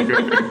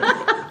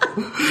Schwarzenegger.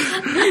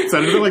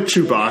 Sounded a bit like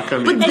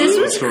Chewbacca. But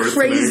this was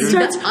crazy.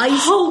 Starts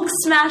Hulk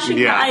smashing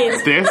the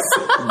ice. This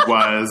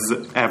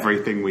was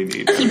everything we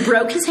needed. He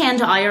broke his hand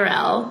to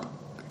IRL.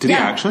 Did he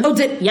actually? Oh,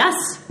 did... Yes.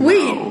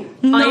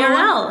 Wait. No.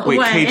 IRL. Wait,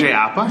 KJ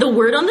Appa? The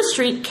word on the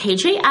street,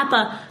 KJ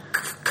Appa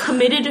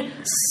committed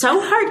so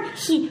hard,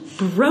 he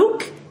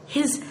broke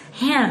his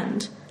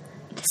hand.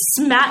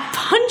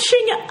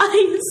 Punching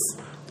ice.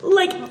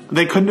 Like...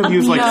 They couldn't have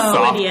used, like,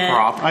 soft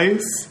prop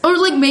ice? Or,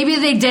 like, maybe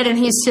they did and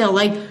he's still,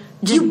 like...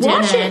 You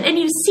watch it and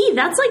you see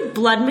that's like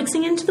blood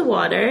mixing into the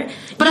water.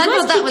 But I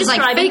thought that was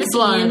like fake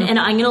blood. And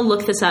I'm going to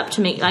look this up to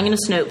make. I'm going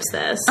to Snopes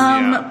this.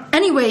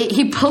 Anyway,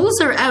 he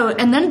pulls her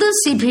out and then does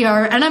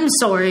CPR. And I'm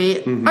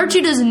sorry, Archie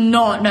does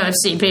not know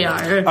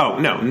CPR. Oh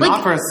no,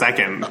 not for a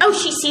second. Oh,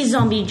 she sees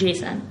zombie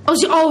Jason.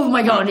 Oh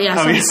my god, yes.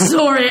 I'm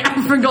sorry,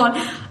 I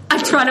forgot.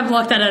 I try to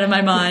block that out of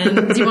my mind.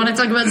 Do you want to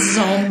talk about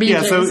zombie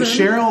Jason? So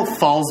Cheryl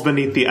falls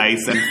beneath the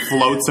ice and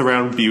floats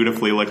around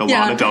beautifully like a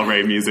Lana Del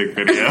Rey music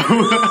video.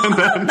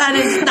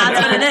 That's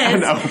what it is.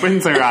 And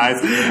opens her eyes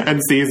and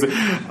sees,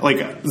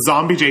 like,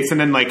 zombie Jason.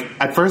 And, like,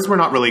 at first we're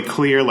not really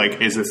clear, like,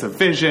 is this a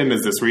vision?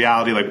 Is this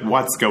reality? Like,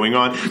 what's going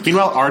on?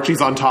 Meanwhile,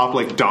 Archie's on top,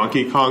 like,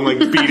 Donkey Kong, like,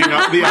 beating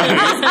up the ice.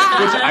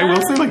 Which I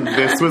will say, like,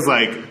 this was,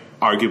 like...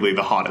 arguably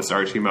the hottest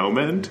Archie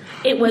moment.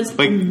 It was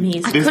like,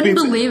 amazing. I couldn't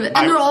believe it.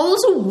 And they're all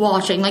also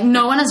watching. Like,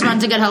 no one has run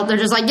to get help. They're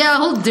just like, yeah,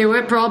 he'll do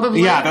it,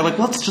 probably. Yeah, they're like,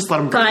 let's just let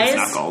him break his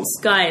knuckles.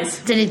 Guys.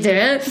 Did he do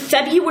it?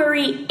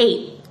 February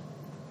 8th.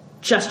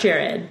 Just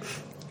Jared.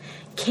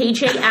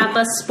 KJ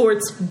Appa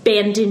sports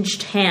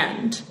bandaged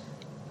hand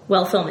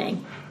while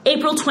filming.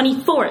 April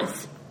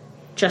 24th.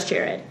 Just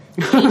Jared.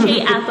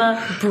 KJ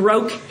Appa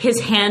broke his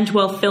hand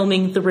while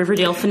filming the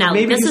Riverdale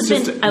finale. Maybe he's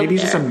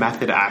just a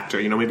method actor.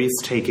 You know, maybe he's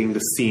taking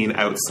the scene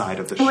outside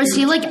of the shoot. Or is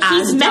he like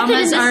as dumb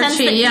as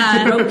Archie?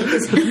 Yeah, he broke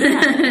his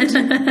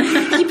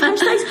hand. He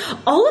punched ice.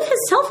 All of his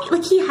selfie,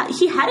 like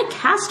he had a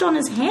cast on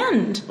his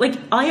hand, like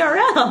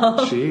IRL.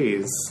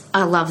 Jeez,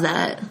 I love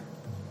that.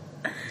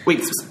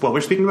 Wait, while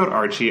we're speaking about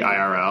Archie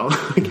IRL,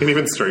 I can't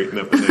even straighten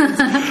up the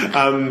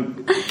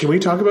names. Can we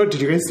talk about, did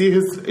you guys see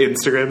his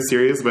Instagram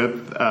series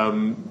with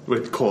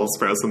with Cole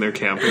Sprouse when they're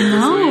camping.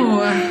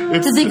 No.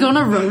 Did they go on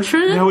a road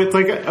trip? No, it's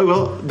like,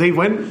 well, they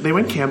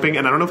went camping,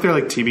 and I don't know if they're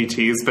like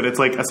TBTs, but it's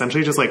like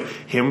essentially just like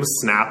him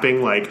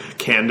snapping like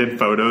candid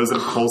photos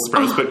of Cole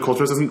Sprouse, but Cole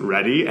Sprouse isn't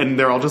ready, and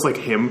they're all just like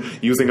him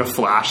using a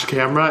flash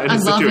camera in a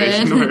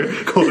situation where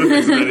Cole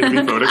isn't ready to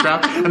be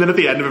photographed, and then at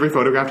the end of every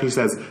photograph he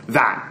says,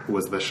 "That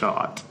was the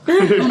shot."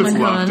 I just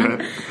loved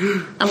it.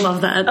 I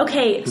love that.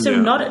 Okay, so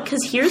not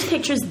because here's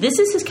pictures. This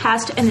is his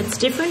cast, and it's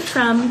different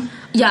from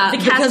the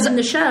cast in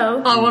the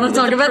show. I want to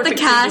talk about the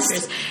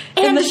cast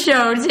in the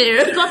show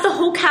too. He got the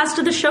whole cast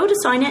of the show to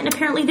sign it, and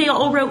apparently they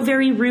all wrote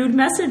very rude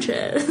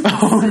messages.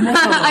 Oh, no.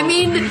 I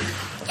mean,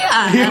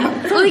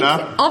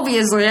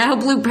 obviously, I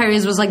hope Luke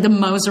Perry's was like the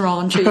most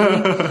raunchy.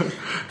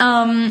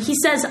 He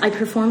says, "I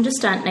performed a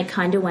stunt, and I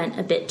kind of went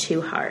a bit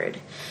too hard,"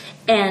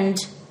 and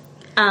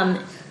on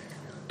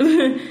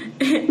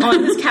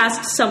this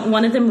cast,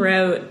 one of them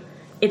wrote,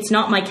 "It's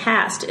not my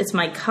cast, it's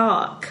my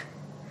cock."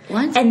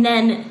 What? And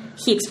then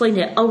he explained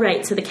it. Oh,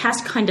 right, so the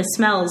cast kind of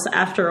smells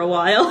after a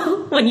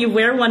while. When you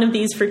wear one of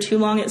these for too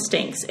long, it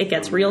stinks. It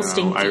gets real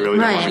stinky, I really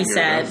don't he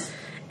said. This.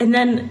 And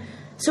then,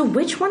 so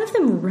which one of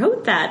them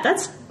wrote that?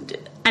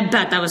 I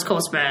bet that was Cole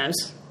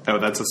Sprouse. Oh,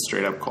 that's a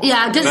straight up Cole.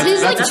 Yeah, because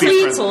his like his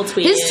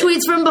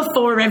tweets from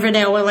before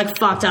Riverdale were like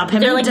fucked up.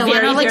 They're like Dylan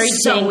very, are like very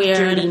so weird.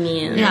 Dirty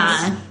memes.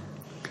 Yeah.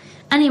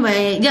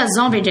 Anyway,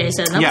 Zombie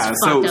Jason.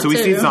 So we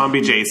see Zombie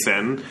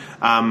Jason,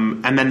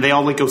 and then they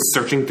all like go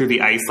searching through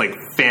the ice, like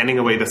fanning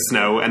away the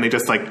snow, and they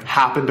just like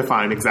happen to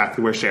find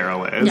exactly where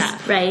Cheryl is. Yeah,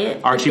 right.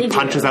 Archie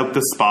punches out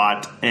the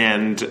spot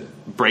and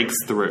breaks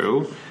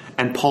through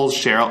and pulls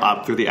Cheryl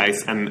up through the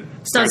ice and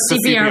starts to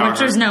CPR, which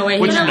there's no way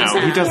he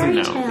doesn't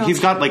know.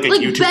 He's got like a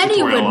YouTube Betty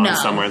tutorial would know. on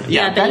somewhere.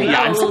 Yeah, Betty.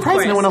 Yeah, I'm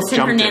surprised no one else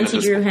jumped in. Nancy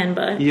Drew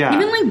handbook. Yeah,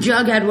 even like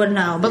Jughead would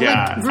know, but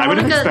like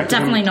Veronica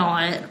definitely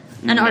not.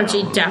 And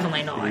Archie,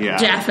 definitely not. Yeah.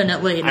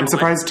 Definitely not. I'm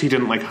surprised he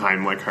didn't like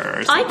Heimlich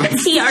her. I could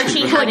see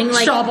Archie having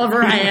like chop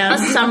over a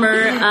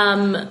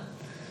summer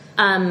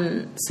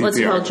what's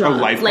it called?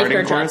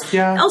 Lifeguard course.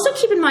 Yeah. Also,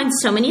 keep in mind,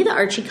 so many of the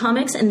Archie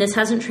comics, and this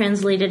hasn't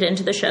translated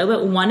into the show,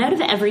 but 1 out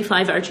of every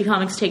 5 Archie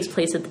comics takes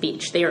place at the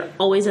beach. They are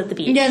always at the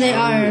beach. Yeah, they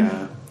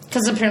are.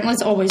 Because apparently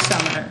it's always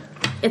summer.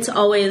 It's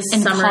always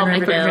summer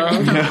in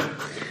Riverdale.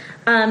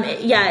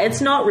 Yeah.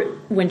 It's not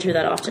winter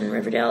that often in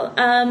Riverdale.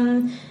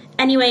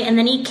 Anyway, and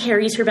then he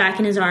carries her back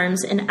in his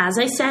arms, and as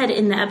I said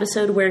in the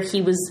episode where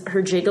he was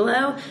her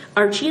gigolo,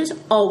 Archie is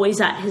always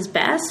at his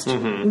best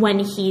when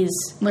he's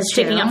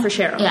sticking up for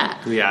Cheryl.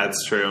 Yeah,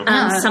 it's true.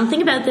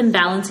 Something about them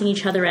balancing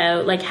each other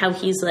out, like how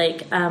he's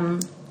like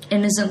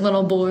innocent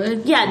little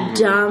boy. Yeah,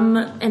 dumb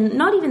and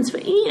not even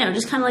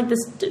just kind of like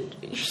this.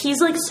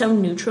 He's like so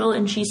neutral,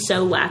 and she's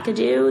so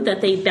wackadoo that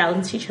they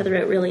balance each other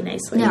out really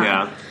nicely.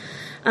 Yeah.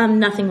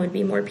 Nothing would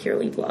be more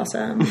purely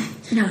Blossom.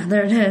 Yeah,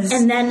 there it is.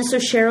 And then, so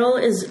Cheryl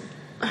is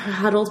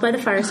huddled by the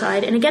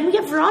fireside. And again, we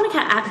get Veronica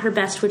at her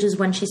best, which is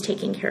when she's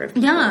taking care of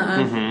people.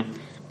 Yeah.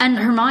 And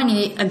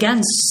Hermione,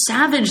 again,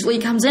 savagely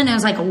comes in and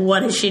is like,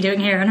 what is she doing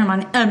here?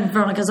 And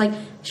Veronica's like,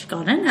 she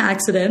got in an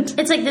accident.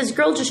 It's like this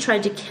girl just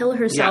tried to kill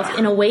herself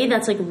in a way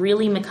that's like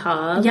really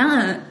macabre.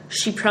 Yeah.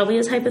 She probably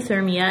has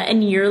hypothermia,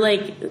 and you're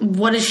like,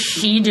 what is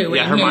she doing?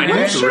 Yeah,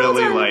 Hermione's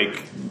really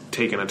like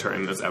taken a turn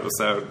in this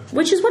episode.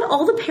 Which is what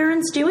all the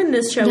parents do in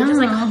this show, which is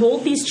like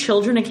hold these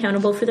children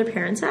accountable for their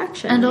parents'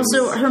 actions. And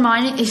also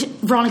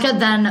Veronica,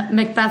 then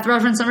Macbeth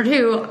reference number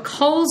 2,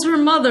 calls her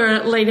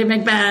mother Lady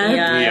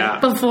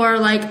Macbeth before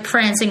like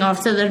prancing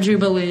off to the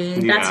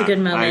Jubilee. That's a good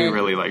moment. I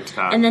really liked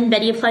that. And then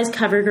Betty applies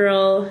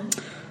CoverGirl.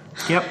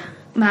 Yep.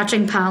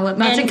 Matching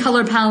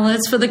color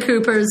palettes for the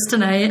Coopers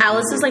tonight.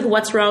 Alice is like,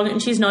 what's wrong?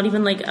 And she's not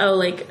even like,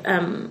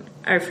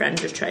 our friend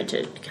just tried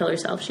to kill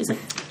herself. She's like,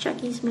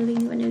 Chucky's moving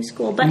to a new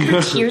school. But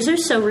her tears are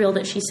so real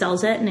that she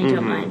sells it, and I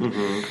don't mind.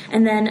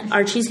 And then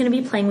Archie's going to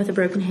be playing with a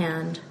broken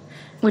hand.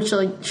 Which,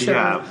 like, sure.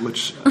 Yeah,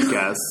 which I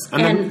guess.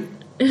 And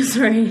then,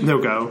 sorry. No,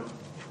 go.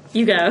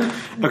 You go.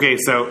 Okay,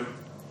 so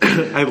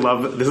I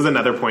love, this is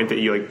another point that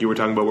you were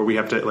talking about where we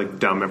have to like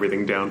dumb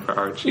everything down for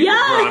Archie.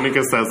 Yeah.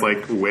 Veronica says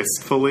like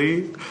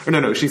wistfully, or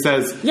no, she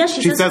says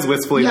she says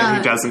wistfully that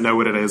he doesn't know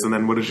what it is, and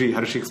then how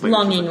does she explain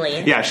longingly?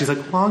 It? Yeah, she's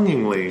like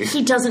longingly.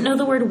 He doesn't know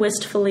the word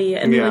wistfully,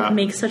 and they like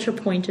make such a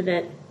point of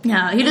it.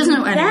 Yeah, he doesn't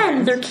know anything.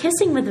 Then they're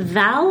kissing with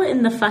Val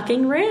in the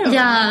fucking room.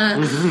 Yeah.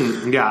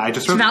 Yeah, I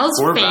just wrote Val's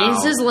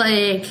face is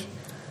like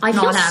I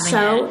feel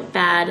so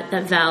bad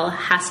that Val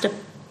has to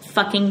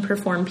fucking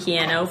perform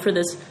piano for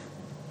this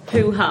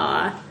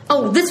hoo-ha.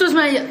 Oh, this was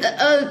my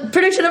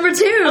prediction number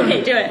 2.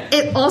 Okay, do it.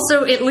 It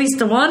also, at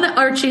least one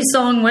Archie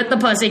song with the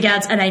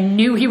Pussycats, and I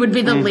knew he would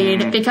be the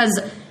lead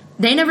because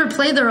they never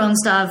play their own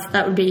stuff.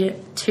 That would be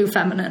too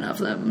feminine of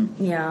them.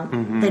 Yeah.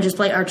 They just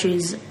play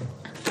Archie's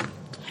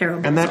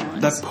terrible songs.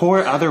 And that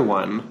poor other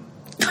one.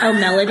 Oh,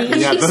 Melody?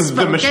 Yeah,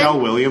 the Michelle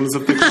Williams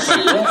of the group.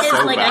 She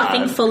is like, I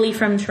think, fully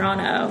from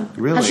Toronto.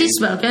 Really? Has she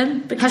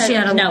spoken? Has she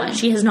had a line? No,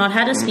 she has not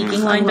had a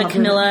speaking line, but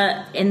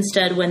Camilla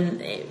instead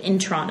when in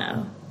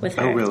Toronto. With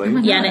her. Oh,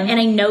 really? Yeah, and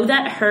I know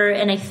that her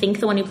and I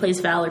think the one who plays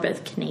Val are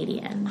both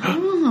Canadian.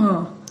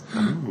 Oh.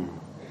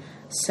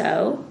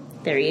 So,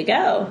 there you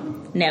go.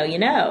 Now you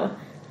know.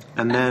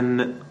 And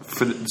then,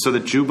 so the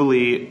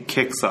Jubilee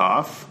kicks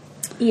off.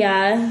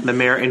 Yeah. The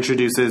mayor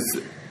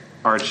introduces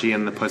Archie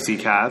and the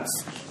Pussycats.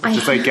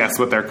 Just, I guess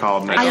what they're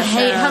called now. I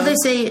hate how they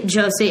say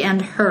Josie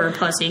and her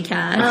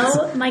Pussycats.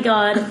 Oh my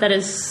god, that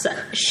is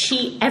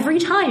every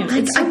time.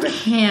 Like, It's I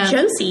can't.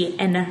 Josie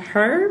and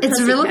her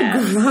It's really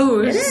Pussycats.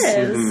 gross. It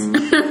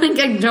is. Like,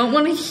 I don't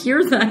want to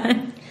hear that.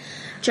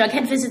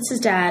 Jughead visits his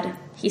dad.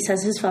 He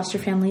says his foster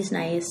family's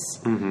nice.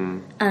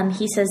 Mm-hmm.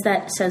 He says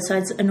that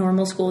Southside's a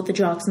normal school with the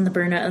jocks and the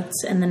burnouts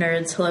and the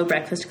nerds. Hello,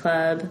 Breakfast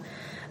Club.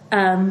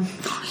 And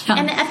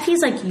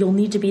FP's like, you'll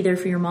need to be there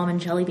for your mom and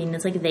Jellybean.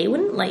 It's like, they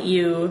wouldn't let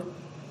you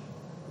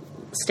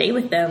stay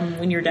with them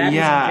when your dad was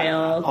in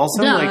jail.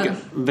 Also, like,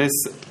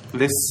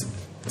 this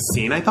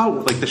scene, I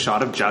thought, like, the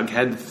shot of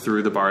Jughead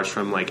through the bars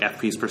from, like,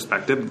 FP's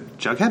perspective,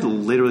 Jughead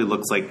literally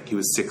looks like he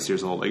was 6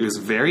 years old. Like, he was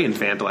very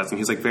infantilizing.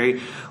 He's, like,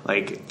 very,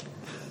 like...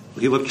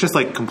 He looked just,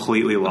 like,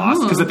 completely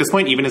lost. Because at this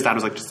point, even his dad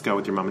was like, just go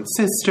with your mom and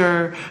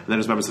sister. And then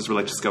his mom and sister were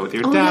like, just go with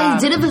your dad. Yeah, he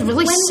did have a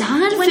really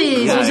sad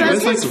face. Yeah, He it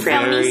does was, his like,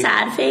 frowny very-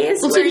 sad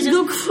face. Looks where like he's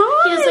gonna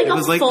cry. He has like It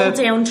was a like full that,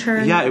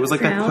 downturn. Yeah, it was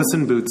like frown. that Puss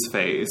in Boots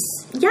face.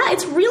 Yeah,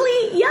 it's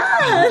really,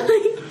 yeah.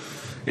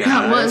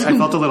 Yeah, it was. I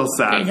felt a little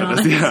sad for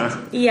this, yeah.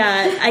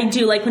 Yeah, I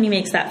do like when he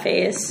makes that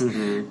face.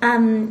 Mm-hmm.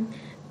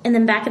 And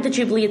then back at the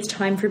Jubilee, it's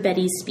time for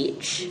Betty's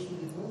speech.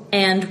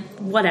 And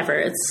whatever,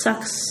 it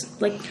sucks,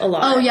 like, a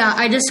lot. Oh, yeah,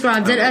 I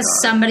described it as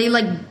somebody,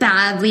 like,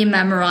 badly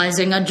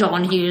memorizing a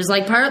John Hughes,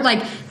 like, part.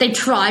 Like, they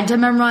tried to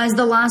memorize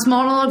the last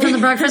monologue from The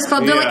Breakfast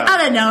Club. They're like, I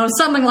don't know,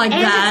 something like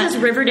And that. it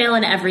says Riverdale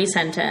in every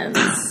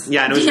sentence.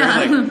 Yeah, and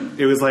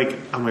it was like,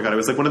 oh my god, it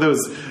was like one of those,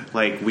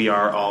 like, We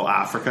Are All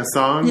Africa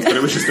songs, but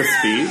it was just a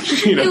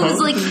speech, you know? It was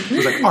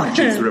like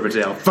Archie's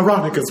Riverdale,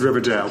 Veronica's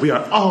Riverdale, we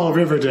are all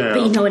Riverdale.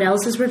 But you know what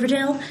else is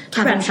Riverdale? Kevin's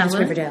Corrections Keller.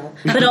 Riverdale.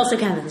 But also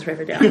Kevin's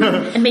Riverdale.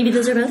 And maybe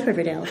those are both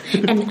Riverdale.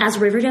 And as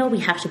Riverdale, we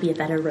have to be a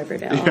better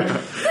Riverdale.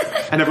 Yeah.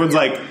 And everyone's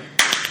like,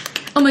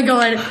 Oh my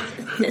god.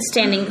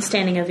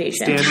 Standing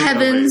ovation.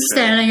 Kevin's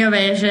standing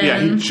ovation. Yeah,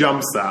 he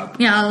jumps up.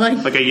 Yeah,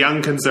 like a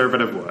young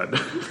conservative would.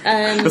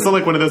 It's not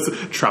like one of those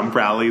Trump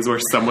rallies where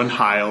someone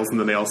hiles and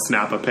then they all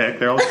snap a pic.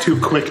 They're all too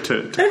quick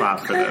to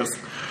clap for this.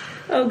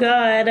 Oh,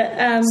 God.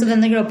 so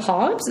then they go to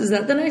Pops? Is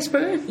that the next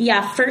part?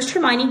 Yeah, first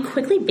Hermione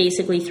quickly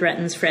basically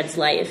threatens Fred's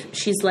life.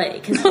 She's like,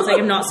 because he's like,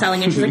 I'm not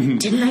selling it. She's like,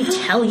 didn't I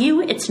tell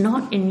you? It's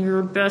not in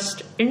your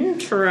best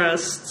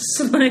interests.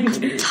 Like,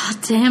 God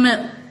damn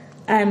it.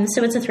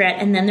 so it's a threat.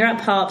 And then they're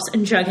at Pops,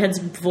 and Jughead's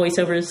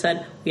voiceover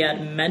said, we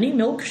had many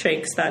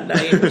milkshakes that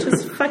night, which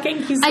is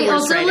fucking, he's the I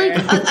worst also,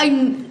 writer.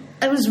 like,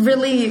 I was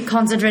really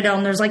concentrated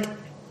on, there's, like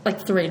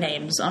 3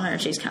 names on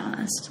Archie's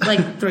cast.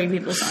 Like, 3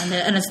 people signed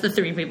it, and it's the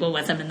 3 people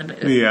with him in the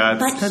booth. Yeah,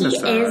 it's But kind of he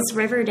sad. is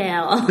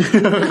Riverdale.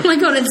 Oh my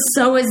god, and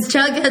so is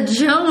Jughead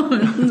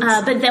Jones.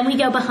 But then we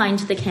go behind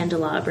the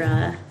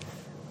candelabra.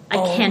 I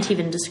can't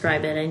even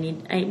describe it.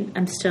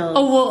 I'm still...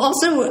 Oh, well,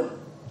 also,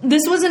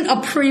 this wasn't a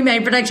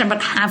pre-made prediction,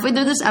 but halfway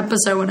through this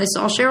episode, when I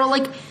saw Cheryl,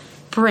 like,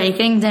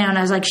 breaking down,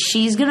 I was like,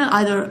 she's gonna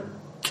either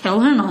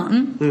kill her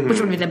mom, which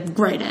would be the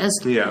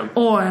greatest,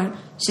 or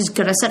she's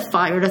gonna set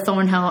fire to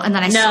Thornhill. And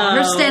then I saw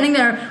her standing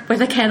there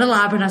with a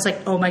candelabra, and I was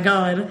like, oh my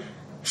god,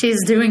 she's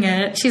doing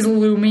it. She's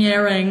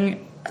Lumiering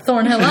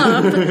Thornhill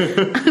up.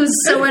 I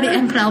was so ready.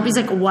 And Penelope's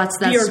like, what's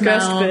that Your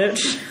smell?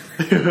 best bitch.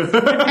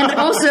 And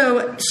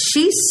also,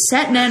 she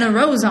set Nana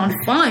Rose on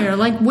fire.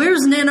 Like, where's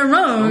Nana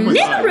Rose?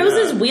 Nana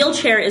Rose's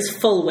wheelchair is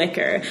full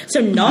wicker, so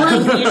not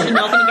only is she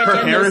not going to get Her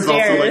down hair those is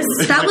also stairs.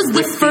 like That was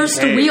the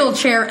first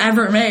wheelchair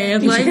ever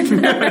made. Like,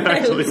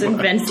 it was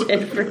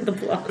invented for the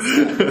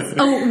Blossoms.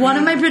 oh, one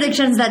of my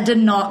predictions that did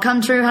not come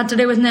true had to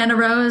do with Nana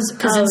Rose,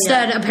 because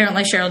instead,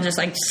 apparently, Cheryl just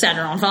like set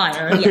her on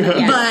fire.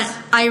 Yes.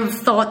 But I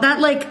thought that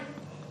like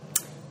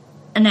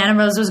Nana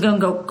Rose was going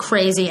to go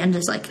crazy and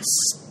just like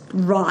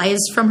rise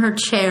from her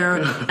chair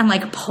and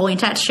like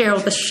point at Cheryl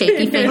with a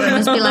shaky finger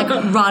and just be like,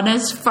 run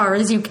as far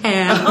as you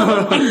can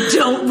and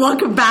don't look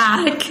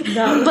back.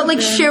 But like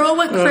Cheryl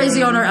went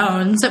crazy on her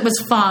own, so it was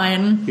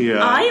fine. Yeah.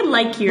 I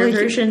like your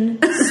version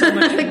so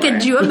much more.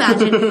 Could you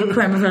imagine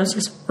Grandma Rose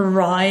just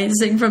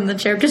rising from the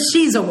chair? Because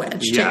she's a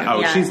witch, too. Yeah,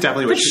 oh, she's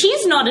definitely But witch.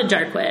 she's not a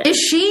dark witch. Is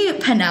she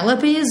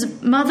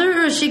Penelope's mother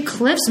or is she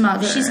Cliff's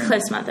mother? She's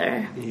Cliff's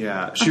mother.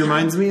 Yeah, she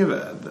reminds me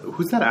of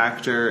who's that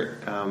actor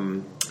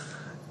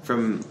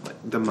from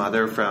the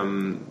mother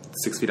from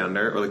 6 Feet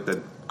Under, or like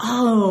the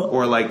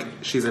or like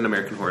she's in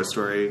American Horror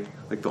Story,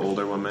 like the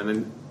older woman,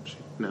 and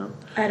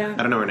I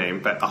don't know her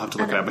name, but I'll have to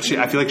look it up. But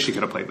I feel like she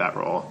could have played that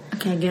role.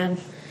 Okay, good.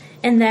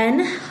 And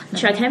then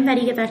Jughead and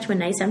Betty get back to a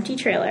nice empty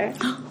trailer.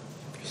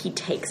 He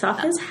takes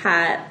off his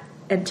hat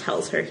and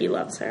tells her he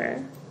loves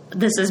her.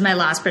 This is my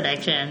last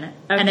prediction,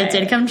 and it Okay.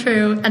 did come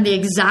true. And the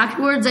exact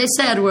words I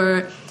said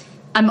were,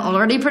 I'm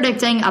already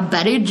predicting a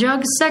Betty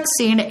Jug sex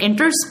scene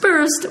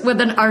interspersed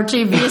with an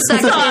Archie via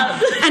sex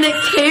scene. And it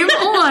came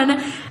on,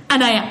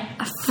 and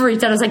I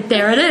freaked out. I was like,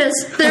 there it is.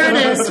 There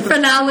it is.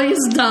 Finale's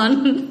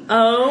done.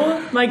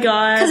 Oh my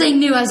god. Because I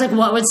knew, I was like,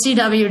 what would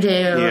CW do?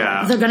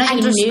 Yeah. They're going to I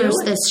intersperse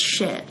knew this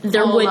shit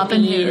There all would up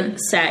in be here.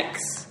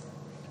 sex.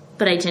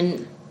 but I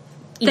didn't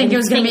think it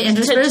was going to be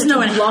interspersed. No,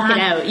 it block it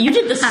out. You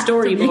did the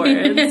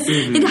storyboards.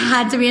 It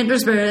had to be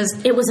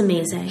interspersed. It was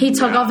amazing. He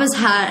took off his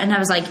hat, and I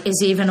was like, "Is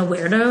he even a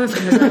weirdo?"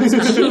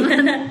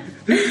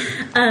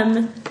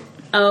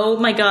 Oh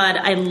my god,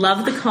 I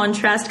love the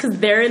contrast because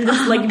they're in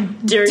this like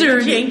dirty,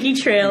 janky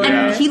trailer,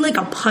 and he like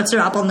puts her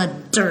up on the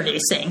dirty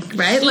sink,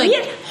 right?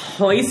 He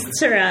hoists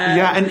her up.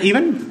 Yeah, and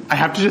even I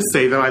have to just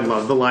say though, I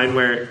love the line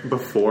where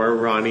before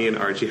Ronnie and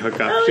Archie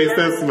hook up, she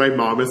says, "My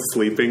mom is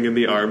sleeping in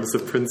the arms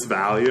of Prince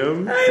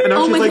Valium," and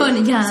Archie's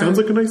like, God, "Sounds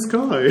like a nice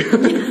guy."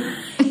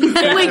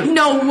 Like,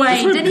 no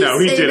way. Did he no,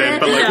 he didn't. That?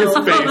 But like his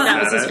face.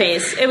 That was his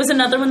face. It was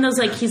another one that was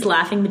like he's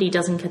laughing, but he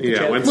doesn't get the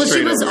joke. Well,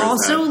 she was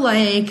also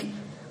like,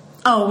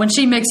 oh, when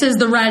she mixes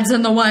the reds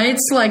and the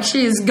whites, like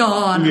she's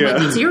gone. Yeah.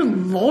 Like, dear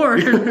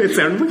Lord. Yeah, it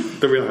sounded like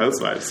the Real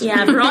Housewives.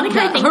 Yeah,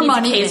 Veronica, I think,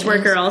 needs a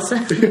caseworker also.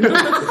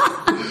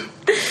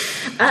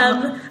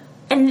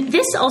 And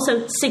this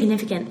also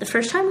significant. The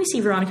first time we see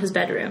Veronica's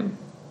bedroom.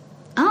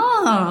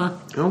 Oh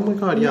my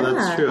god, yeah,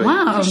 that's true.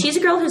 Wow. She's a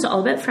girl who's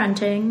all about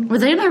fronting. Were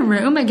they in a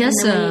room? I guess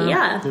so.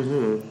 Yeah.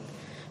 Mm-hmm.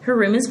 Her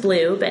room is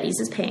blue, Betty's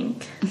is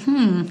pink.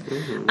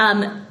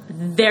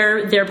 Mm-hmm.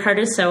 Their part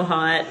is so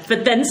hot,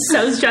 but then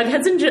so's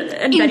Jughead's and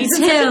Betty's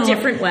in such a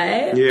different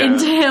way. Yeah.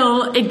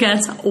 Until it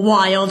gets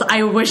wild.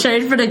 I wish I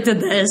had predicted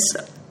this,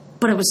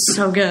 but it was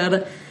so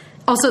good.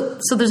 Also,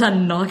 so there's a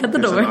knock at the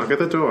door. There's a knock at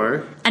the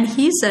door. And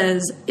he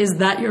says, "Is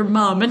that your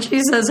mom?" And she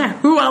says,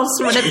 "Who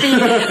else would it be?"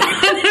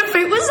 And if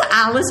it was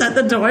Alice at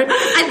the door,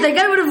 I think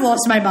I would have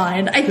lost my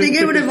mind. I think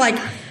I would have, like,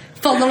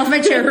 fallen off my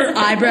chair, her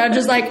eyebrow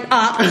just like,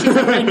 She's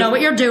like, "I know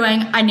what you're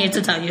doing. I need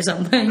to tell you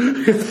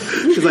something."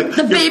 She's like,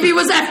 the baby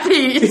was FP.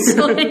 It's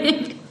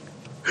like,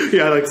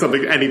 yeah, like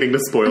something, anything to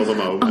spoil the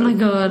moment. oh my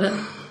god.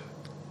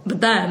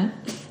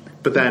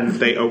 But then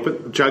they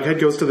open.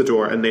 Jughead goes to the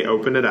door and they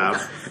open it up,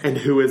 and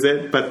who is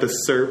it but the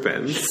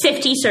serpents?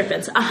 50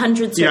 serpents,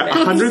 100 serpents. Yeah,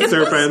 100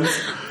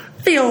 serpents.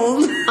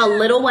 Filled. A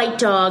little white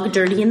dog,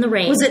 dirty in the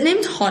rain. Was it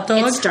named Hot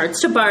Dog? It starts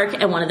to bark,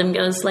 and one of them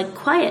goes like,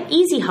 "Quiet,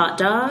 easy, hot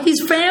dog."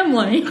 He's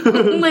family.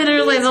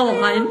 Literally the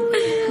line.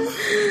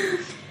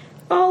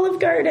 Olive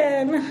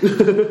Garden.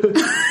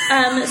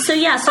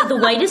 So the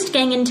whitest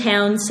gang in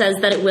town says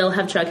that it will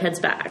have Jughead's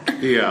back.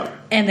 Yeah.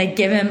 And they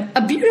give him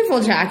a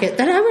beautiful jacket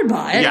that I would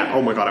buy. Yeah,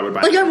 oh my god, I would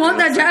buy Like, it. I want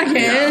that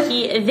jacket.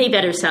 Yeah. They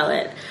better sell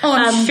it. Oh,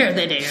 I'm sure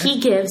they do. He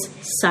gives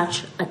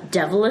such a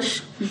devilish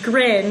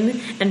grin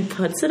and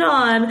puts it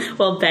on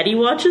while Betty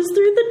watches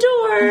through the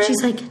door. And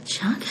she's like,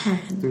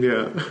 "Jughead,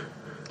 Yeah.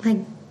 like,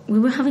 we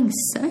were having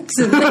sex."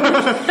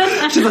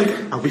 She's like,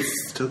 "Are we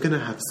still gonna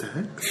have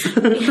sex?"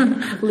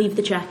 Leave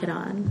the jacket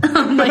on.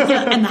 Oh my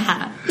god, and the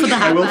hat. Put the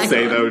hat I will back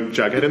say on. though,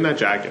 Jughead in that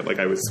jacket, like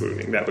I was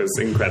swooning. That was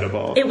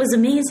incredible. It was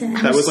amazing.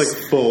 That was like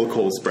full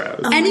Cole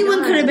Sprouse.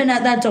 Anyone could have been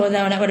at that door though,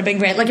 and it would have been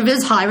great. Like, if it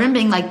was Hiram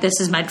being like, "This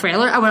is my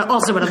trailer," I would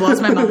have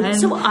lost my mind.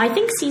 So I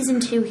think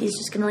season 2, he's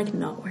just gonna like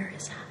not wear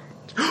his hat.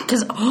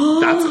 Because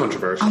That's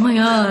controversial. oh my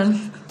god,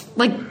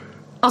 like.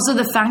 Also,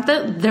 the fact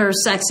that their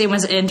sex scene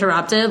was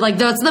interrupted, like,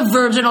 that's the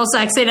virginal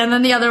sex scene, and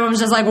then the other one was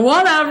just like,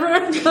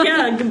 whatever.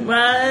 Yeah,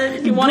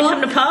 you want to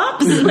come to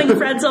Pops? Like,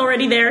 Fred's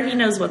already there. He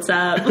knows what's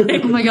up.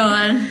 Oh my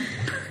god.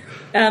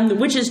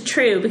 Which is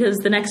true, because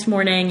the next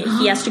morning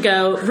he has to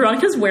go.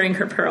 Veronica's wearing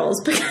her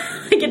pearls, but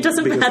like, it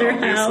doesn't matter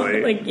how.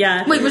 Obviously. Like,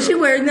 yeah. Wait, was she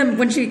wearing them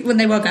when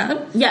they woke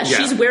up? Yeah,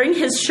 she's wearing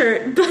his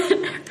shirt, but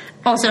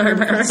Also her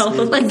pearls.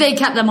 Like, they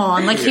kept them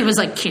on. Like, he was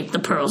like, "Keep the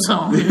pearls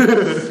on."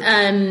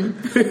 and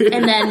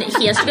then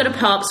he has to go to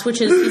Pops,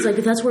 which is, he's like,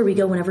 that's where we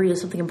go whenever he has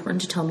something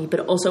important to tell me,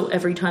 but also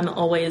every time,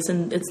 always,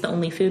 and it's the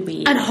only food we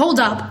eat. And hold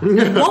up,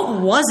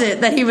 what was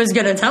it that he was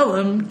going to tell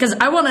him? Because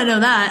I want to know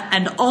that.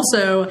 And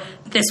also,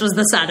 this was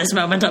the saddest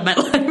moment of my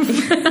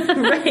life.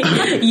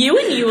 Right. You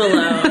and you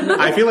alone.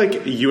 I feel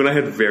like you and I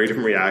had very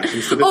different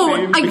reactions to this Oh,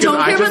 scene. I because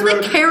don't care about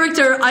wrote- the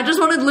character. I just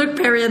wanted Luke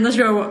Perry in the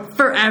show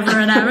forever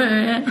and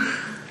ever.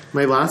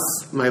 My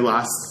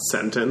last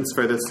sentence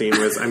for this scene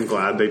was, "I'm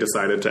glad they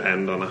decided to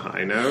end on a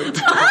high note."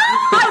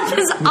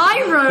 Because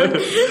I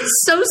wrote,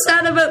 "So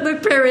sad about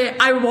Luke Perry.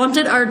 I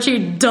wanted Archie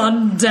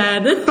done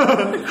dead."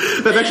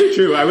 That's actually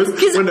true. I was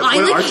when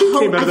Archie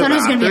came out of the I thought it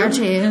was going to be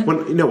bathroom,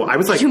 Archie. I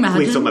was like, Could you imagine?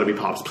 "Please don't let it be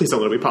Pops. Please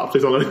don't let it be Pops.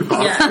 Please don't let it be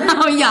Pops." Yeah.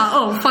 Oh yeah.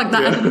 Oh fuck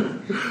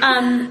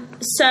that.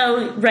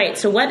 So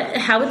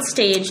how it's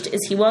staged is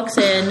he walks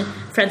in,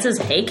 Fred says,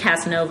 "Hey,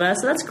 Casanova,"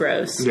 so that's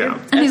gross. Yeah.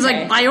 And he's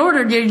Okay. like, "I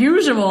ordered your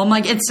usual." I'm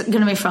like, "It's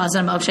gonna be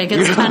frozen milkshake.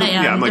 It's 10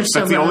 a.m. Yeah, I'm like, They're that's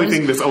so the only gross."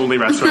 thing this only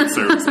restaurant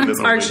serves in this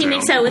only Archie town.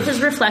 makes out with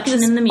his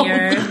reflection in the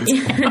mirror.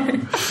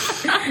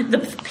 The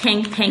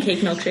pancake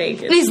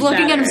milkshake. And he's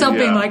looking at himself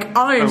being Yeah. like,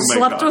 "I Oh my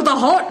slept God. with a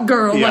hot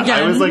girl Yeah,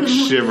 again." I was like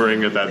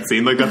shivering at that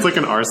scene. Like that's like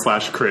an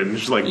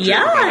r/cringe. Like joke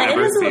Yeah, I've it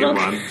ever is a seen little.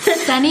 one.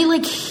 Then he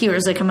like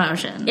hears a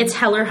commotion. It's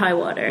hell or high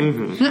water.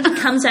 He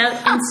comes out,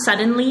 and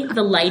suddenly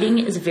the lighting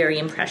is very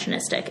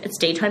impressionistic. It's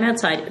daytime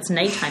outside. It's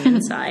nighttime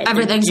inside.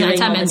 Everything's They're doing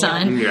nighttime all the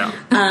inside.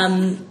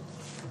 Yeah.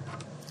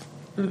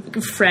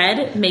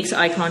 Fred makes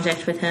eye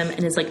contact with him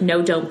and is like,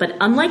 no, don't. But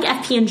unlike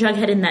FP and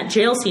Jughead in that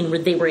jail scene where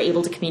they were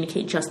able to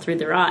communicate just through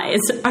their eyes,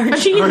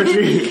 Archie.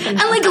 And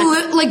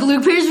like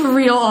Luke Perry's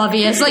real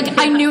obvious. Like,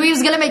 I knew he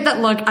was going to make that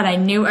look, and I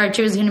knew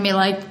Archie was going to be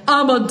like,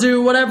 I'm going to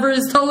do whatever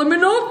he's telling me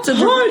not to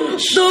do.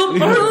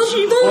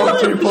 Archie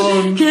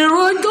punch. Here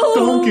I go.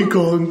 Donkey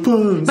Kong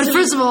punch. But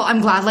first of all,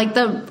 I'm glad, like,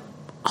 the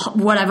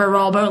whatever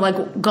Robbo,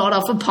 like, got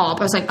off a pop.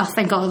 I was like, oh,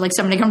 thank God, like,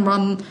 somebody can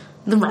run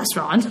the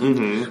restaurant.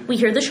 Mm-hmm. We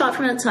hear the shot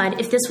from outside.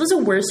 If this was a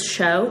worse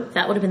show,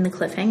 that would have been the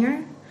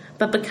cliffhanger.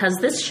 But because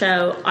this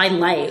show, I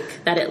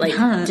like that it like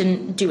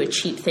didn't do a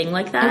cheap thing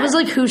like that. It was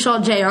like, who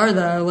shot JR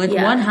though? Like,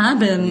 what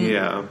happened?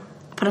 Yeah.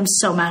 But I'm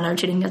so mad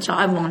Archie didn't get shot.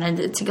 I wanted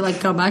it to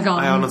like go back on.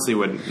 I honestly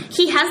wouldn't.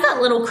 He has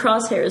that little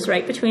crosshairs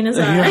right between his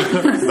eyes.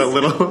 The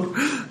little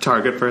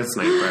target for a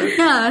sniper.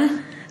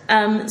 Yeah.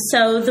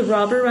 So the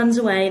robber runs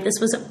away. This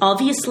was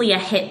obviously a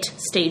hit,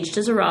 staged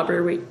as a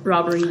robbery.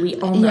 We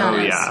all know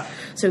this. Yeah.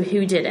 So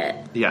who did it?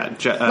 Yeah,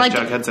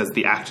 Jughead says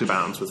the act of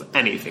violence was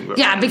anything but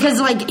Yeah,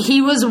 because, like,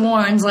 he was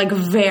warned, like,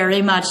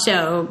 very much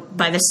so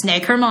by the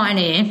Snake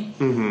Hermione.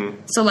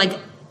 Mm-hmm. So, like,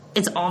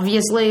 it's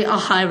obviously a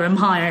Hiram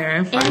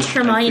hire. And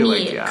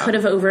Hermione could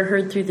have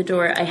overheard through the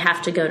door, I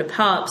have to go to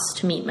Pops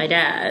to meet my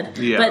dad.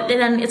 Yeah. But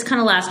then it's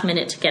kind of last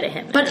minute to get a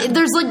hint. But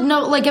there's, like,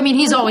 no, like, I mean,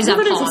 he's always at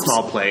It's Pops. a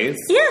small place.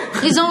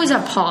 Yeah. He's always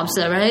at Pops,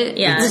 though, right?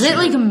 Yeah. Is it,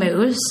 like,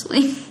 Moose?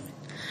 Like,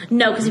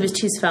 No, because he was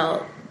too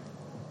svelte.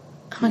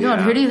 oh my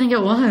God, who do you think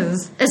it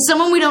was? It's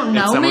someone we don't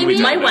know, someone maybe? we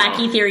don't My know.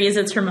 wacky theory is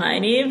it's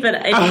Hermione, but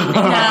I don't think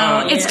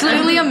No, it's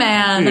clearly a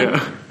man.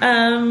 Yeah.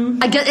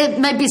 I guess it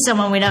might be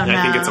someone we don't know.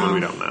 I think it's someone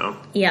we don't know.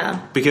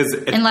 Yeah. Because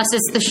Unless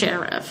it's the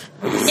sheriff.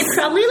 It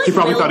probably like He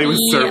probably will thought he was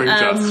be, serving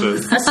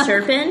justice. a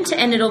serpent,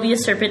 and it'll be a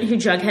serpent who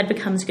Jughead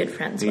becomes good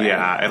friends with.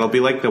 yeah, it'll be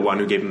like the one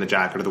who gave him the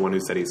jacket or the one who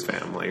said he's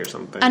family or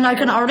something. And I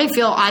can already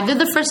feel either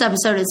the first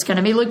episode it's going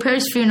to be Luke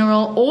Perry's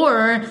funeral,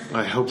 or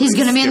I hope he's we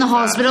going to be in the skip that.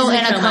 hospital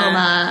He's in in a a coma.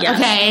 coma. Yes.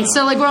 Okay,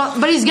 so like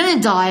but he's going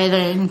to die, I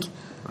think.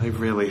 I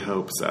really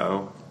hope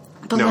so.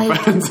 But no like,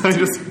 offense,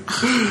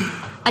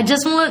 I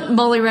just want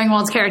Molly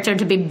Ringwald's character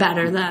to be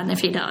better than if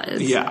he dies.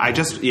 I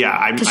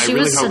she really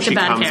was hope such a she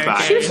bad comes character.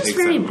 back. She was and just takes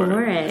very over.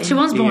 boring. She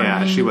was boring.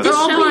 Yeah, she was. They're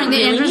all So boring. The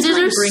really Andrews just,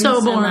 like, are bring so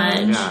so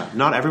boring. much. Yeah,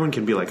 not everyone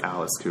can be like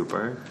Alice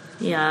Cooper.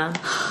 Yeah.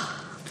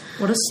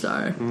 What a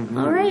star. Mm-hmm.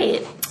 All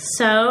right.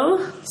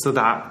 So So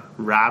that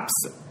wraps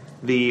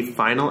the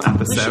final we should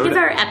episode. give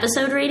our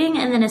episode rating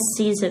and then a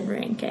season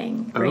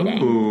rating.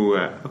 Ooh,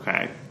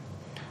 okay.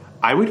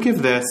 I would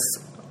give this.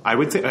 I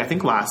would say. I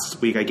think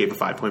last week I gave a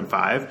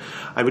 5.5.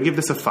 I would give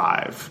this a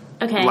 5.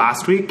 Okay.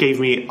 Last week gave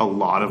me a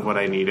lot of what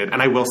I needed,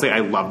 and I will say I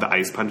love the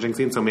ice punching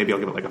scene. So maybe I'll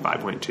give it like a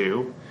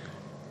 5.2.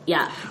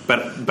 Yeah. But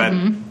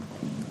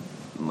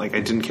like I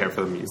didn't care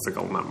for the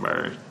musical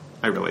number.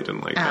 I really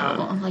didn't like that.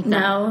 Like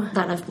No.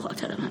 that I've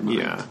blocked out of my mind.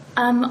 Yeah.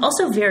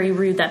 Also very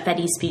rude that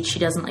Betty's speech, she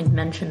doesn't like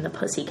mention the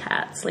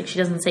Pussycats. Like she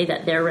doesn't say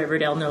that they're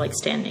Riverdale and they're like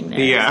standing there.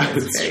 Yeah, So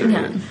it's very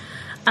true.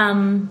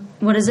 rude.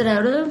 What is it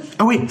out of?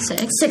 Oh wait,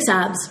 6? 6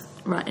 abs.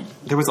 Right.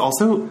 there was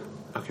also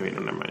okay. Wait, no,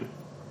 never mind.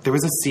 There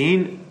was a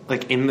scene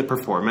like in the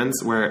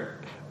performance where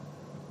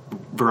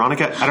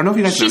Veronica. I don't know if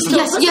you guys She's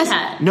noticed. still Yes,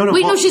 Pussycat. No,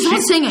 Wait, no, she's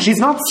not singing. She's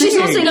not She's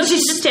singing. not singing. No,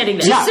 she's just standing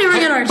there. She's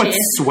staring at Archie. but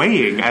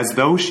swaying as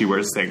though she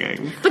were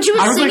singing. But she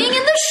I was singing like,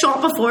 in the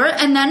shot before,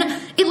 and then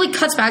it like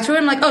cuts back to her,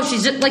 and like, oh,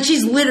 she's just, like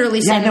she's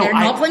literally sitting there,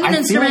 not playing an I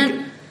feel instrument.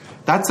 like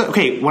that's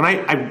okay. When I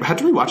had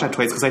to rewatch that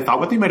twice because I thought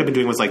what they might have been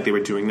doing was like they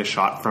were doing the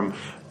shot from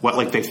what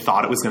like they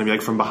thought it was going to be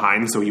like from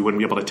behind, so you wouldn't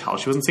be able to tell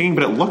she wasn't singing.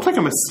 But it looked like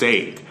a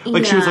mistake.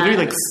 Like she was Yeah.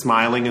 literally like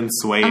smiling and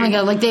swaying. Oh my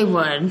God, like they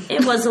would.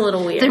 It was a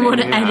little weird. They would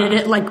Yeah. edit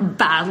it like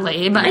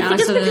badly by I think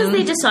it's accident. because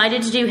they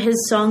decided to do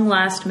his song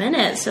last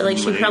minute, so like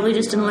she Maybe, probably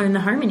just didn't learn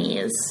the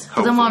harmonies.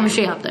 But then why was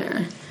Hopefully. she up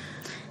there?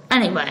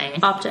 Anyway,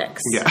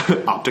 Optics.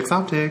 Yeah, optics.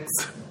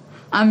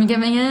 I'm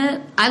giving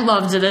it. I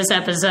loved this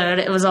episode.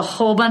 It was a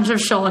whole bunch of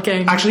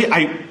shocking. Actually,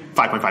 I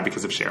 5.5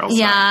 because of Cheryl.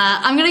 Yeah,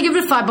 I'm gonna give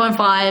it a 5.5.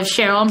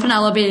 Cheryl and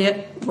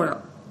Penelope were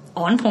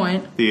on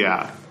point.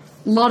 Yeah.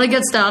 A lot of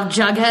good stuff.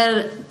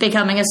 Jughead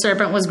becoming a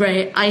serpent was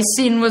great. Ice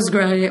scene was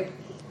great.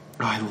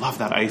 Oh, I love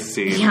that ice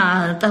scene.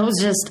 Yeah, that was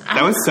just.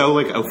 That was so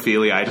like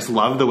Ophelia. I just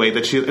love the way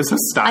that she is so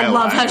stylized. I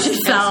love how she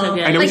so felt.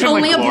 good. I know we Like should, like,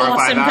 only a glorify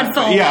blossom that, could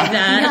fall but yeah. like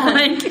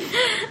that. Like,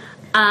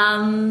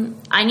 I'm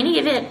gonna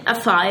give it a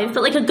 5,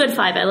 but like a good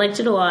 5. I liked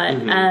it a lot.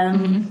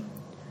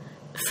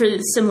 For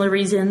similar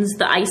reasons,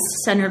 the ice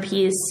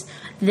centerpiece,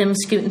 them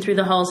scooting through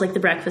the halls like the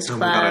Breakfast Oh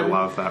Club. my god, I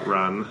love that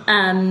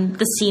run.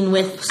 The scene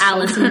with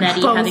Alice and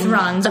Betty both having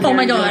runs. a Oh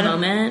my very good God.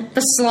 moment.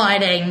 the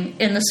sliding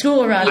in the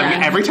school run. Yeah. I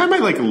mean, every time I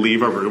like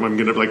leave a room, I'm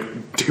gonna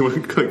like do a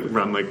quick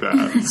run like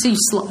that. So you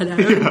slide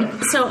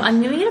out. So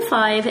I'm giving it a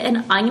 5, and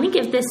I'm going to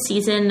give this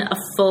season a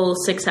full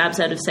 6 abs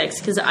out of 6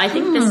 because I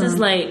think this is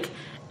like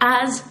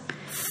as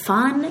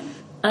fun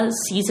a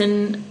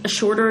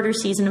short order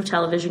season of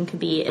television could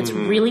be. It's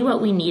really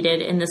what we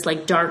needed in this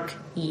like dark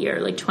year.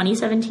 Like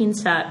 2017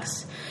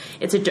 sucks.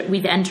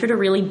 We've entered a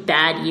really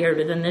bad year,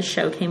 but then this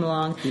show came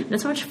along, and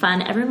it's so much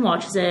fun. Everyone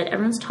watches it.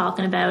 Everyone's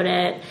talking about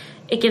it.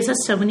 It gives us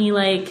so many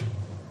like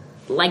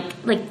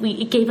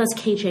it gave us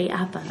KJ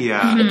Apa.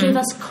 Yeah. It gave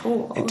us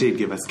Cole. It did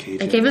give us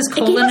KJ. It gave us It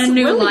Cole gave in us a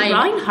new Lily light.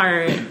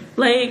 Reinhardt.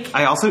 Like,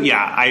 I also,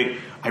 I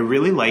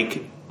really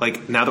like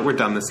now that we're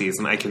done the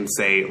season, I can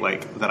say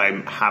like that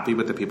I'm happy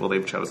with the people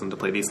they've chosen to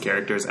play these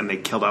characters, and they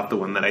killed off the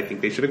one that I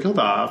think they should have killed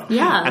off.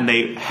 Yeah. And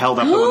they held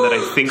up the one that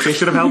I think they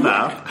should have held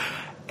up.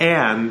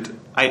 And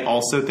I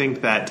also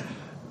think that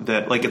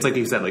like it's like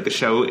you said, like the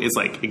show is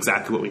like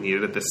exactly what we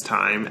needed at this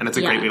time, and it's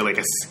a great way to like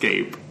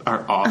escape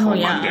our awful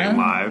mundane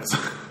lives.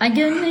 I'm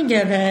gonna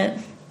give it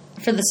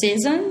for the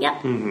season.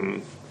 yep.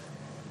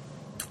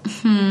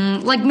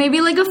 Like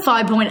maybe like a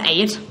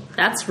 5.8.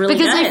 That's really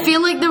Because good. I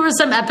feel like there were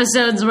some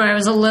episodes where I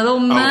was a little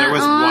meh There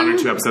was on. 1 or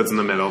 2 episodes in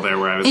the middle there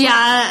where I was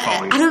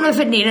falling I don't know if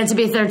asleep. it needed to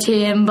be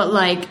 13, but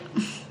like,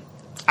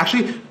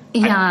 Actually,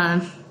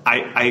 yeah.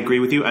 I agree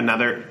with you.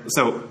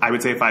 So I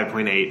would say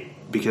 5.8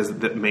 because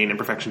the main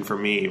imperfection for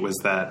me was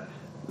that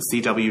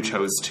CW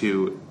chose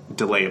to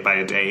delay it by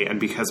a day, and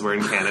because we're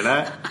in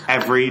Canada,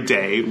 every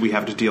day we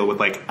have to deal with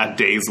like a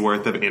day's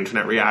worth of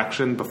internet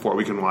reaction before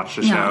we can watch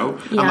the show.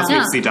 Yeah. Unless we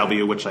have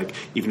CW, which like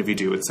even if you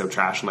do, it's so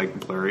trash and like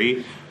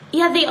blurry.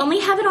 Yeah, they only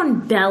have it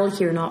on Bell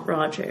here, not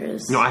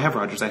Rogers. No, I have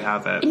Rogers. I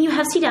have it. And you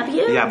have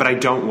CW? Yeah, but I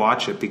don't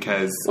watch it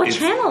because What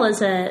channel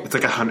is it? It's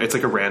like it's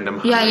like a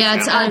random. Yeah,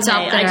 it's channel. it's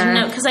up there. I didn't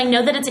know, because I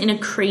know that it's in a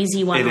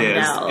crazy one It on is.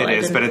 Bell. It I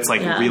is, didn't- but it's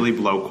like yeah. really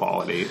low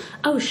quality.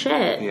 Oh,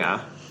 shit.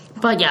 Yeah.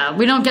 But yeah,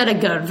 we don't get a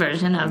good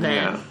version of it.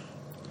 Yeah.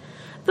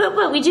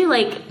 But we do,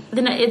 like,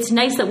 it's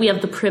nice that we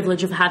have the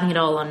privilege of having it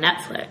all on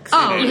Netflix.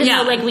 Oh, Even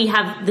yeah. though, like, we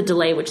have the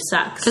delay, which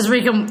sucks. Because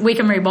we can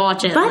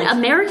rewatch it. But like,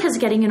 America's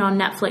getting it on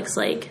Netflix,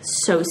 like,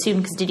 so soon.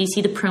 Because did you see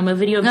the promo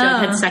video of No.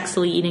 Jughead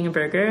sexily eating a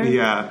burger?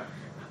 Yeah.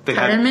 They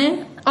pardon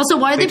me? Also,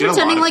 why are They they did a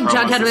pretending lot like of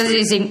promos Jughead was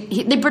this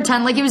eating... They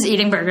pretend like he was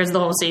eating burgers the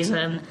whole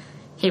season.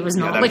 He was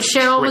not. that Like, was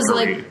Cheryl was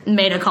trickery. like,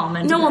 made a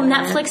comment. No, well,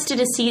 about it.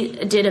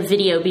 Netflix did a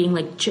video being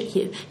like,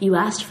 you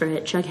asked for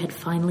it. Jughead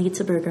finally eats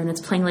a burger, and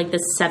it's playing like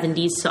this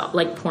 70s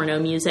like porno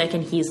music,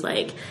 and he's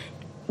like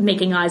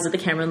making eyes at the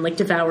camera and like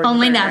devouring.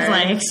 Only the burger.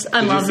 Netflix.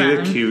 I Did love you see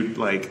them. the cute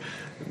like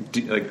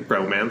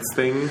romance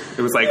thing?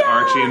 It was like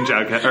Archie and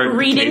Jughead or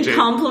Reading KJ.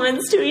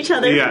 compliments to each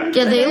other. Yeah.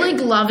 Yeah, they like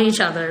love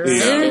each other. Right?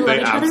 Yeah, They love they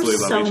each other absolutely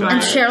so love each much.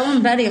 And other. Cheryl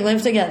and Betty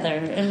live together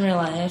in real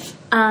life.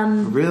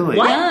 Really?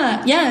 What?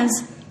 Yeah, yes.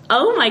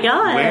 Oh my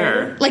god.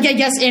 Where? Like, I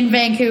guess in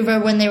Vancouver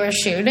when they were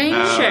shooting.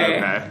 Oh, Sure.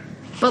 okay.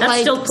 But That's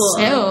like, still cool.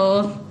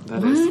 still.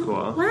 That is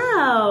cool.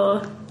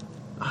 Wow.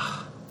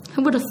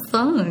 Who would have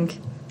thunk?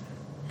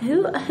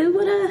 Who would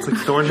have like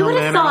Thornhill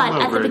Man all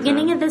thought at over the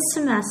beginning again. of this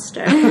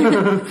semester?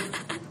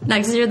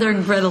 Next year they're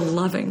in Greta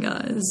Loving,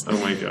 guys. Oh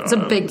my god. It's a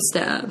big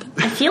stab.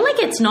 I feel like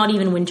it's not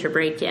even winter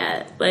break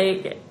yet.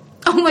 Like,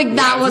 Oh, like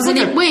that It's wasn't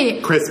like it. a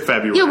Wait. crisp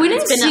February. Yeah, we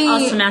didn't it's been a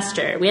see.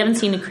 semester. We haven't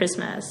seen a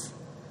Christmas.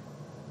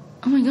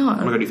 Oh my Oh my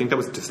god. god, do you think that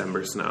was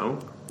December snow?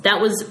 That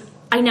was,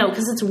 I know,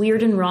 because it's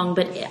weird and wrong,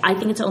 but I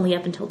think it's only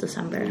up until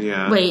December.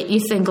 Yeah. Wait, you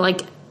think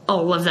like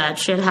all of that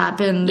shit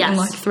happened Yes. in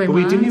like 3 But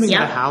we months? didn't even get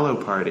Yeah. a Hallow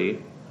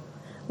party.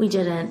 We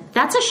didn't.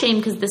 That's a shame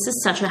because this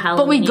is such a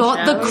Halloween But we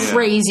got show. the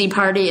crazy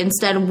party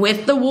instead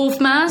with the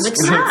wolf mask. With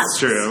That's Snaps.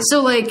 true.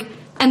 So like,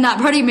 and that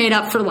party made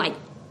up for like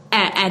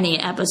any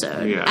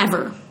episode Yeah.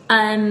 ever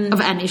of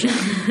any show.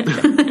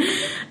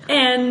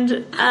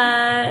 And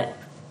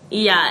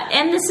yeah,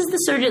 and this is the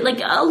sort of, like,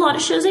 a lot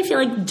of shows I feel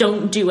like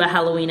don't do a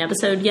Halloween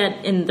episode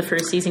yet in the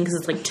first season because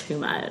it's like too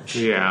much.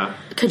 Yeah.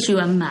 Could you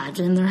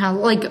imagine their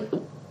like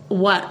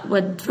what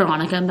would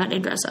Veronica and Betty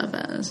dress up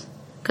as?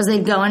 Because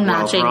they'd go in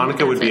Well, matching.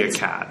 Veronica would be a outfits.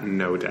 cat,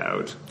 no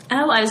doubt.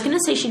 Oh, I was gonna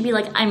say she'd be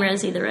like, I'm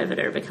Rosie the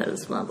Riveter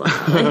because blah blah.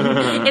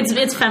 blah.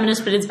 it's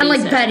feminist, but it's And like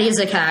basic. Betty's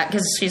a cat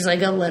because she's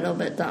like a little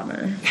bit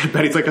dumber.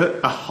 Betty's like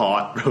a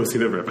hot Rosie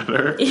the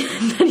Riveter.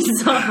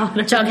 Betty's so hot.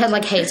 Jughead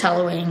like hates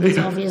Halloween, 'cause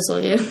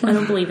obviously. I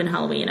don't believe in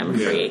Halloween. I'm a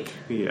freak.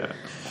 Yeah.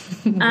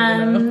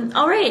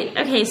 All right.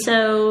 Okay.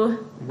 So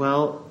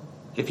Well,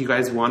 if you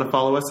guys want to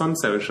follow us on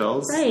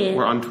socials, Right.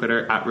 we're on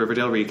Twitter at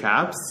Riverdale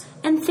Recaps.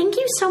 and thank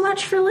you so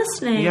much for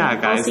listening. Yeah,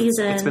 all guys,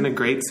 season. it's been a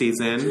great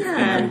season. Yeah.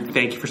 And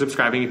thank you for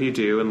subscribing if you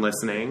do and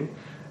listening.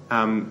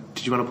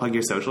 Did you want to plug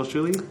your socials,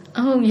 Julie?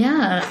 Oh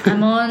yeah,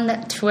 I'm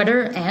on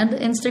Twitter and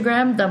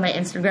Instagram, though my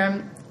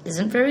Instagram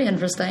isn't very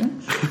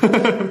interesting.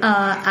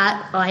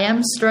 At I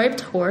am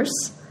striped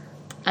horse.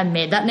 I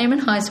made that name in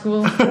high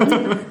school.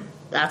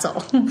 That's all.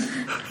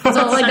 That's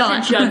all I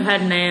got. Such a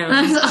Jughead name.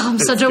 I'm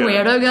such a good.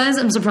 weirdo, guys.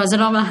 I'm surprised I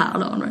don't have a hat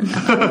on right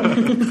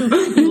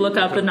now. You look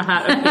up and the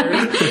hat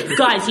appears.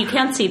 Guys, you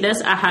can't see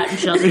this. A hat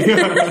just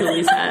appeared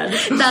Julie's head.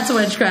 That's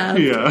witchcraft.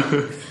 Yeah.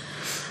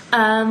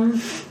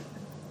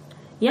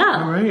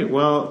 Yeah. All right.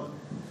 Well,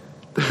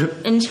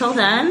 Until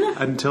then,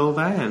 until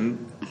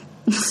then,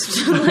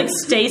 like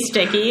stay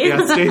sticky.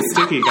 yeah, stay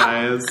sticky,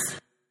 guys.